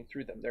vessels running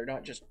through them. They're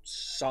not just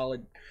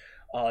solid,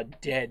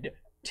 dead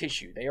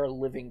tissue. They are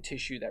living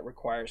tissue that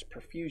requires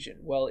perfusion.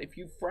 Well, if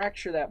you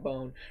fracture that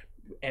bone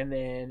and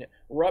then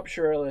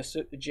rupture an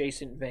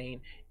adjacent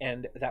vein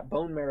and that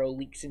bone marrow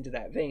leaks into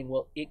that vein,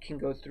 well, it can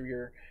go through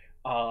your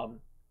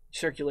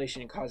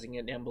circulation and causing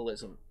an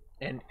embolism.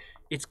 And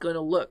it's going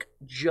to look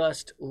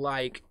just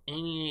like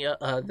any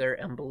other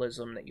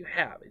embolism that you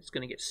have. It's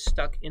going to get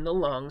stuck in the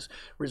lungs,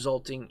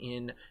 resulting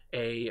in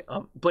a,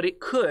 but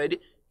it could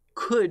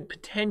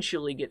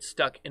potentially get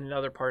stuck in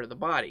another part of the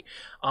body.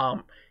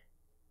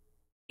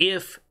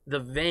 If the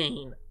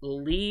vein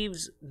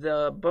leaves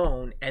the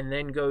bone and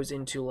then goes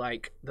into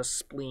like the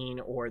spleen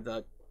or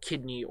the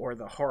kidney or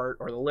the heart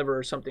or the liver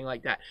or something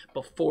like that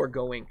before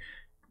going,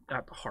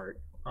 not the heart,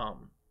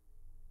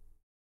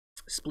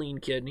 spleen,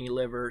 kidney,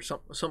 liver,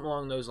 something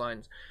along those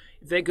lines.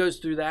 If that goes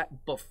through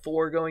that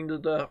before going to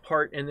the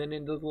heart and then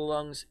into the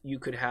lungs, you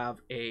could have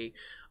a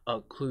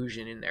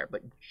occlusion in there.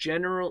 But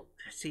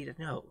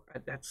no,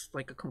 that's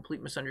like a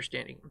complete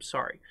misunderstanding. I'm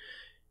sorry.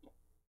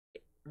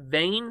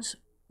 Veins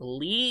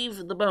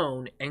leave the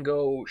bone and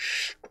go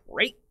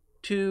straight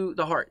to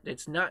the heart.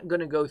 It's not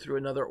going to go through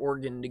another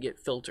organ to get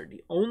filtered.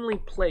 The only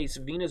place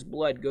venous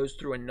blood goes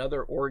through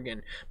another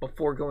organ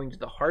before going to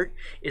the heart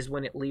is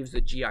when it leaves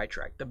the GI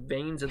tract. The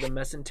veins of the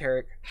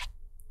mesenteric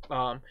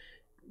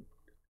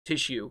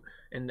tissue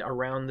and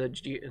around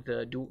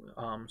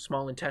the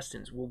small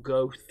intestines will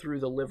go through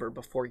the liver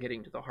before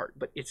getting to the heart,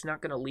 but it's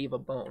not going to leave a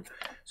bone.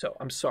 So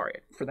I'm sorry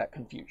for that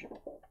confusion.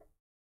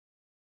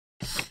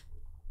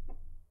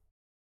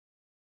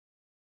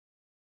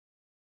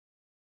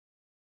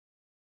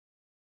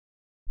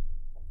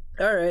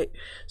 All right,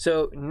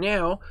 so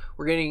now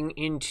we're getting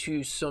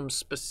into some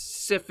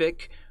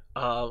specific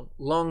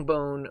long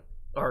bone,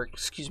 or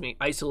excuse me,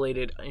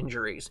 isolated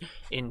injuries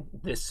in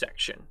this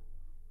section.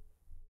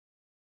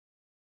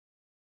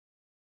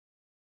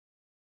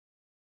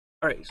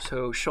 All right,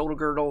 so shoulder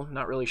girdle,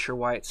 not really sure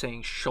why it's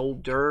saying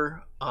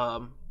shoulder.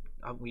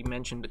 We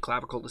mentioned the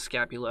clavicle, the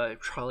scapula. I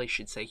probably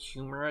should say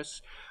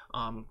humerus,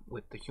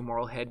 with the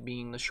humeral head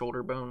being the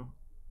shoulder bone.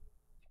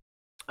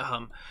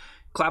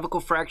 Clavicle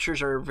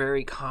fractures are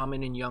very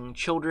common in young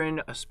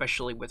children,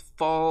 especially with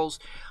falls,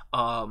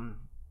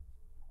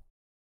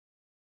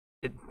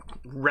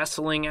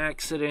 wrestling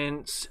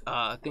accidents,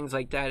 things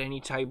like that. Any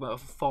type of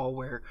fall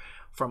where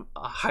from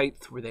a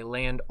height where they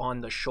land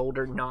on the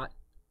shoulder, not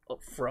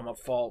from a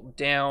fall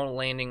down,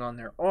 landing on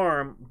their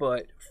arm,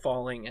 but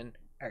falling and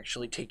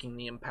actually taking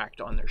the impact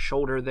on their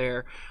shoulder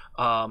there.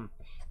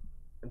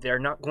 They're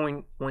not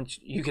going, once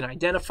you can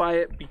identify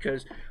it,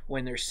 because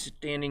when they're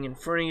standing in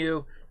front of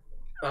you,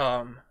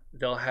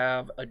 they'll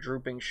have a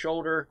drooping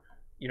shoulder.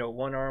 You know,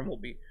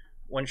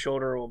 one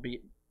shoulder will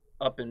be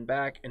up and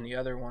back, and the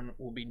other one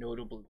will be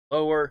notably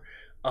lower.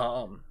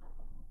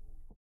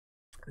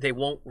 They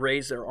won't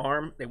raise their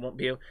arm.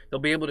 They'll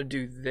be able to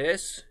do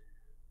this,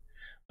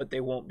 but they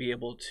won't be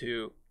able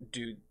to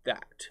do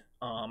that.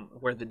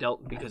 Where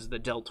because the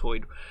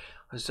deltoid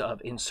was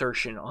of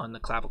insertion on the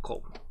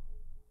clavicle.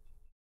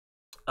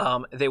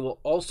 They will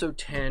also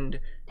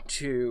tend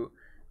to,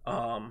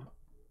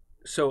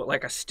 so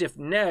like a stiff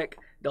neck,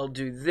 they'll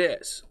do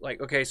this. Like,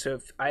 okay, so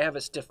if I have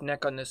a stiff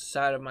neck on this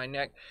side of my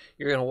neck,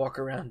 you're going to walk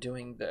around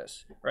doing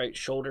this, right?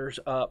 Shoulders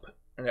up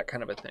and that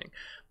kind of a thing.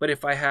 But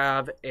if I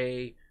have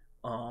a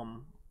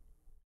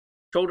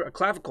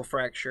clavicle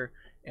fracture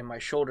and my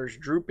shoulder's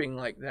drooping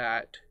like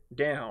that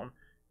down,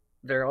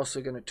 they're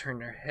also going to turn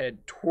their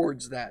head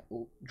towards that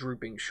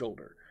drooping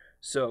shoulder.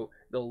 So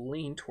they'll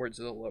lean towards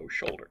the low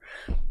shoulder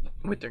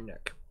with their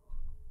neck.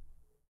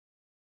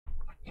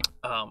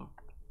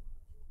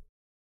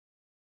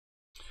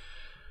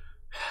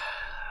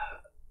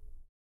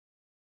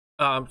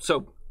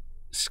 So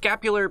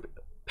scapular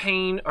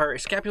pain or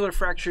scapular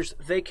fractures,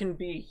 they can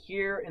be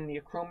here in the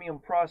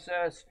acromion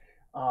process,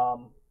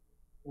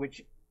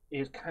 which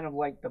is kind of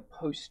like the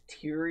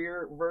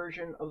posterior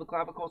version of the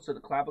clavicle. So the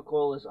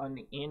clavicle is on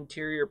the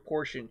anterior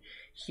portion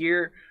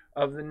here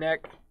of the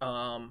neck.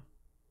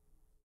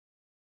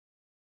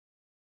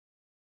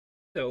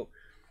 So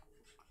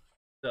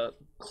the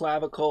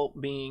clavicle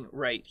being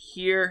right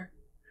here,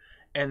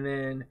 and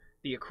then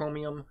the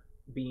acromion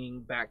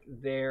being back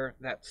there.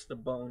 That's the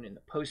bone in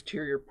the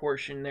posterior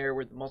portion there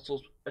where the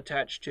muscles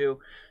attached to.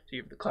 So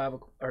you have the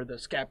clavicle or the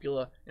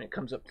scapula, and it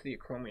comes up to the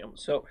acromion.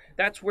 So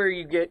that's where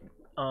you get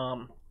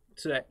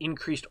so that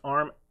increased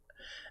arm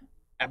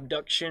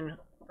abduction,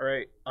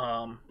 right?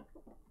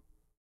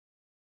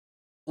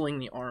 Pulling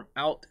the arm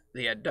out,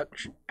 the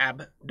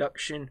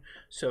abduction.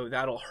 So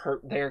that'll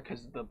hurt there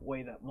because the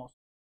way that muscle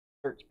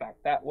hurts back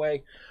that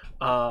way.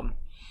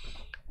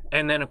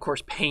 And then, of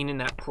course, pain in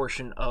that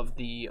portion of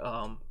the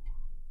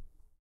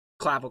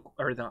clavicle,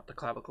 or not the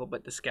clavicle,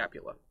 but the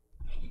scapula.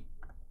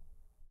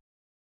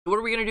 What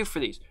are we going to do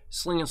for these?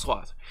 Sling and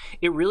swath.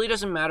 It really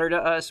doesn't matter to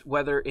us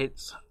whether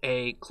it's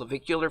a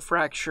clavicular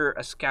fracture,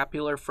 a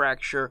scapular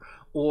fracture,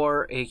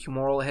 or a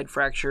humeral head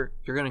fracture.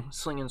 You're going to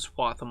sling and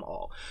swath them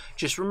all.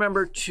 Just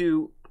remember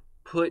to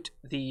put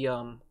the,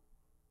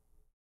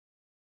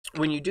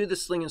 when you do the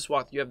sling and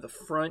swath, you have the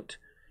front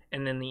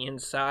and then the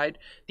inside.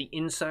 The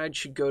inside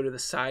should go to the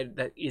side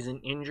that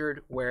isn't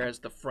injured, whereas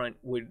the front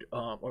would,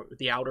 or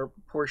the outer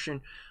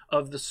portion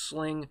of the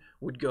sling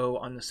would go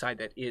on the side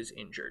that is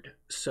injured.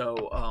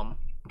 So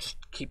just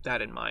keep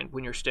that in mind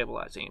when you're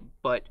stabilizing.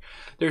 But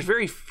there's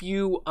very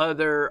few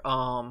other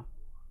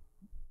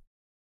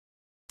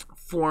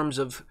forms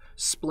of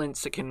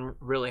splints that can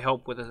really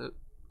help with a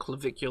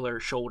clavicular,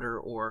 shoulder,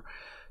 or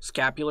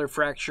scapular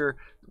fracture.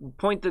 The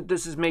point that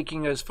this is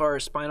making as far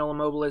as spinal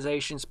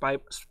immobilization,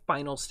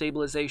 spinal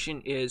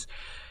stabilization, is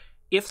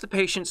if the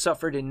patient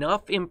suffered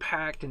enough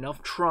impact,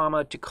 enough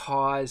trauma to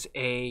cause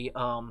a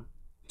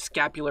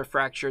scapular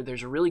fracture,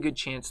 there's a really good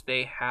chance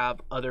they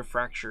have other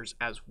fractures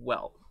as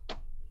well,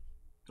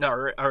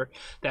 or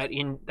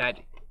that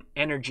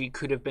energy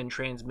could have been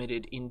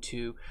transmitted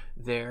into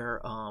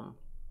their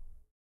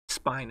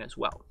spine as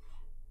well.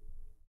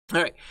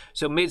 All right,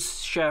 so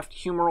mid-shaft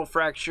humeral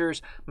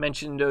fractures,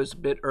 mentioned those a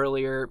bit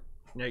earlier.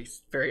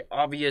 Nice, very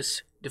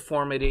obvious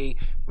deformity,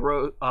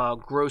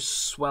 gross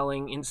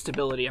swelling,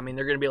 instability. I mean,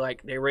 they're going to be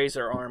like, they raise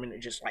their arm and it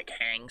just like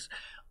hangs.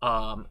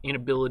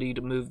 Inability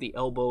to move the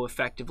elbow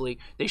effectively.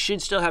 They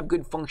should still have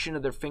good function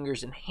of their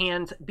fingers and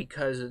hands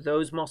because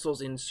those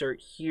muscles insert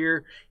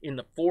here in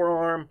the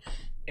forearm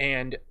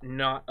and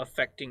not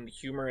affecting the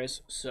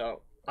humerus.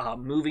 So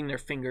moving their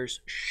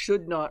fingers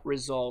should not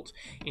result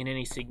in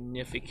any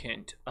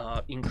significant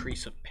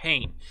increase of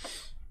pain.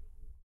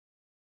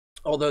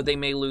 Although they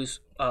may lose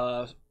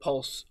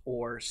pulse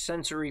or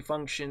sensory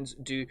functions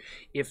due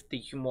if the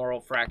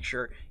humeral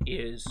fracture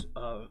is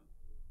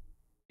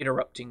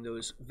interrupting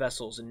those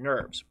vessels and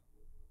nerves.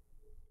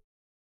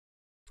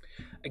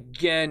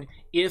 Again,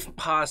 if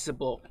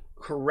possible,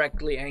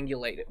 correctly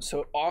angulate it.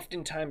 So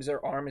oftentimes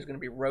their arm is going to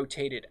be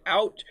rotated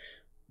out.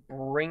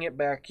 Bring it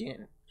back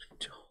in.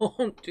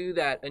 Don't do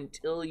that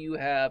until you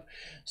have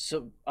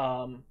some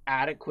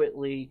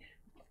adequately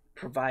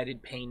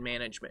provided pain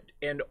management.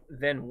 And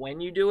then when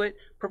you do it,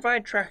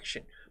 provide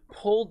traction.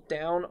 Pull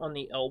down on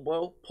the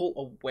elbow, pull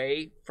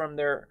away from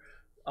their,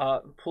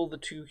 pull the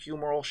two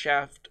humeral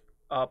shaft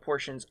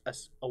portions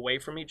away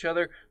from each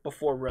other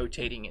before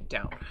rotating it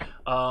down.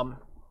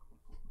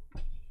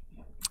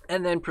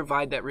 And then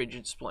provide that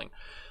rigid splint.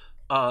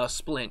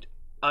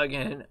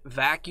 Again,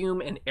 vacuum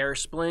and air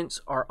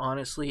splints are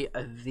honestly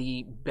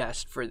the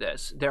best for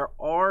this. There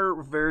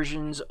are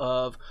versions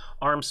of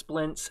arm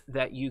splints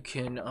that you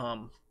can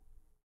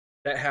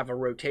that have a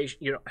rotation,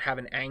 have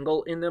an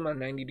angle in them, a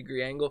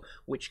 90-degree angle,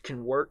 which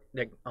can work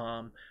like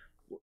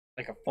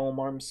a foam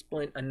arm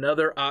splint.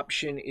 Another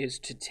option is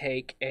to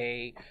take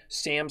a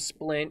SAM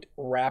splint,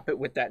 wrap it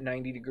with that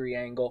 90-degree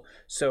angle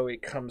so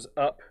it comes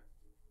up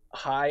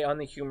high on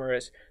the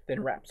humerus,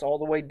 then wraps all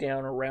the way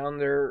down around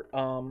their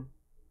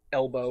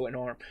elbow and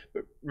arm.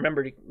 But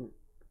remember,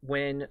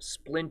 when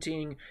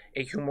splinting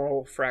a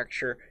humeral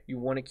fracture, you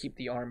want to keep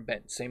the arm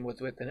bent. Same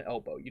with an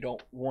elbow. You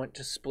don't want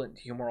to splint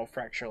the humeral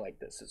fracture like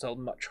this. It's a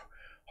much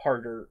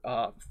harder,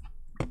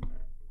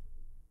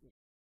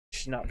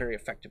 not very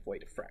effective way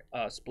to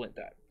splint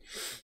that.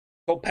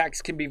 Cold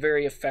packs can be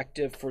very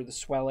effective for the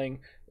swelling.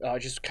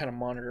 Just kind of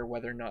monitor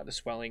whether or not the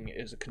swelling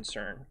is a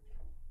concern.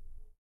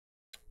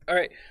 All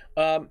right.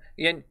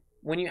 Again,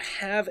 when you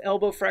have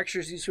elbow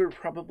fractures, these are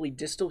probably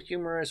distal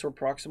humerus or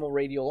proximal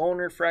radial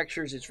ulnar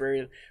fractures. It's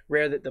very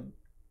rare that the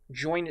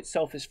joint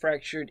itself is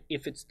fractured.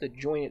 If it's the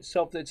joint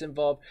itself that's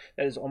involved,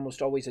 that is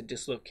almost always a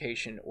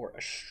dislocation or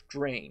a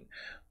strain.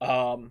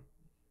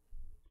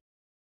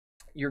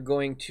 You're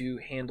going to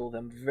handle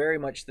them very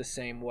much the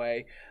same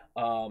way.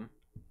 The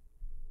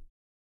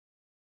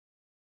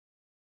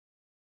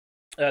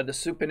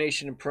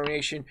supination and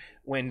pronation,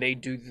 when they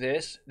do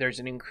this, there's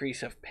an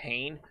increase of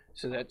pain.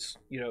 So that's,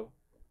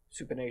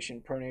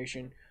 supination,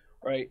 pronation,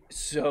 right?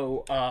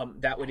 So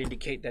that would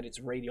indicate that it's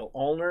radial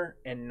ulnar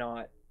and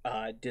not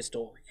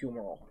distal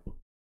humeral.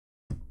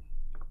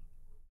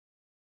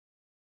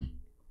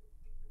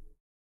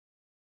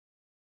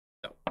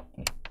 So,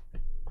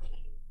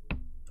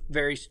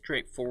 very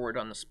straightforward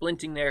on the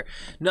splinting there.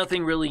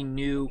 Nothing really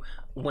new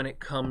when it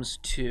comes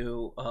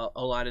to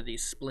a lot of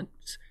these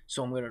splints.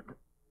 So I'm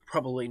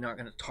probably not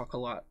going to talk a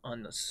lot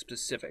on the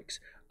specifics.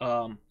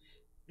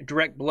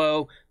 Direct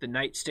blow, the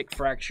nightstick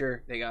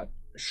fracture, they got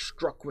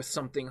struck with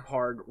something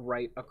hard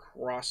right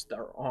across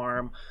their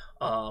arm.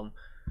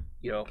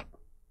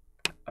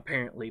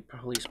 Apparently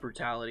police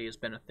brutality has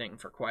been a thing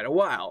for quite a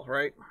while,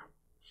 right?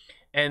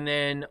 And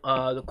then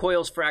the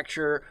coils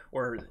fracture,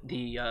 or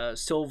the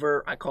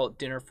silver, I call it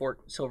dinner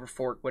fork, silver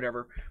fork,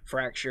 whatever,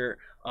 fracture,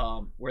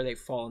 where they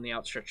fall in the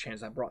outstretched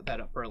hands. I brought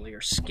that up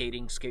earlier.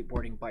 Skating,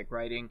 skateboarding, bike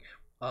riding,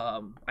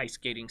 ice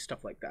skating,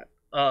 stuff like that.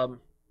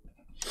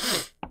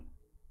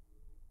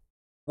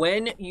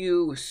 When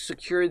you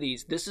secure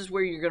these, this is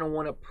where you're going to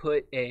want to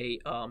put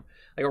like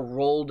a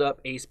rolled up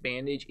ace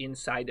bandage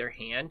inside their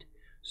hand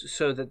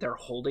so that they're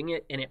holding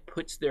it, and it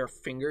puts their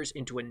fingers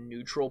into a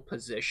neutral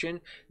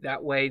position.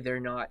 That way they're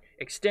not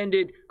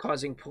extended,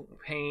 causing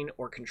pain,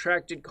 or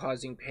contracted,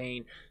 causing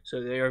pain.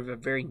 So they have a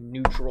very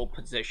neutral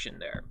position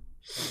there.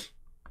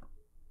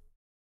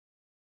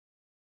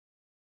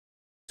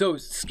 So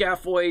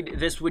scaphoid,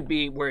 this would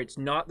be where it's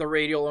not the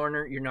radial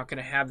ulnar. You're not going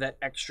to have that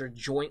extra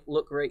joint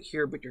look right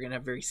here, but you're going to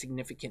have very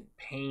significant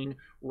pain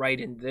right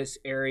in this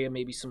area,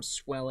 maybe some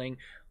swelling,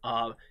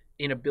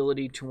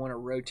 inability to want to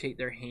rotate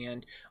their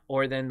hand.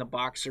 Or then the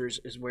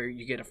boxers is where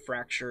you get a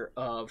fracture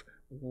of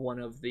one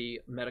of the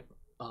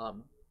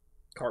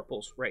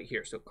carpals right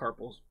here. So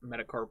carpals,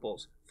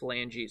 metacarpals,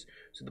 phalanges.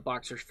 So the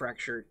boxer's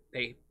fractured,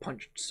 they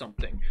punched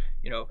something,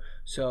 you know.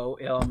 So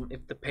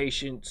if the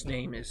patient's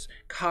name is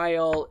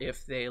Kyle,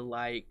 if they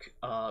like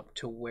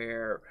to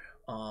wear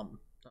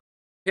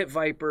pit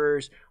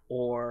vipers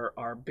or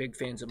are big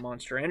fans of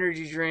Monster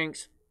Energy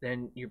drinks,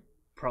 then you're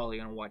probably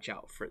going to watch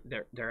out for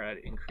they're at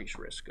increased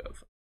risk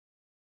of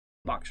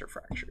boxer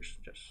fractures.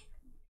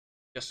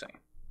 Just saying.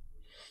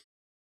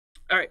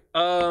 All right.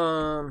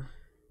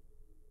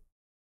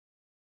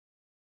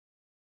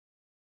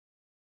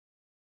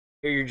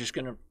 Here you're just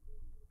going to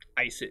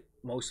ice it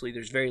mostly.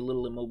 There's very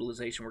little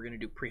immobilization. We're going to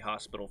do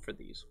pre-hospital for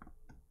these.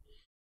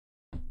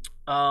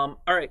 All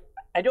right.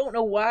 I don't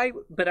know why,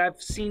 but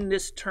I've seen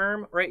this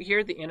term right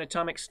here, the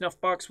anatomic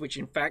snuff box, which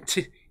in fact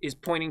is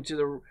pointing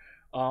to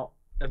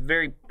a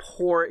very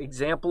poor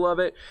example of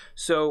it.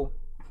 So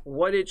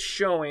what it's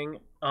showing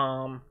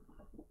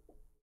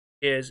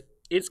is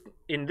it's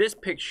in this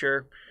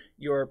picture,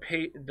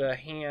 the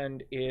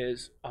hand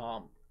is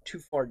too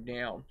far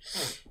down,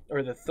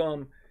 or the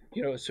thumb.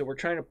 You know, so we're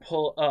trying to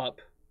pull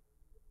up,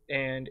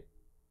 and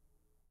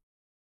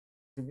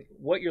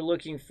what you're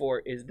looking for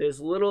is this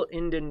little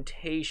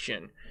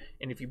indentation,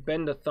 and if you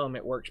bend the thumb,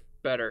 it works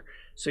better.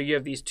 So you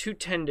have these two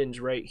tendons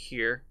right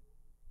here.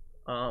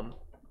 Let's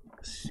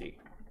see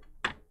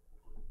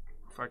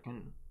if I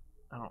can.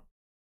 You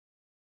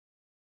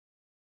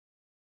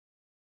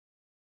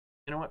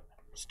know what?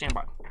 Stand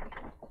by.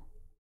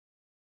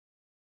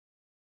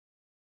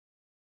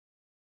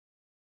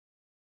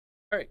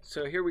 All right,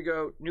 so here we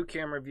go, new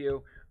camera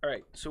view. All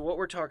right, so what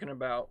we're talking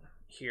about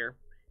here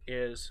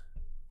is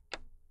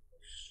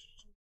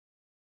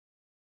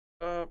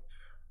up.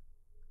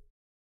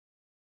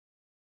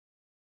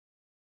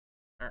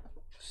 All right,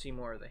 see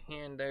more of the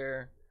hand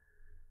there.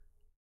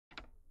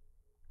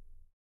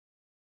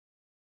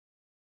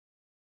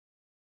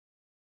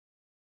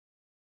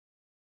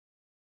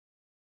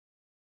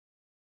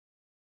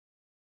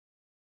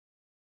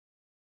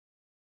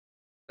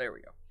 There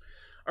we go.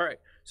 All right,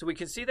 so we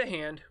can see the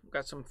hand. We've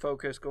got some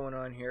focus going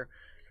on here.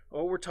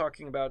 What we're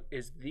talking about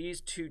is these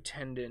two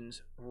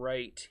tendons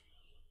right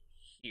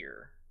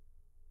here.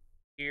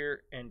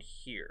 Here and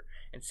here.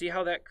 And see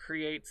how that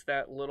creates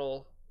that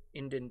little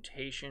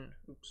indentation?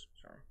 Oops,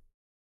 sorry.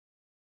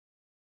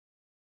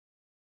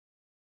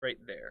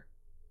 Right there.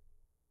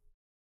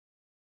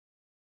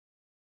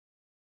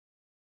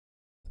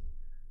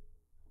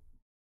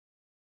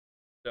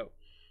 So,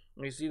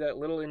 you see that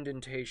little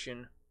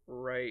indentation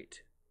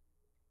right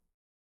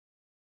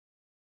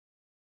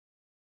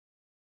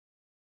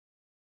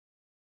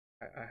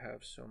I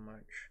have so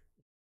much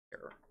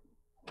error.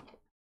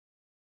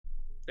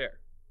 There.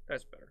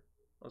 That's better.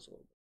 That's a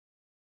little bit.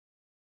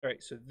 All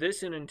right, so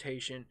this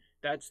indentation,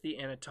 that's the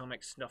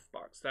anatomic snuff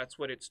box. That's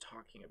what it's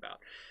talking about.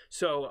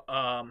 So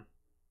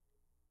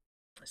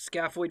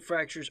scaphoid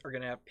fractures are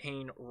going to have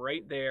pain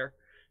right there.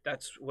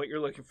 That's what you're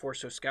looking for.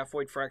 So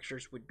scaphoid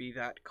fractures would be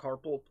that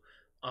carpal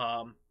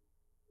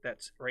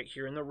that's right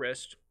here in the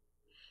wrist.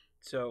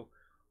 So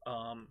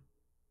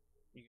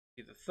you can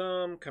see the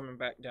thumb coming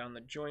back down the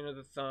joint of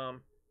the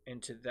thumb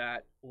into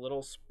that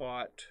little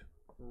spot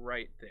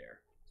right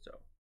there. So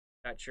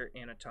that's your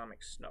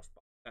anatomic snuff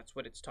box. That's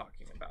what it's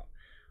talking about.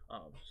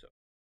 So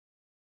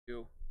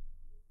you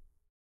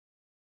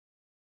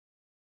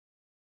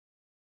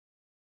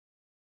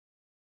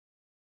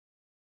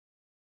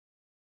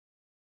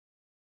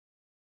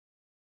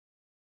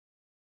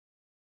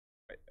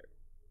right there.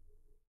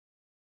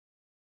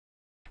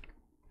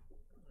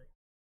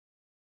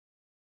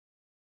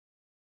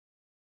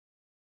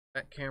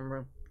 That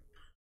camera.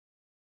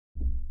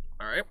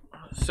 All right.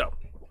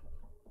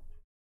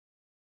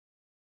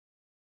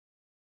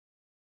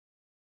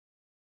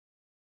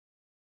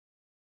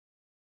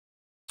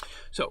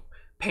 So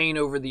pain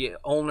over the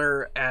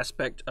ulnar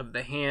aspect of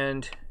the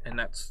hand, and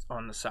that's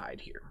on the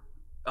side here,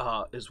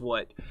 is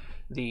what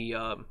the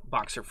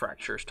boxer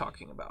fracture is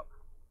talking about.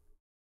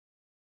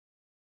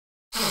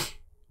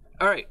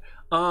 All right.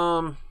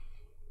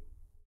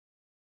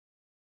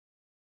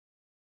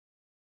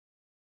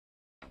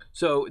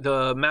 So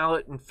the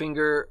mallet and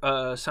finger,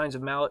 signs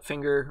of mallet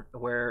finger,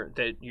 where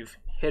that you've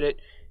hit it,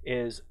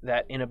 is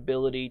that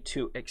inability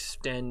to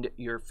extend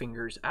your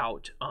fingers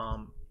out.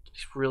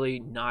 It's really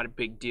not a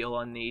big deal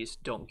on these.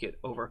 Don't get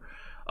over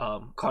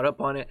caught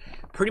up on it.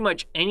 Pretty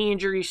much any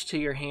injuries to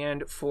your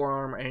hand,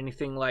 forearm, or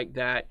anything like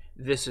that,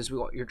 this is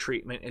what your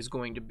treatment is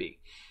going to be.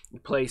 You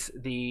place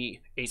the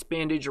ACE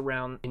bandage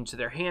around into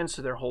their hands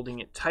so they're holding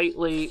it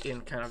tightly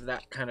in kind of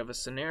that kind of a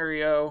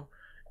scenario.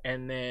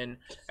 And then,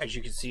 as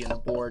you can see in the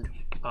board,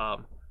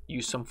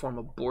 use some form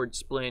of board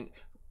splint,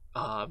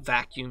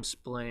 vacuum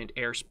splint,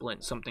 air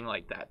splint, something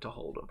like that to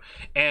hold them.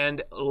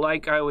 And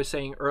like I was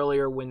saying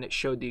earlier when it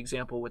showed the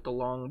example with the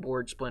long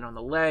board splint on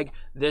the leg,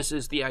 this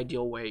is the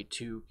ideal way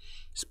to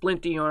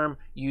splint the arm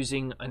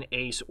using an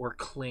ACE or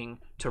cling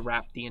to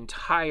wrap the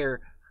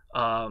entire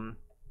arm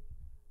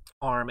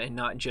and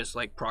not just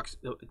like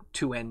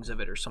two ends of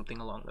it or something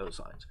along those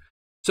lines.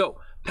 So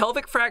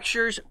pelvic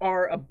fractures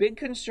are a big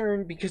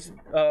concern because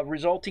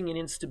resulting in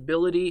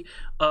instability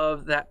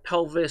of that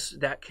pelvis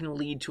that can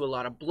lead to a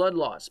lot of blood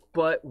loss.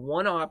 But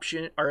one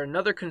option or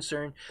another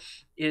concern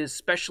is,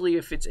 especially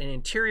if it's an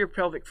anterior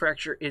pelvic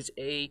fracture, is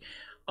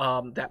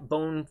that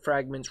bone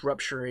fragments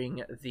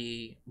rupturing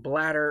the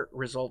bladder,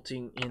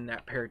 resulting in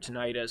that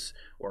peritonitis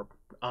or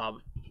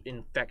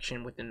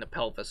infection within the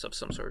pelvis of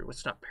some sort.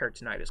 It's not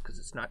peritonitis because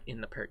it's not in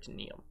the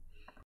peritoneum.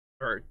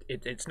 Or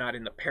it's not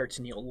in the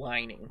peritoneal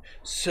lining.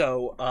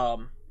 So,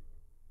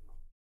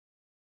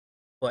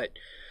 but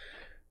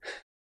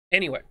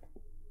anyway,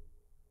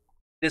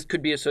 this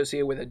could be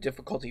associated with a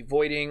difficulty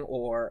voiding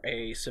or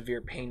a severe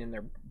pain in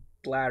their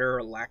bladder,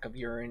 or lack of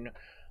urine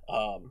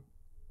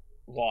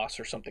loss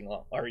or something,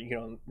 or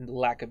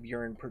lack of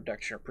urine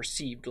production or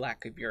perceived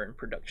lack of urine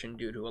production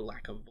due to a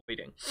lack of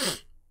voiding.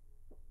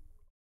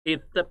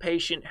 If the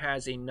patient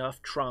has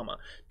enough trauma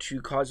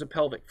to cause a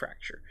pelvic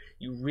fracture,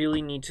 you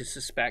really need to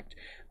suspect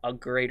a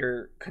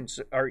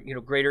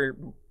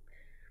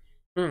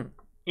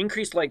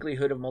increased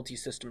likelihood of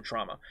multi-system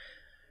trauma.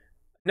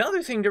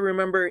 Another thing to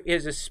remember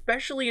is,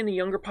 especially in the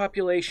younger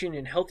population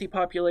and healthy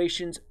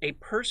populations, a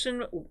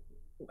person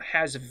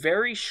has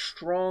very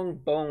strong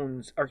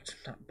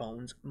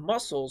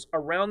muscles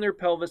around their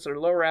pelvis, their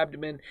lower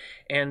abdomen,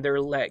 and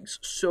their legs.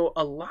 So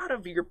a lot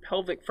of your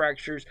pelvic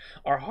fractures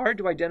are hard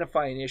to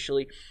identify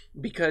initially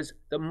because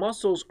the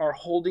muscles are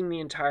holding the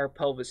entire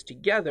pelvis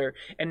together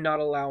and not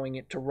allowing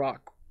it to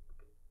rock.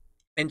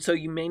 And so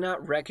you may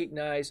not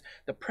recognize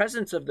the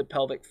presence of the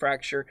pelvic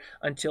fracture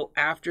until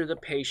after the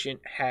patient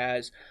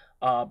has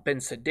been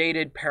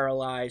sedated,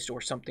 paralyzed,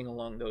 or something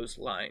along those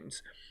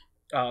lines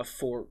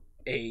for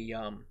a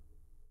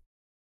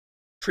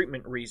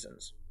treatment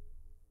reasons.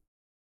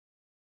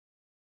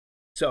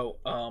 So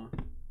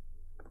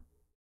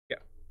yeah.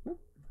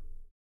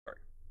 Sorry.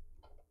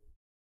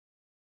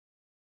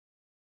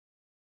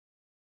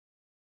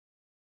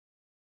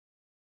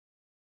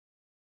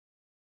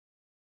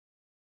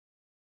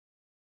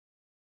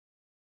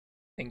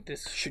 I think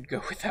this should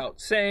go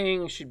without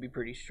saying. It should be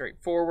pretty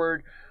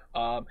straightforward.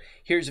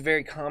 Here's a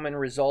very common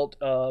result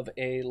of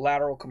a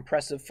lateral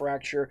compressive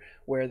fracture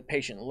where the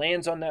patient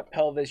lands on that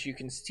pelvis. You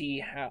can see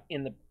how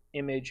in the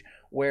image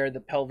where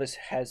the pelvis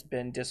has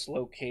been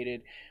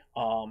dislocated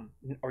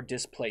or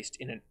displaced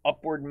in an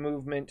upward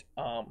movement.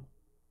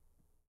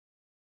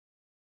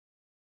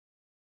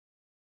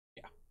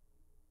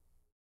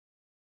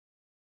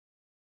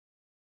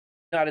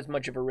 Not as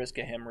much of a risk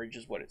of hemorrhage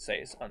as what it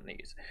says on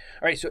these.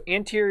 All right, so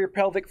anterior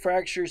pelvic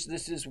fractures,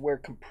 this is where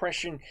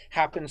compression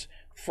happens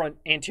front,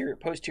 anterior,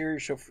 posterior.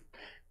 So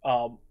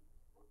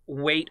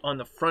weight on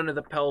the front of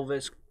the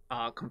pelvis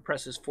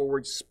compresses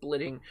forward,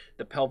 splitting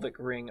the pelvic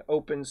ring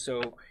open.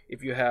 So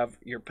if you have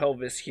your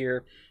pelvis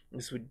here,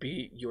 this would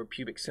be your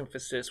pubic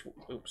symphysis.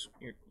 Oops.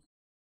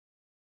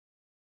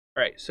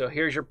 All right, so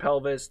here's your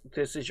pelvis.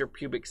 This is your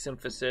pubic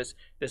symphysis.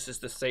 This is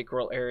the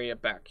sacral area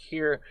back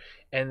here.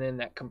 And then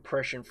that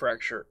compression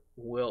fracture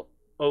will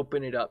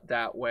open it up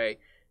that way.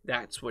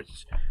 That's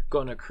what's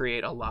going to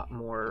create a lot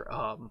more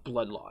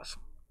blood loss.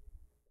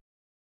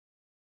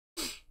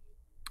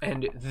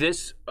 And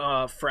this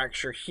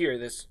fracture here,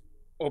 this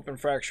open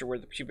fracture where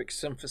the pubic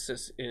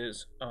symphysis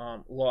is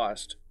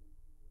lost,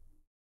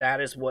 that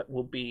is what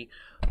will be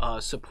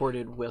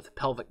supported with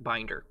pelvic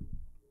binder.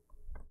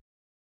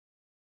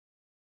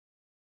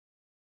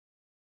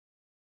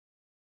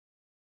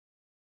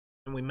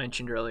 And we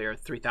mentioned earlier,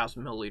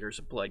 3,000 milliliters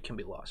of blood can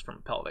be lost from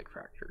a pelvic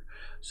fracture.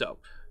 So,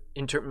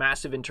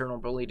 massive internal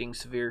bleeding,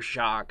 severe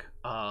shock,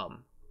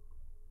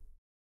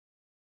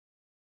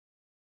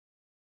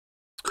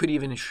 could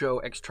even show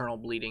external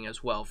bleeding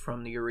as well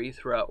from the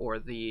urethra or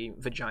the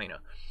vagina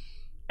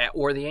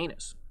or the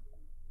anus.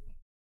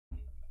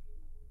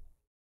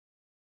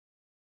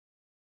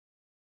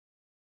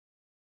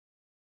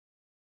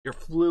 Your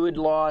fluid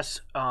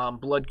loss,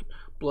 blood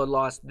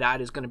loss,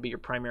 that is going to be your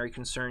primary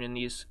concern in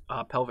these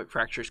pelvic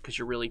fractures because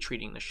you're really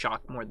treating the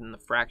shock more than the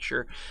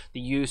fracture.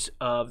 The use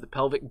of the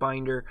pelvic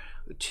binder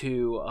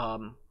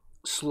to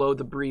slow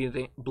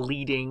the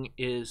bleeding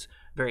is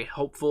very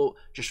helpful.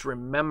 Just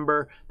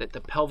remember that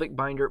the pelvic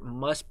binder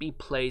must be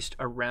placed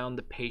around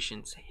the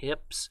patient's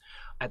hips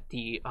at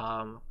the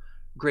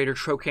greater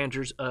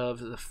trochanters of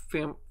the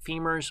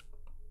femurs,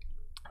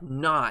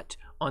 not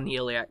on the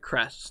iliac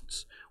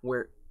crests,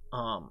 where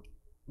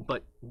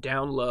but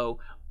down low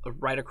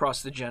right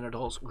across the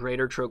genitals,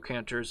 greater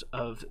trochanters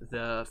of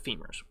the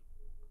femurs.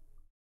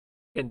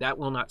 And that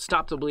will not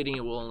stop the bleeding.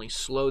 It will only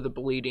slow the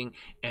bleeding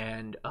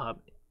and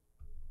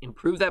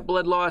improve that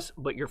blood loss,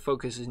 but your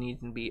focus needs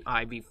to be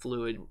IV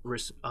fluid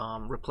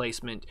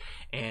replacement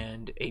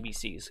and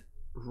ABCs,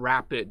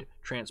 rapid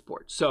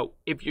transport. So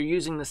if you're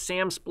using the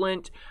SAM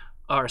splint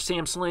or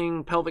SAM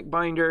sling pelvic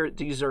binder,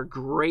 these are a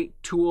great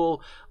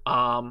tool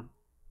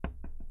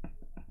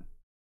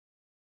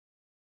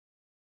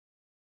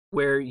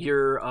where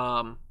you're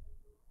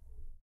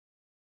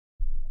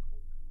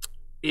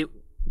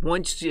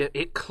once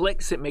it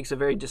clicks, it makes a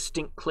very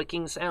distinct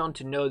clicking sound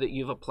to know that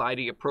you've applied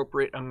the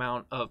appropriate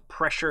amount of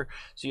pressure.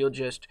 So you'll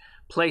just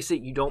place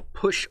it. You don't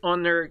push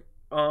on their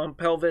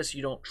pelvis.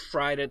 You don't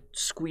try to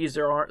squeeze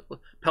their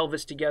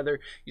pelvis together.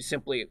 You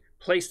simply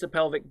place the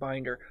pelvic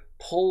binder,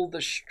 pull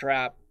the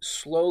strap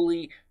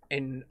slowly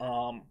and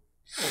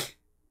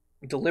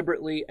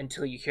deliberately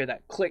until you hear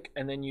that click,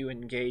 and then you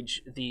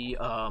engage the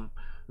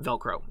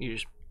Velcro.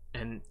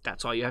 And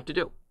that's all you have to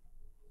do.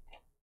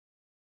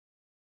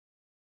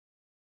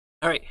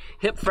 All right,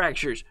 hip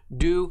fractures.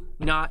 Do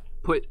not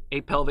put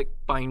a pelvic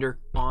binder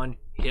on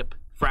hip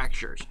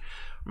fractures.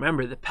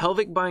 Remember, the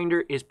pelvic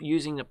binder is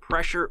using the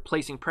pressure,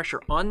 placing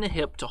pressure on the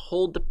hip to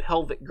hold the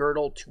pelvic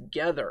girdle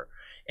together.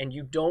 And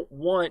you don't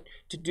want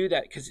to do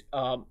that because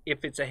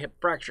if it's a hip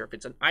fracture, if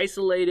it's an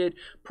isolated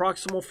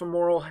proximal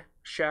femoral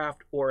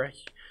shaft or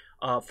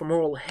a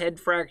femoral head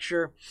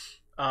fracture,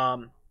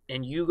 and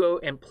you go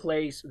and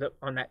place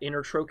on that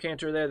inner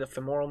trochanter there, the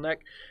femoral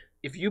neck,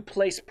 if you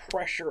place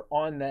pressure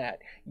on that,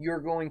 you're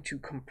going to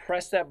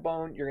compress that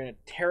bone, you're going to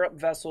tear up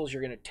vessels,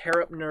 you're going to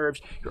tear up nerves,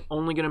 you're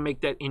only going to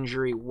make that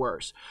injury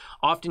worse.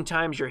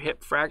 Oftentimes, your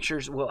hip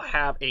fractures will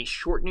have a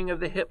shortening of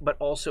the hip, but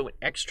also an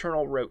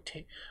internal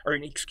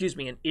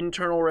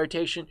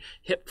rotation.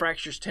 Hip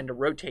fractures tend to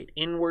rotate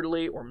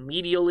inwardly or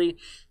medially.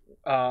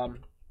 My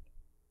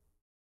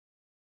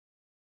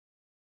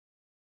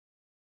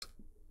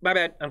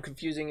bad, I'm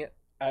confusing it.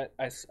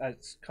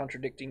 It's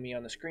contradicting me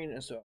on the screen,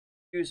 and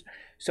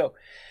so,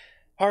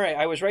 all right,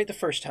 I was right the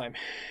first time.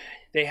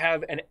 They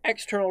have an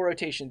external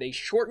rotation. They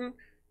shorten,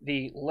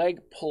 the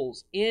leg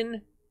pulls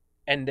in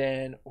and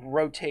then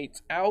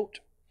rotates out.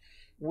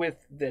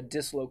 With the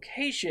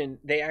dislocation,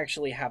 they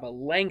actually have a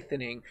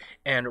lengthening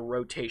and a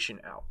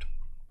rotation out.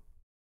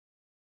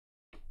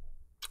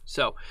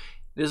 So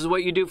this is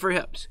what you do for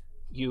hips.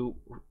 You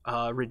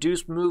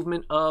reduce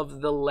movement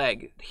of the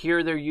leg.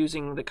 Here they're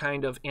using the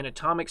kind of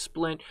anatomic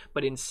splint,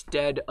 but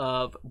instead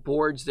of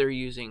boards, they're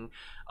using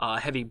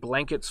heavy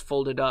blankets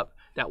folded up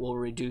that will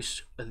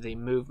reduce the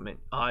movement.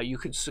 You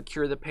could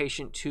secure the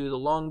patient to the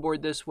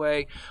longboard this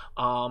way.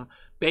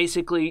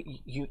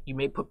 Basically, you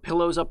may put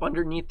pillows up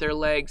underneath their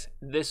legs.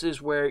 This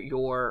is where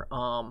you're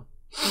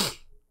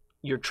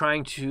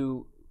trying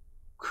to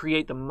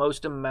create the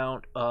most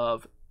amount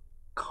of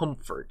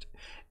comfort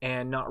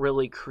and not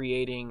really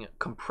creating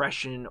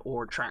compression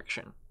or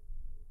traction.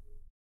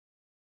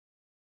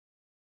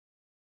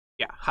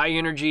 Yeah, high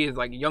energy is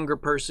like a younger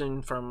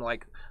person from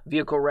like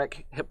vehicle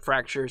wreck, hip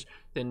fractures,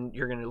 then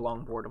you're going to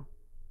longboard them.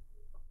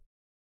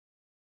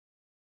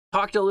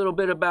 Talked a little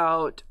bit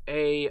about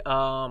a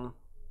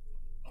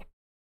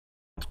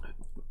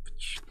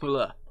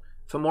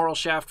femoral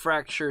shaft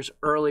fractures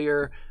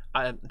earlier.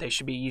 They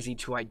should be easy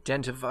to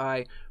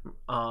identify.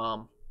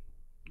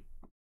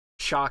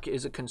 Shock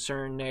is a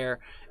concern there,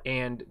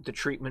 and the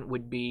treatment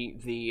would be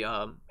the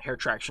hair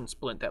traction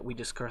splint that we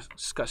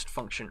discussed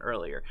function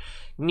earlier.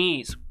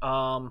 Knees.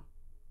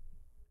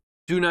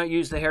 Do not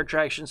use the hair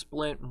traction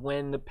splint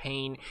when the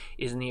pain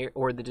is near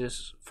or the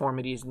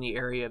deformity is in the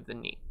area of the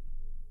knee.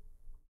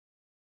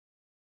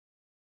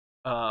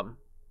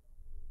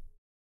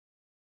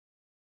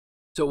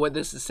 So what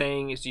this is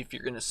saying is if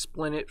you're going to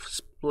splint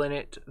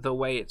it the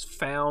way it's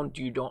found.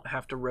 You don't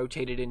have to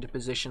rotate it into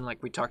position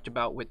like we talked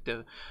about with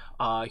the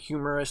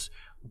humerus.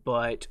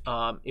 But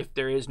if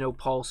there is no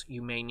pulse,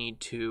 you may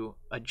need to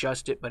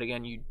adjust it. But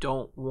again, you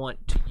don't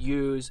want to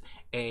use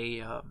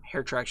a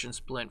hair traction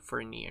splint for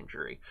a knee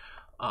injury.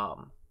 I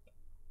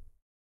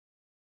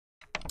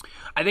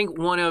think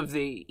one of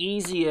the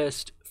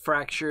easiest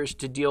fractures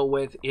to deal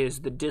with is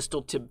the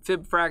distal tib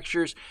fib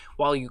fractures.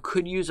 While you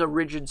could use a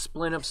rigid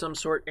splint of some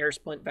sort, air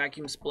splint,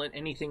 vacuum splint,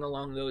 anything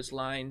along those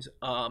lines,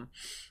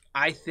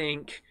 I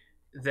think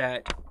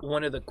that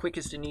one of the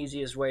quickest and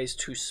easiest ways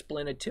to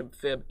splint a tib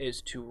fib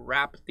is to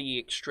wrap the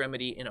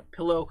extremity in a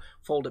pillow,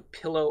 fold a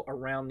pillow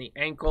around the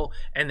ankle,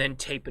 and then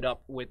tape it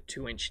up with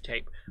 2-inch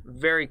tape.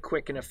 Very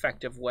quick and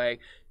effective way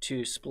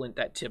to splint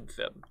that tib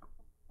fib.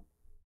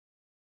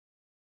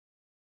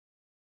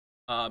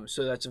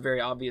 So that's a very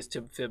obvious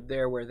tib fib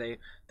there where the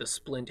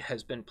splint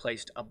has been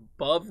placed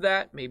above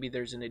that. Maybe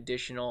there's an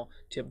additional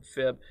tib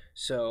fib.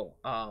 So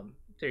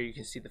there you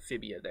can see the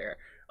fibia there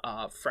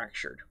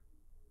fractured,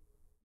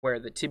 where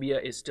the tibia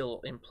is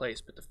still in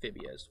place, but the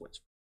fibia is what's.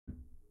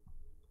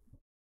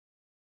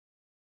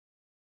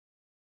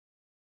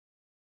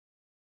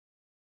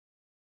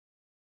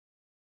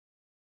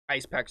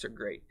 Ice packs are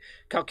great.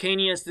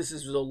 Calcaneus, this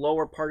is the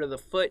lower part of the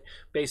foot,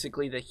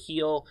 basically the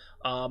heel.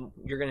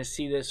 You're going to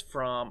see this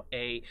from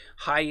a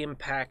high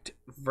impact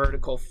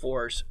vertical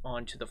force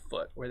onto the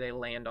foot, where they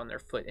land on their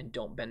foot and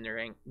don't bend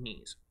their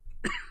knees.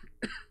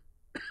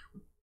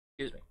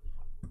 Excuse me.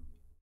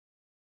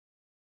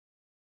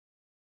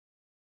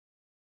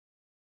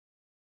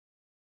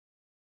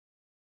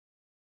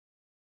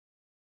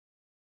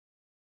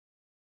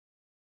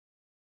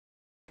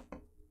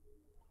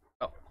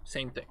 Oh,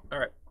 same thing. All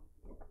right.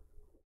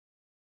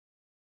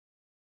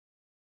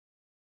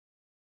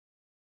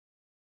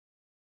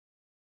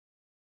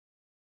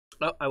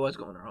 Oh, I was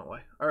going the wrong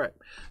way. All right.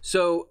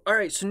 So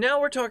now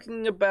we're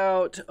talking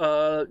about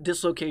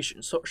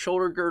dislocation. So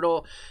shoulder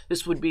girdle.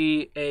 This would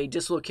be a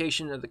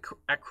dislocation of the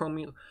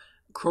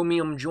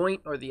acromion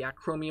joint, or the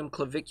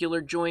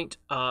acromioclavicular joint.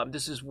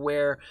 This is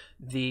where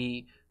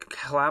the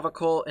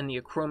clavicle and the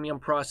acromion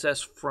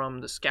process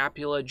from the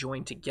scapula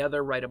join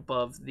together right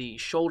above the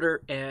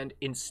shoulder, and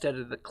instead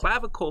of the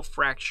clavicle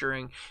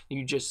fracturing,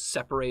 you just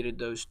separated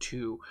those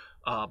two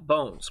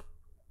bones.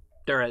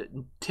 They're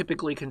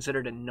typically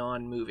considered a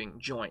non-moving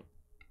joint.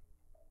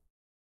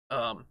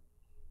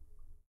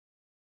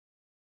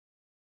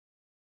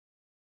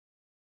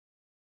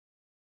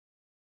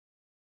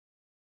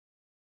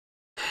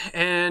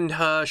 And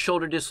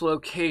shoulder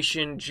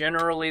dislocation,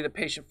 generally the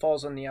patient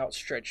falls on the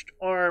outstretched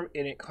arm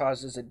and it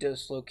causes a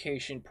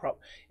dislocation,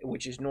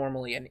 which is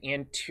normally an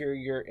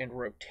anterior and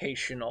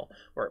rotational,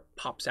 or it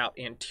pops out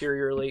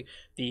anteriorly.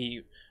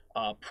 The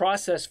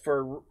process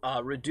for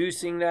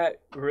reducing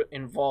that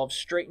involves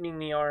straightening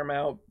the arm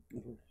out,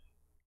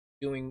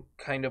 doing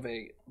kind of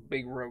a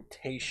big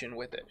rotation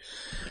with it.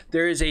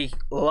 There is a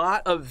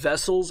lot of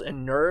vessels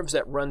and nerves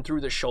that run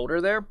through the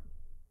shoulder there.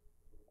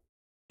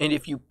 And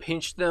if you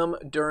pinch them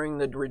during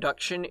the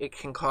reduction, it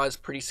can cause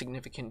pretty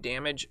significant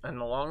damage in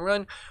the long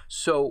run.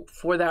 So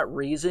for that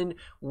reason,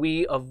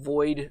 we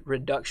avoid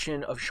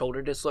reduction of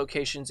shoulder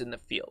dislocations in the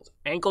field.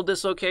 Ankle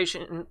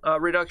dislocation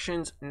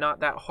reductions, not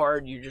that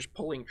hard. You're just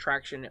pulling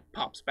traction, it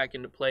pops back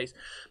into place.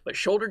 But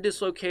shoulder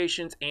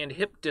dislocations and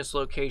hip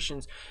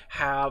dislocations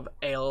have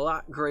a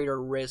lot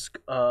greater risk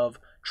of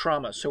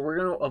trauma. So we're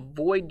going to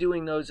avoid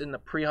doing those in the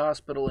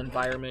pre-hospital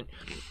environment.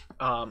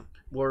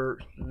 Or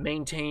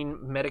maintain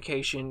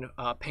medication,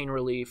 pain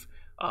relief,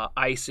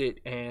 ice it,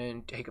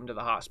 and take them to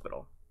the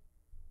hospital.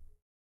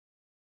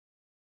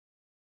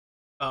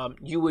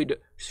 You would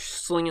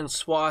sling and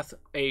swath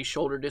a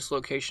shoulder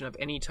dislocation of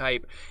any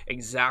type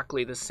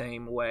exactly the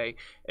same way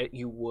that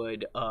you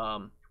would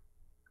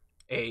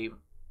a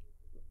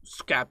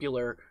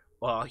scapular,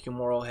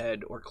 humeral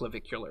head, or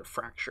clavicular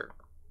fracture.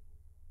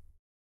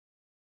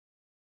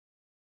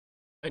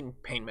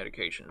 And pain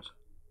medications.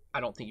 I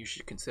don't think you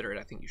should consider it.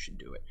 I think you should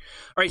do it.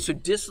 All right, so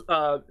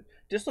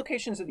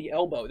dislocations of the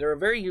elbow. They're a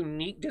very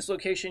unique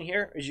dislocation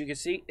here. As you can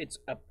see, it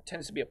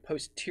tends to be a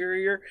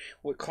posterior,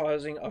 with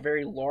causing a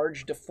very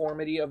large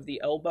deformity of the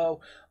elbow.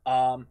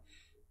 A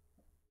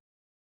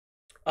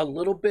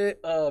little bit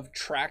of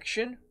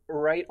traction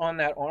right on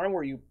that arm,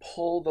 where you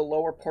pull the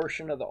lower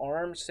portion of the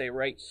arm, say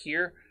right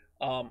here,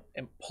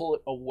 and pull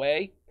it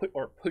away,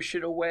 push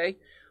it away.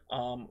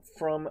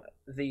 From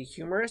the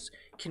humerus,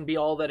 can be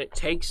all that it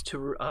takes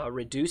to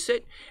reduce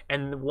it.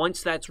 And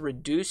once that's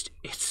reduced,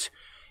 it's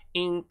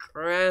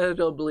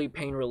incredibly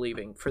pain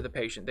relieving for the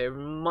patient. They're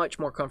much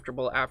more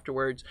comfortable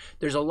afterwards.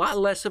 There's a lot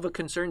less of a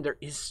concern. There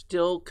is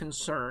still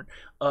concern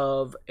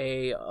of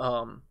a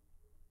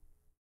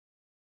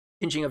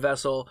pinching a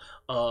vessel,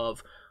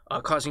 of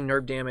causing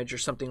nerve damage or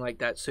something like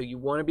that. So you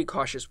want to be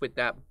cautious with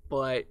that,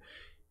 but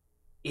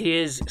it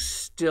is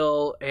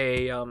still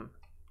a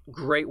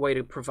great way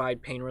to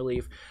provide pain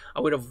relief.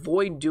 I would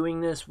avoid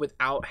doing this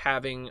without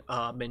having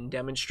been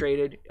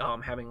demonstrated,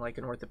 having like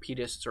an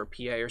orthopedist or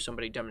PA or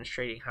somebody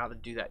demonstrating how to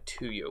do that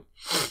to you.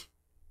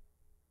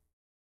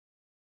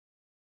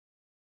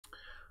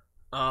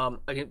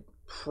 Again,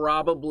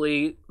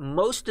 probably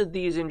most of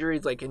these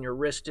injuries, like in your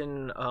wrist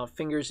and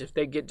fingers, if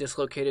they get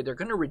dislocated, they're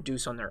going to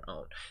reduce on their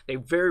own. They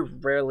very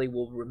rarely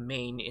will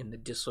remain in the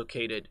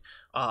dislocated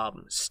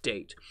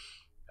state.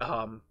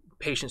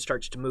 Patient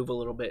starts to move a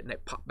little bit and they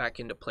pop back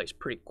into place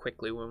pretty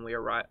quickly when we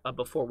arrive,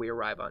 before we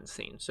arrive on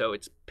scene. So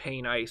it's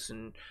pain ice,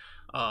 and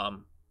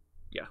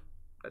yeah,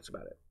 that's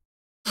about it.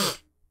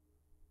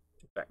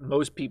 In fact,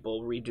 most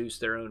people reduce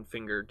their own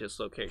finger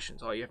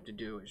dislocations. All you have to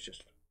do is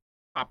just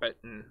pop it,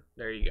 and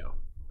there you go.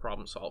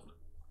 Problem solved.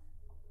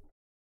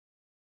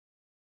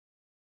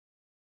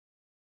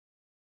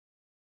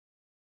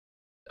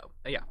 So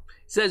yeah,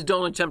 it says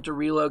don't attempt to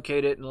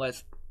relocate it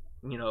unless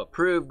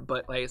approved,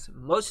 but like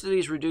most of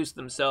these reduce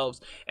themselves,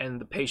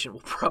 and the patient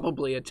will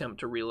probably attempt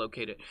to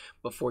relocate it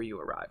before you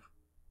arrive.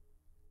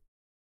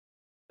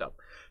 So,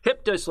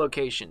 hip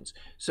dislocations.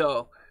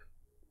 So,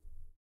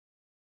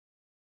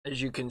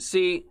 as you can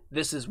see,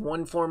 this is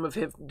one form of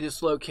hip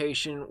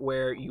dislocation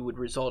where you would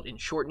result in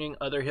shortening.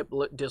 Other hip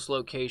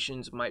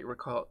dislocations might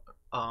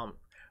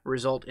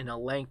result in a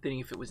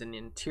lengthening. If it was an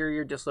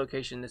anterior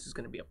dislocation, this is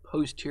going to be a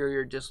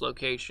posterior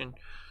dislocation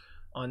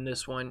on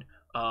this one.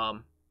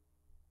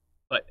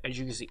 But as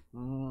you can see,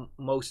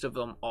 most of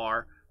them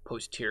are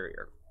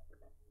posterior.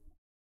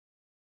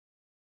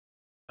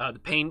 The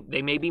pain,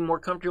 they may be more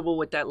comfortable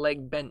with that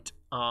leg bent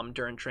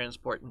during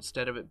transport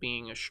instead of it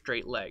being a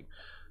straight leg.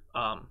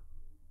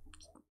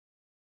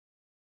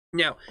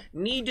 Now,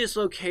 knee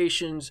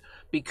dislocations,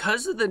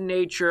 because of the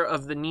nature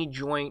of the knee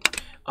joint,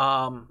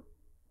 the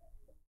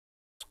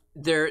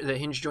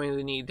hinge joint of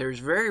the knee, there's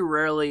very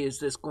rarely is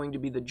this going to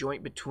be the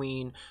joint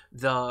between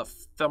the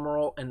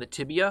femoral and the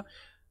tibia.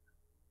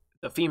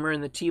 The femur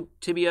and the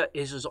tibia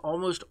is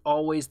almost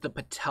always the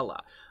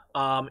patella.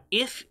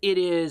 If it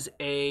is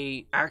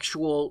a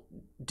actual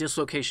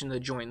dislocation of the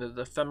joint,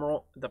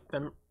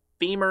 the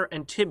femur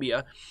and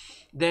tibia,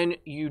 then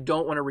you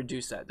don't want to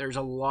reduce that. There's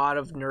a lot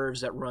of nerves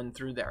that run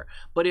through there.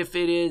 But if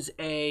it is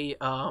a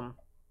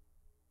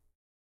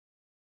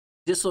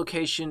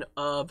dislocation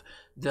of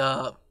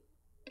the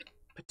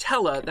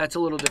patella, that's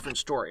a little different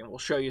story, and we'll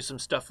show you some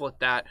stuff like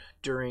that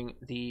during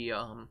the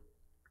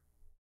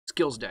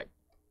skills day.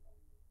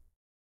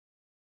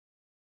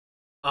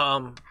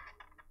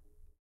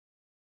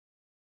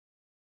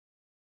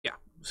 Yeah,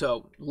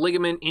 so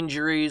ligament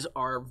injuries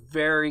are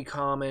very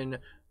common.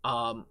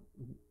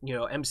 You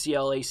know,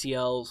 MCL,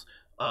 ACLs,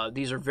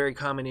 these are very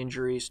common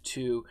injuries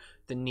to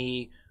the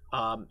knee.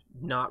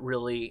 Not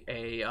really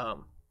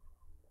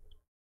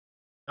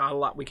not a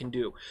lot we can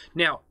do.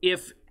 Now,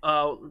 if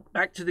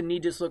back to the knee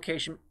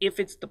dislocation, if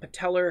it's the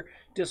patellar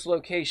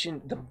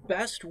dislocation, the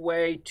best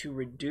way to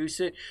reduce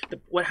it,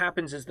 what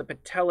happens is the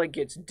patella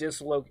gets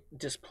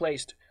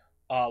displaced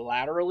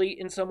laterally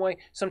in some way.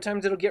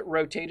 Sometimes it'll get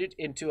rotated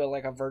into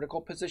like a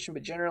vertical position,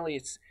 but generally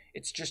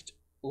it's just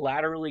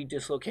laterally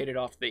dislocated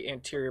off the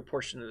anterior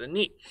portion of the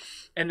knee,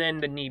 and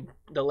then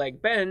the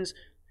leg bends,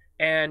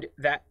 and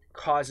that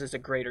causes a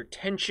greater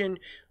tension,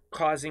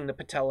 causing the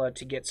patella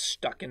to get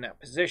stuck in that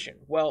position.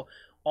 Well,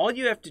 all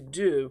you have to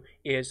do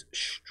is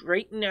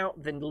straighten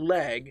out the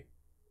leg,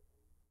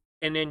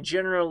 and then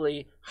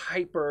generally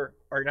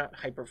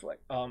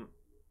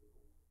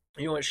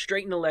you want to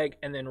straighten the leg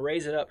and then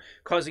raise it up,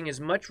 causing as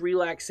much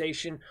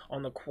relaxation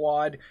on the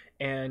quad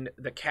and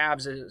the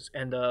calves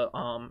and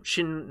the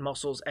shin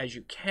muscles as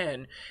you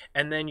can,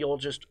 and then you'll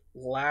just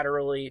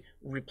laterally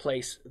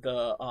replace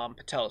the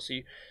patella. So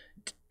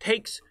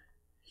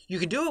you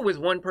can do it with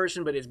one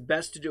person, but it's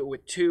best to do it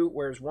with two,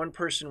 whereas one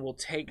person will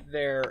take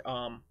their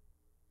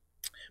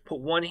put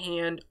one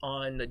hand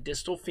on the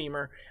distal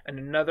femur and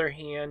another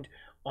hand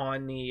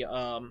on the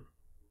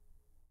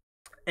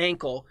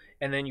ankle,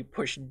 and then you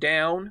push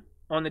down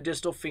on the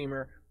distal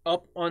femur,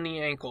 up on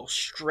the ankle,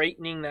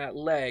 straightening that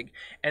leg,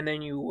 and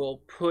then you will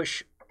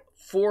push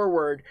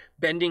forward,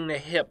 bending the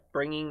hip,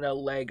 bringing the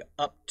leg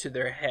up to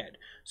their head.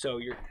 So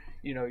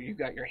you've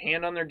got your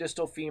hand on their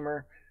distal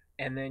femur,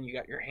 and then you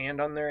got your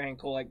hand on their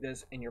ankle like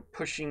this, and you're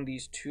pushing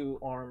these two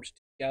arms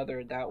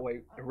together that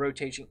way,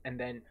 rotation, and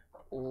then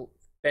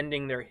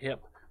bending their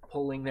hip,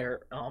 pulling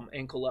their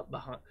ankle up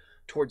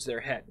towards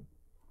their head.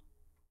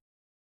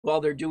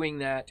 While they're doing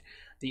that,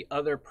 the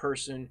other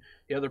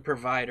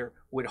provider,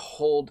 would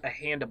hold a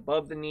hand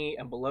above the knee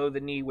and below the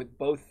knee with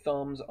both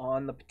thumbs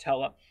on the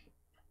patella.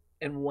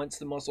 And once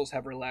the muscles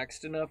have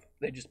relaxed enough,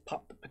 they just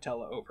pop the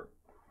patella over.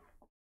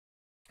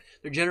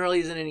 There generally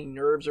isn't any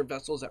nerves or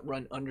vessels that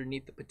run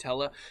underneath the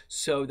patella,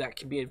 so that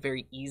can be a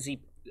very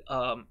easy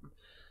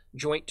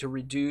joint to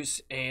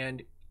reduce,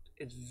 and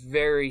it's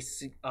very,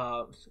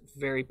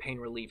 very pain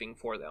relieving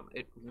for them.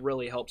 It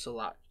really helps a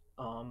lot.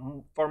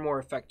 Far more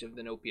effective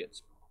than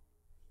opiates.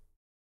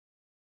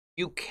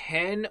 You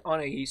can,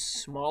 on a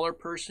smaller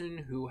person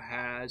who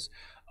has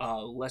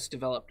less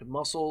developed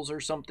muscles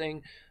or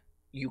something,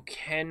 you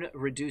can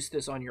reduce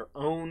this on your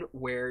own,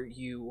 where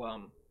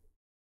you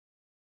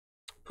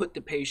put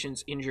the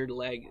patient's injured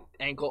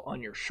ankle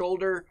on your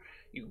shoulder.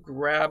 You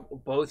grab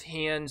both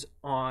hands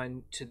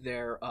onto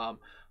their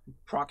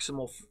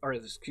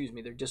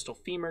their distal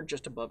femur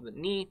just above the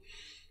knee,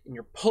 and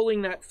you're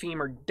pulling that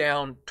femur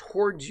down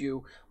towards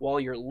you while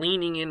you're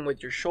leaning in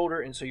with your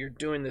shoulder. And so you're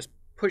doing this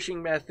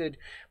pushing method,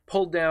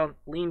 pull down,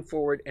 lean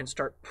forward, and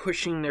start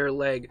pushing their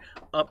leg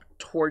up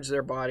towards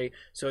their body.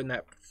 So in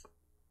that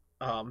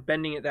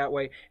bending it that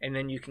way, and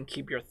then you can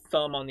keep your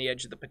thumb on the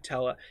edge of the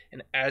patella,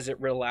 and as it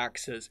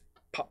relaxes,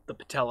 pop the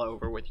patella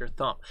over with your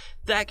thumb.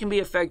 That can be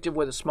effective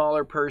with a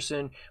smaller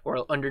person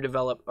or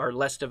underdeveloped or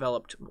less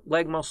developed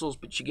leg muscles,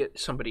 but you get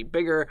somebody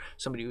bigger,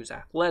 somebody who's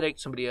athletic,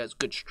 somebody who has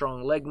good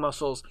strong leg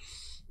muscles,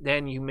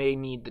 then you may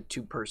need the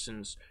two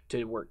persons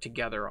to work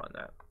together on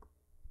that.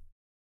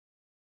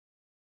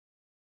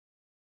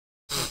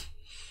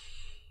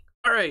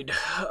 All right,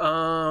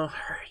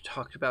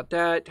 talked about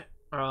that.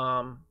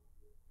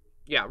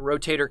 Yeah,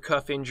 rotator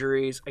cuff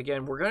injuries.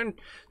 Again,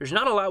 there's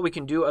not a lot we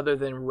can do other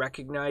than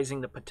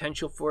recognizing the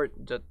potential for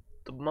it, the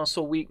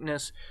muscle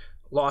weakness,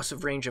 loss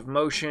of range of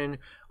motion.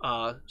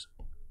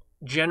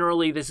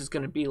 Generally, this is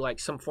going to be like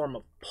some form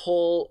of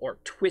pull or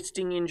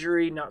twisting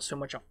injury, not so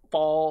much a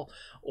fall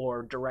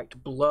or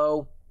direct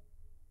blow.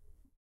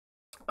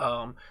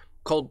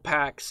 cold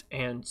packs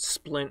and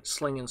splint,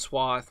 sling, and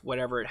swath,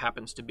 whatever it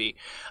happens to be.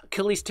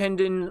 Achilles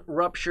tendon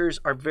ruptures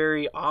are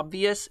very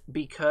obvious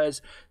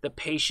because the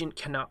patient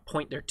cannot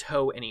point their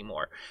toe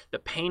anymore. The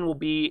pain will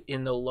be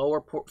in the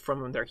lower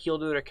from their heel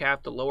to their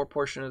calf, the lower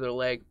portion of their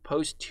leg,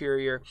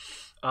 posterior,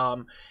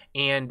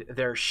 and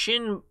their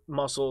shin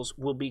muscles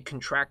will be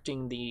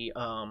contracting the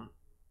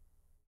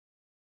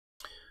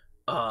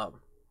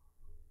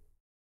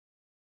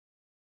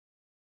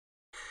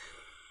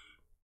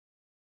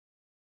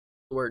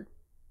word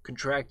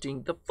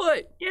contracting the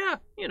foot, yeah,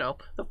 you know,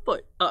 the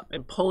foot up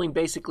and pulling,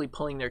 basically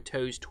pulling their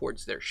toes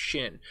towards their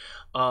shin.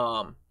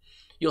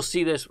 You'll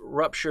see this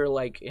rupture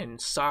like in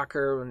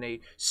soccer when they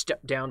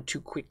step down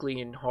too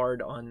quickly and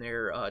hard on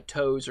their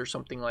toes or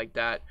something like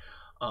that.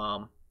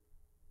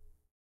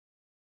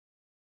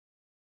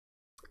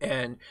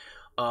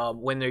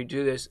 When they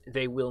do this,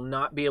 they will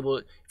not be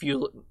able to, if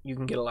you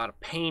can get a lot of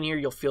pain here.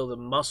 You'll feel the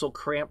muscle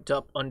cramped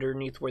up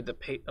underneath where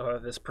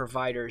this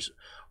provider's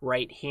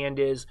right hand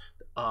is.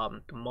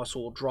 The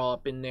muscle will draw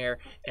up in there,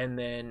 and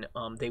then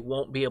they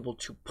won't be able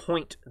to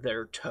point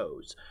their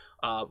toes.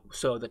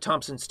 So the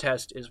Thompson's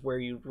test is where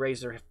you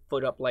raise their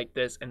foot up like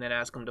this and then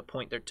ask them to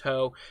point their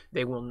toe.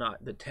 They will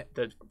not,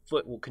 the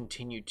foot will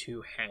continue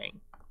to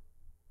hang.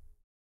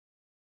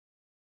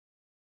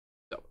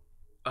 So,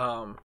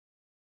 all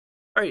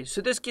right,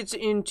 so this gets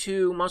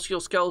into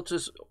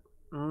musculoskeletal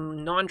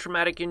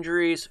non-traumatic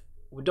injuries.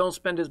 We don't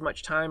spend as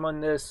much time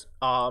on this.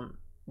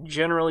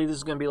 Generally, this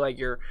is going to be like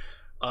your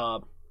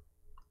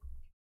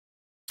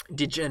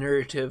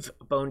degenerative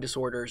bone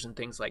disorders and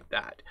things like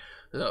that.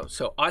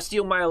 So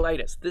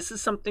osteomyelitis. This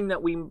is something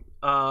that we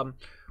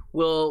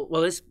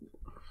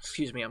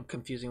excuse me, I'm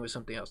confusing with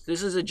something else.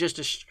 This is just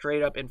a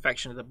straight up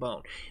infection of the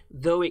bone,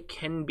 though it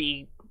can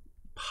be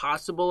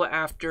possible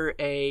after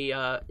a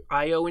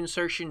IO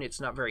insertion. It's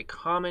not very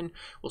common.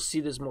 We'll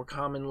see this more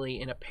commonly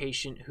in a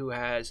patient who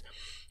has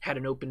had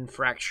an open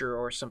fracture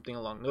or something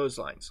along those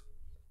lines.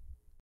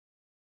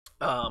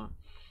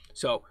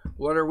 So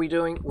what are we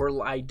doing?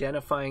 We're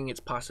identifying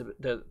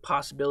the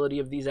possibility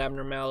of these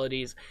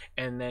abnormalities,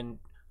 and then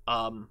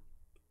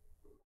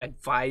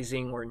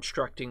advising or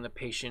instructing the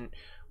patient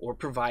or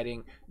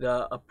providing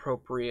the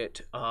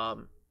appropriate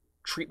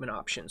treatment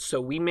options. So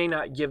we may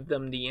not give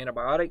them the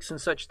antibiotics and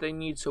such they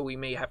need, so we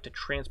may have to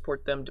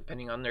transport them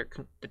depending on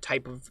the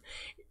type of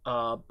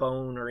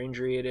bone or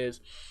injury it is.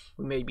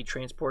 We may be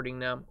transporting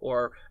them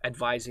or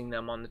advising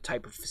them on the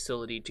type of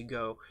facility to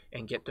go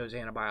and get those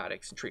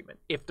antibiotics and treatment.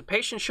 If the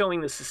patient's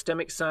showing the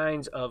systemic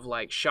signs of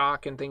like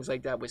shock and things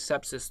like that with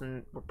sepsis,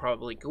 then we're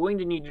probably going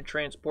to need to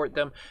transport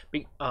them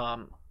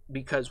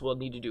because we'll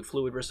need to do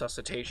fluid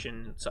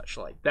resuscitation and such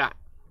like that.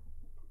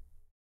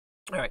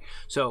 All right,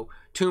 so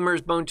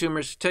tumors, bone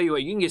tumors. Tell you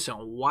what, you can get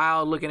some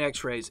wild looking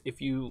x-rays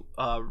if you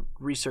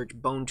research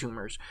bone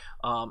tumors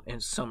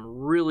and some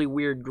really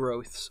weird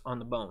growths on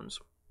the bones.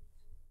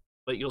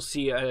 But you'll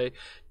see a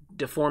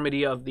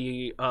deformity of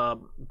the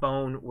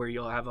bone where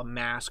you'll have a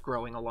mass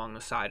growing along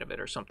the side of it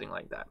or something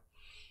like that.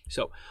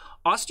 So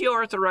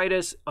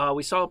osteoarthritis,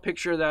 we saw a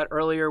picture of that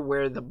earlier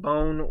where the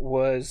bone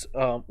was,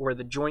 where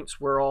the joints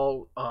were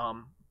all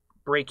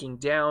breaking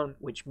down,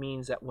 which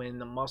means that when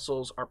the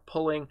muscles are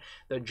pulling,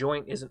 the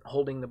joint isn't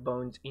holding the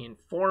bones in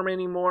form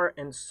anymore,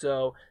 and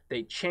so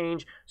they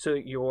change. So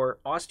your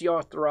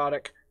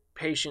osteoarthritic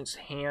patient's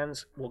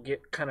hands will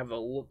get kind of a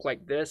look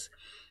like this.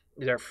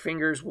 Their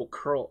fingers will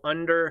curl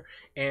under,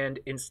 and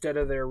instead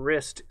of their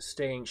wrist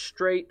staying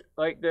straight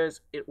like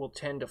this, it will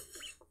tend to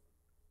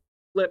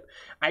flip.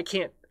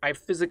 I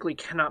physically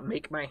cannot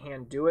make my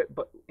hand do it,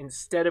 but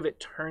instead of it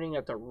turning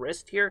at the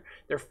wrist here,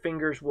 their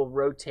fingers will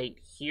rotate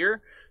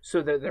here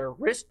so that their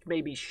wrist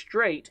may be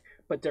straight,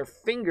 but their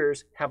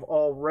fingers have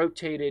all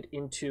rotated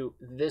into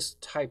this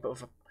type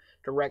of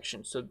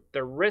direction. So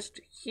their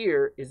wrist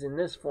here is in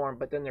this form,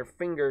 but then their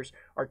fingers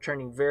are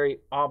turning very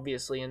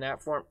obviously in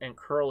that form and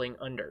curling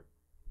under.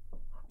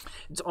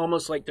 It's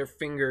almost like their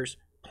fingers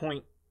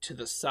point to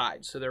the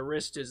side. So their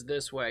wrist is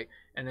this way,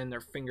 and then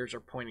their fingers are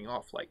pointing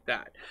off like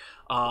that.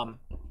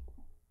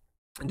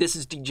 This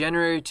is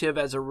degenerative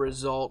as a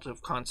result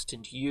of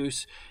constant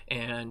use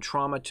and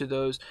trauma to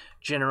those,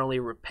 generally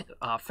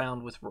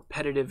found with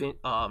repetitive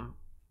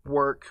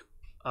work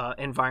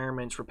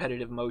environments,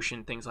 repetitive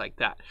motion, things like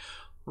that.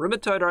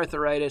 Rheumatoid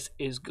arthritis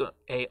is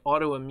an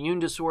autoimmune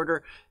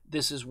disorder.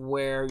 This is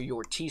where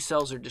your T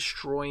cells are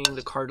destroying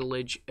the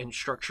cartilage and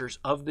structures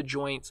of the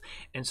joints,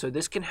 and so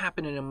this can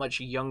happen in a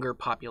much younger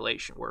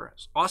population,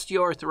 whereas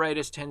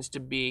osteoarthritis tends to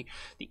be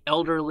the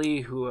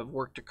elderly who have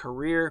worked a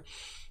career.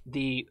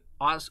 The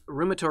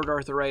rheumatoid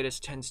arthritis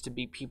tends to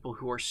be people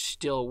who are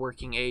still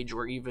working age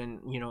or even,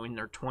 in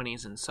their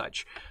 20s and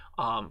such,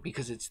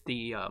 because it's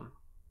the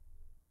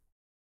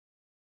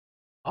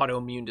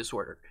autoimmune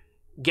disorder.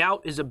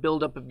 Gout is a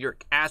buildup of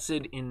uric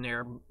acid in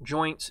their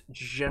joints,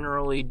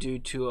 generally due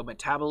to a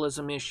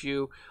metabolism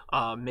issue,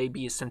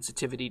 maybe a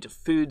sensitivity to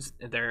foods,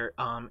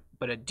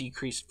 but a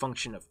decreased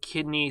function of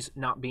kidneys,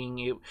 not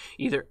being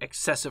either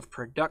excessive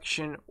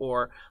production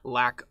or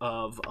lack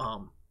of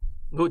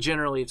Well,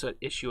 generally, it's an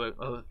issue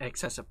of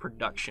excessive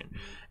production.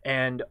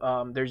 And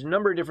there's a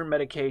number of different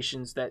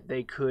medications that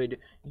they could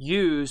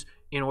use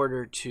in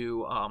order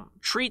to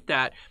treat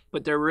that,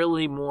 but they're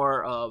really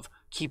more of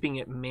keeping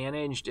it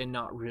managed and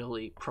not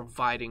really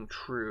providing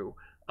true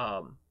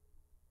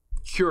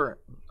cure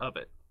of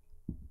it.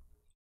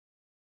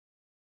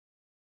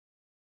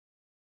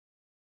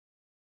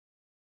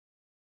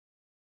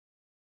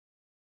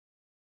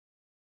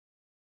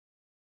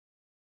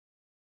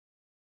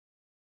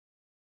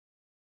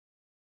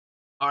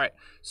 All right,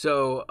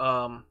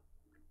 so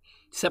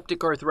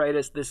septic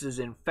arthritis, this is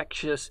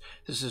infectious.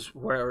 This is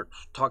where we're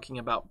talking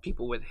about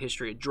people with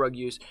history of drug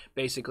use.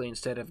 Basically,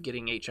 instead of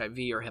getting HIV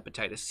or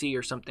hepatitis C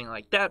or something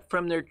like that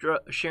from their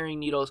sharing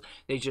needles,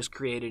 they just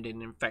created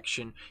an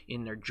infection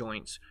in their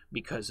joints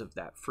because of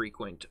that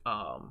frequent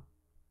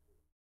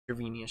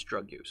intravenous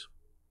drug use.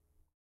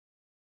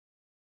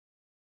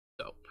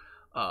 So,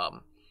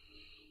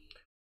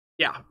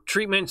 yeah,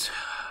 treatments,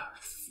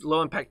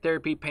 low impact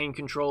therapy, pain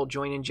control,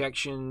 joint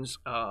injections.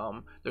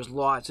 There's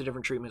lots of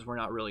different treatments. We're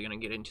not really going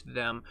to get into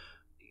them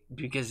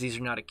because these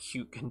are not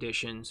acute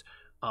conditions,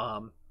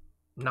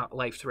 not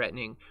life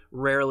threatening.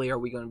 Rarely are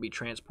we going to be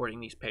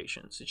transporting these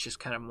patients. It's just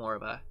kind of more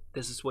of a,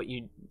 this is what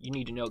you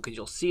need to know because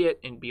you'll see it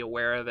and be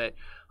aware of it.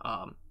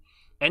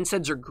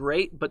 NSAIDs are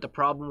great, but the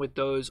problem with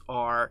those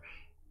are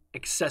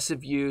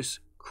excessive use,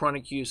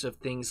 chronic use of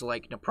things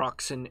like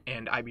naproxen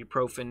and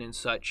ibuprofen and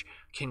such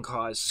can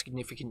cause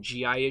significant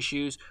GI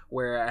issues,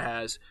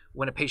 whereas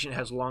when a patient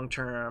has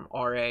long-term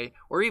RA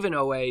or even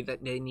OA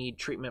that they need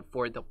treatment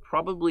for, they'll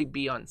probably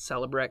be on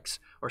Celebrex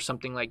or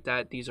something like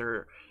that. These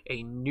are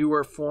a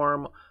newer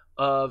form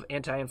of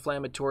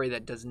anti-inflammatory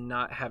that does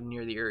not have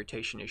near the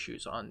irritation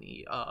issues on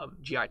the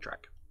GI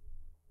tract.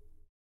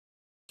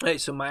 Okay,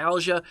 so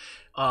myalgia,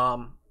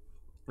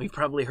 we've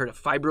probably heard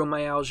of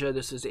fibromyalgia.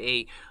 This is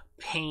a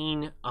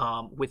pain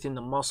within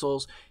the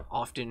muscles,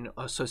 often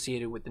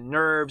associated with the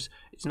nerves.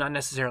 It's not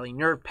necessarily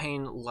nerve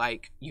pain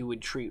like you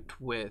would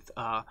treat with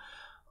Neurontin.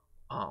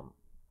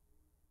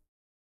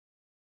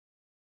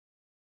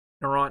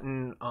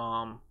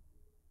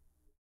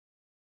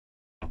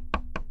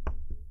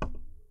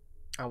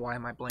 Why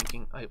am I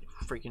blanking? I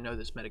freaking know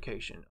this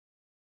medication.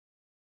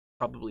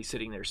 Probably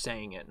sitting there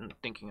saying it and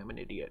thinking I'm an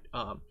idiot.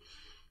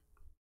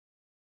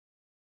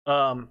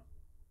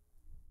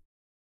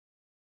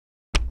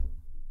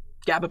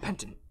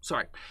 Gabapentin,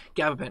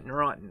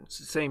 Neurontin. It's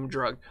the same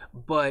drug,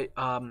 but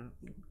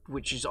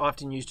which is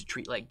often used to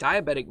treat like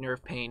diabetic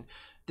nerve pain.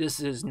 This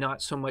is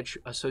not so much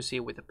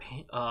associated with the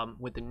pain,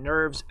 with the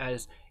nerves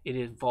as it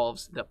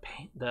involves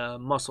the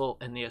muscle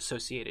and the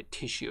associated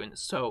tissue, and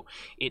so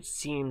it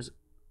seems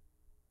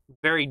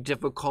very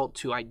difficult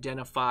to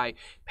identify.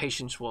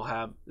 Patients will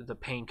have the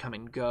pain come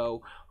and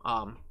go.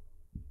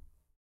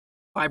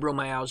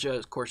 Fibromyalgia,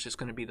 of course, is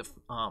going to be the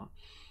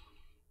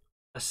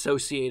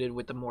associated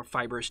with the more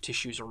fibrous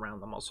tissues around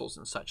the muscles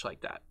and such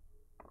like that.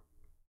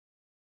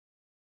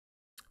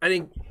 I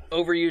think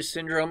overuse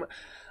syndrome,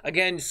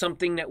 again,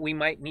 something that we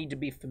might need to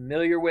be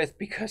familiar with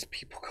because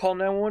people call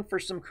 911 for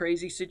some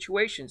crazy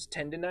situations.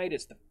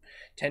 Tendinitis, the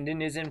tendon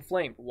is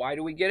inflamed. Why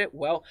do we get it?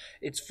 Well,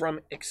 it's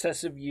from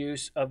excessive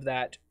use of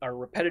that, or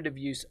repetitive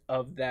use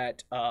of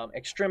that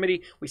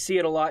extremity. We see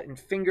it a lot in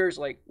fingers,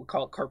 like we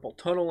call it carpal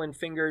tunnel in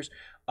fingers.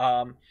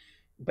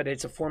 But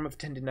it's a form of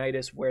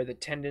tendinitis where the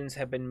tendons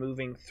have been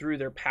moving through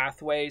their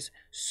pathways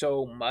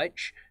so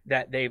much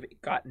that they've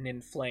gotten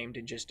inflamed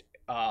and just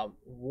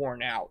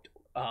worn out.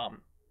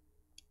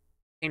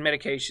 Pain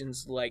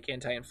medications like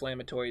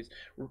anti-inflammatories,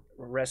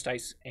 rest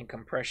ice and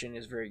compression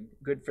is very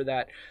good for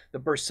that. The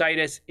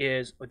bursitis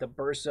is the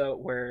bursa,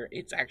 where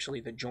it's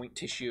actually the joint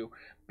tissue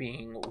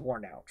being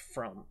worn out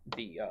from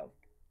the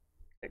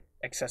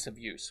excessive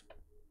use.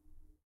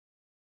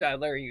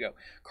 There you go.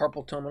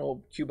 Carpal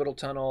tunnel, cubital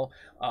tunnel,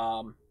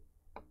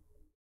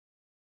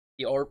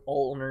 the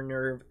ulnar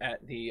nerve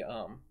at the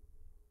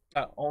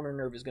ulnar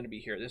nerve is going to be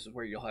here. This is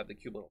where you'll have the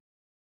cubital.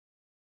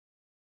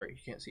 You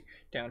can't see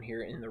down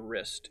here in the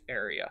wrist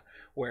area,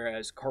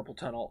 whereas carpal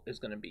tunnel is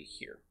going to be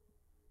here.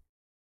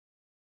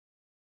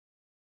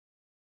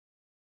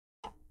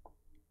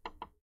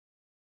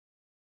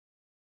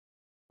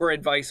 For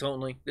advice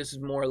only. This is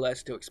more or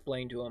less to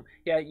explain to them,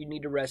 yeah, you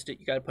need to rest it.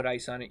 You got to put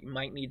ice on it. You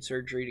might need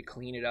surgery to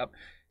clean it up.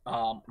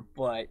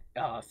 But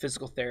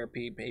physical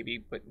therapy, maybe,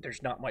 but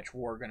there's not much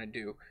we're going to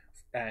do.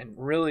 And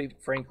really,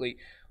 frankly,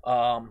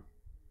 splinting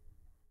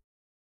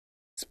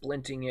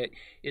it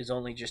is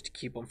only just to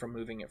keep them from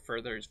moving it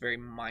further. It's very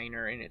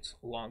minor in its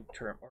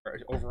long-term or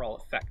overall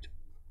effect.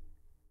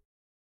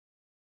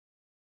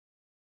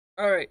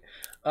 All right.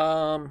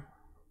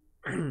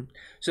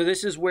 So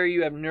this is where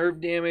you have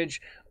nerve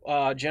damage.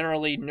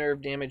 Generally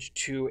nerve damage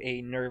to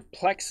a nerve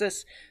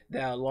plexus,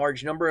 the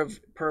large number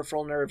of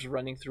peripheral nerves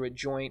running through a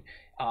joint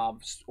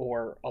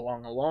or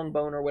along a long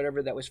bone or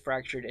whatever that was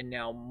fractured, and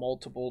now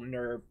multiple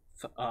nerve,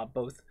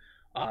 both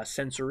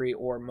sensory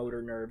or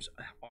motor nerves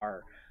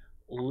are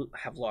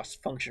have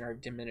lost function or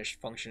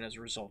diminished function as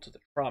a result of the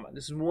trauma.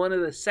 This is one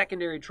of the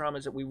secondary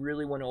traumas that we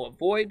really want to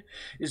avoid.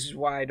 This is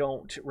why I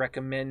don't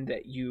recommend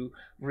that you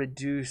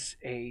reduce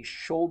a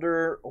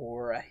shoulder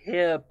or a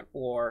hip,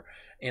 or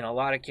in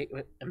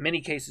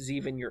many cases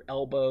even your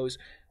elbows,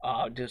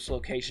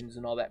 dislocations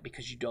and all that,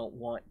 because you don't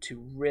want to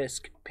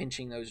risk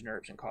pinching those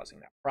nerves and causing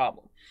that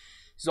problem.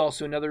 This is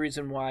also another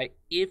reason why,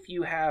 if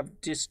you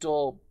have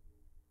distal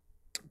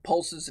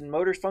pulses and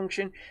motor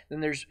function, then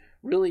there's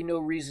really no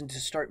reason to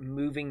start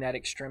moving that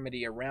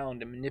extremity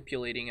around and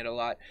manipulating it a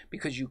lot,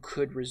 because you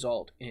could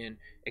result in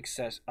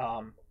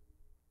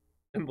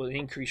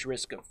increased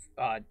risk of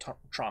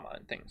trauma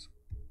and things.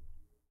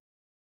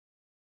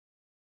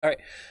 All right,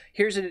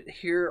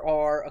 here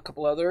are a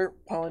couple other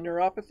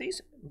polyneuropathies.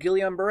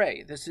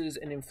 Guillain-Barré. This is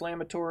an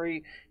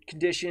inflammatory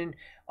condition,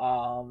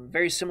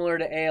 very similar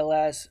to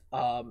ALS,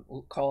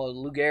 called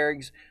Lou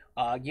Gehrig's.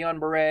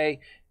 Guillain-Barré.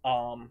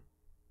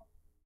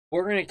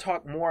 We're going to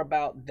talk more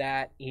about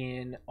that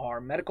in our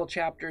medical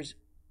chapters,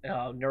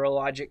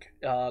 neurologic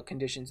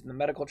conditions in the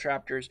medical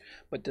chapters,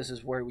 but this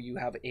is where you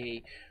have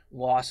a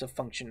loss of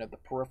function of the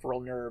peripheral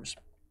nerves.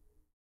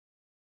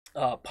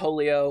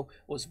 Polio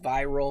was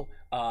viral,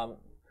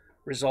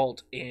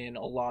 result in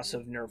a loss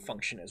of nerve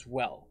function as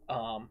well,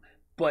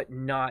 but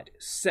not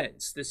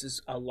sense. This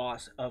is a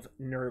loss of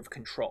nerve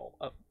control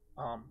of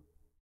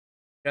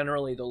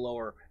generally the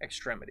lower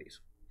extremities.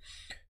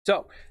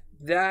 So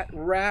that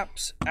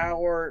wraps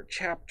our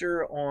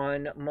chapter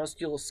on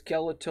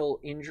musculoskeletal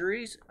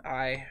injuries.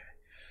 I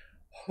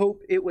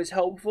hope it was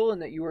helpful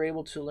and that you were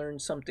able to learn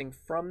something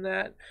from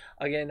that.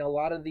 Again, a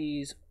lot of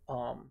these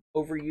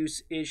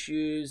overuse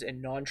issues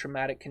and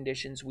non-traumatic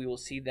conditions, we will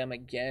see them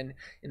again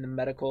in the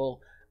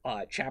medical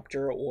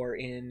chapter, or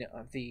in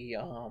the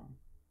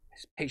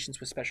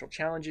patients with special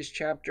challenges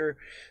chapter.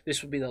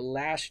 This will be the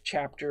last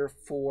chapter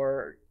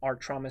for our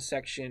trauma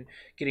section,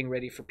 getting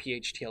ready for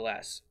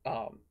PHTLS.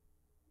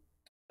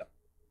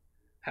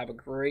 Have a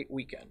great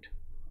weekend.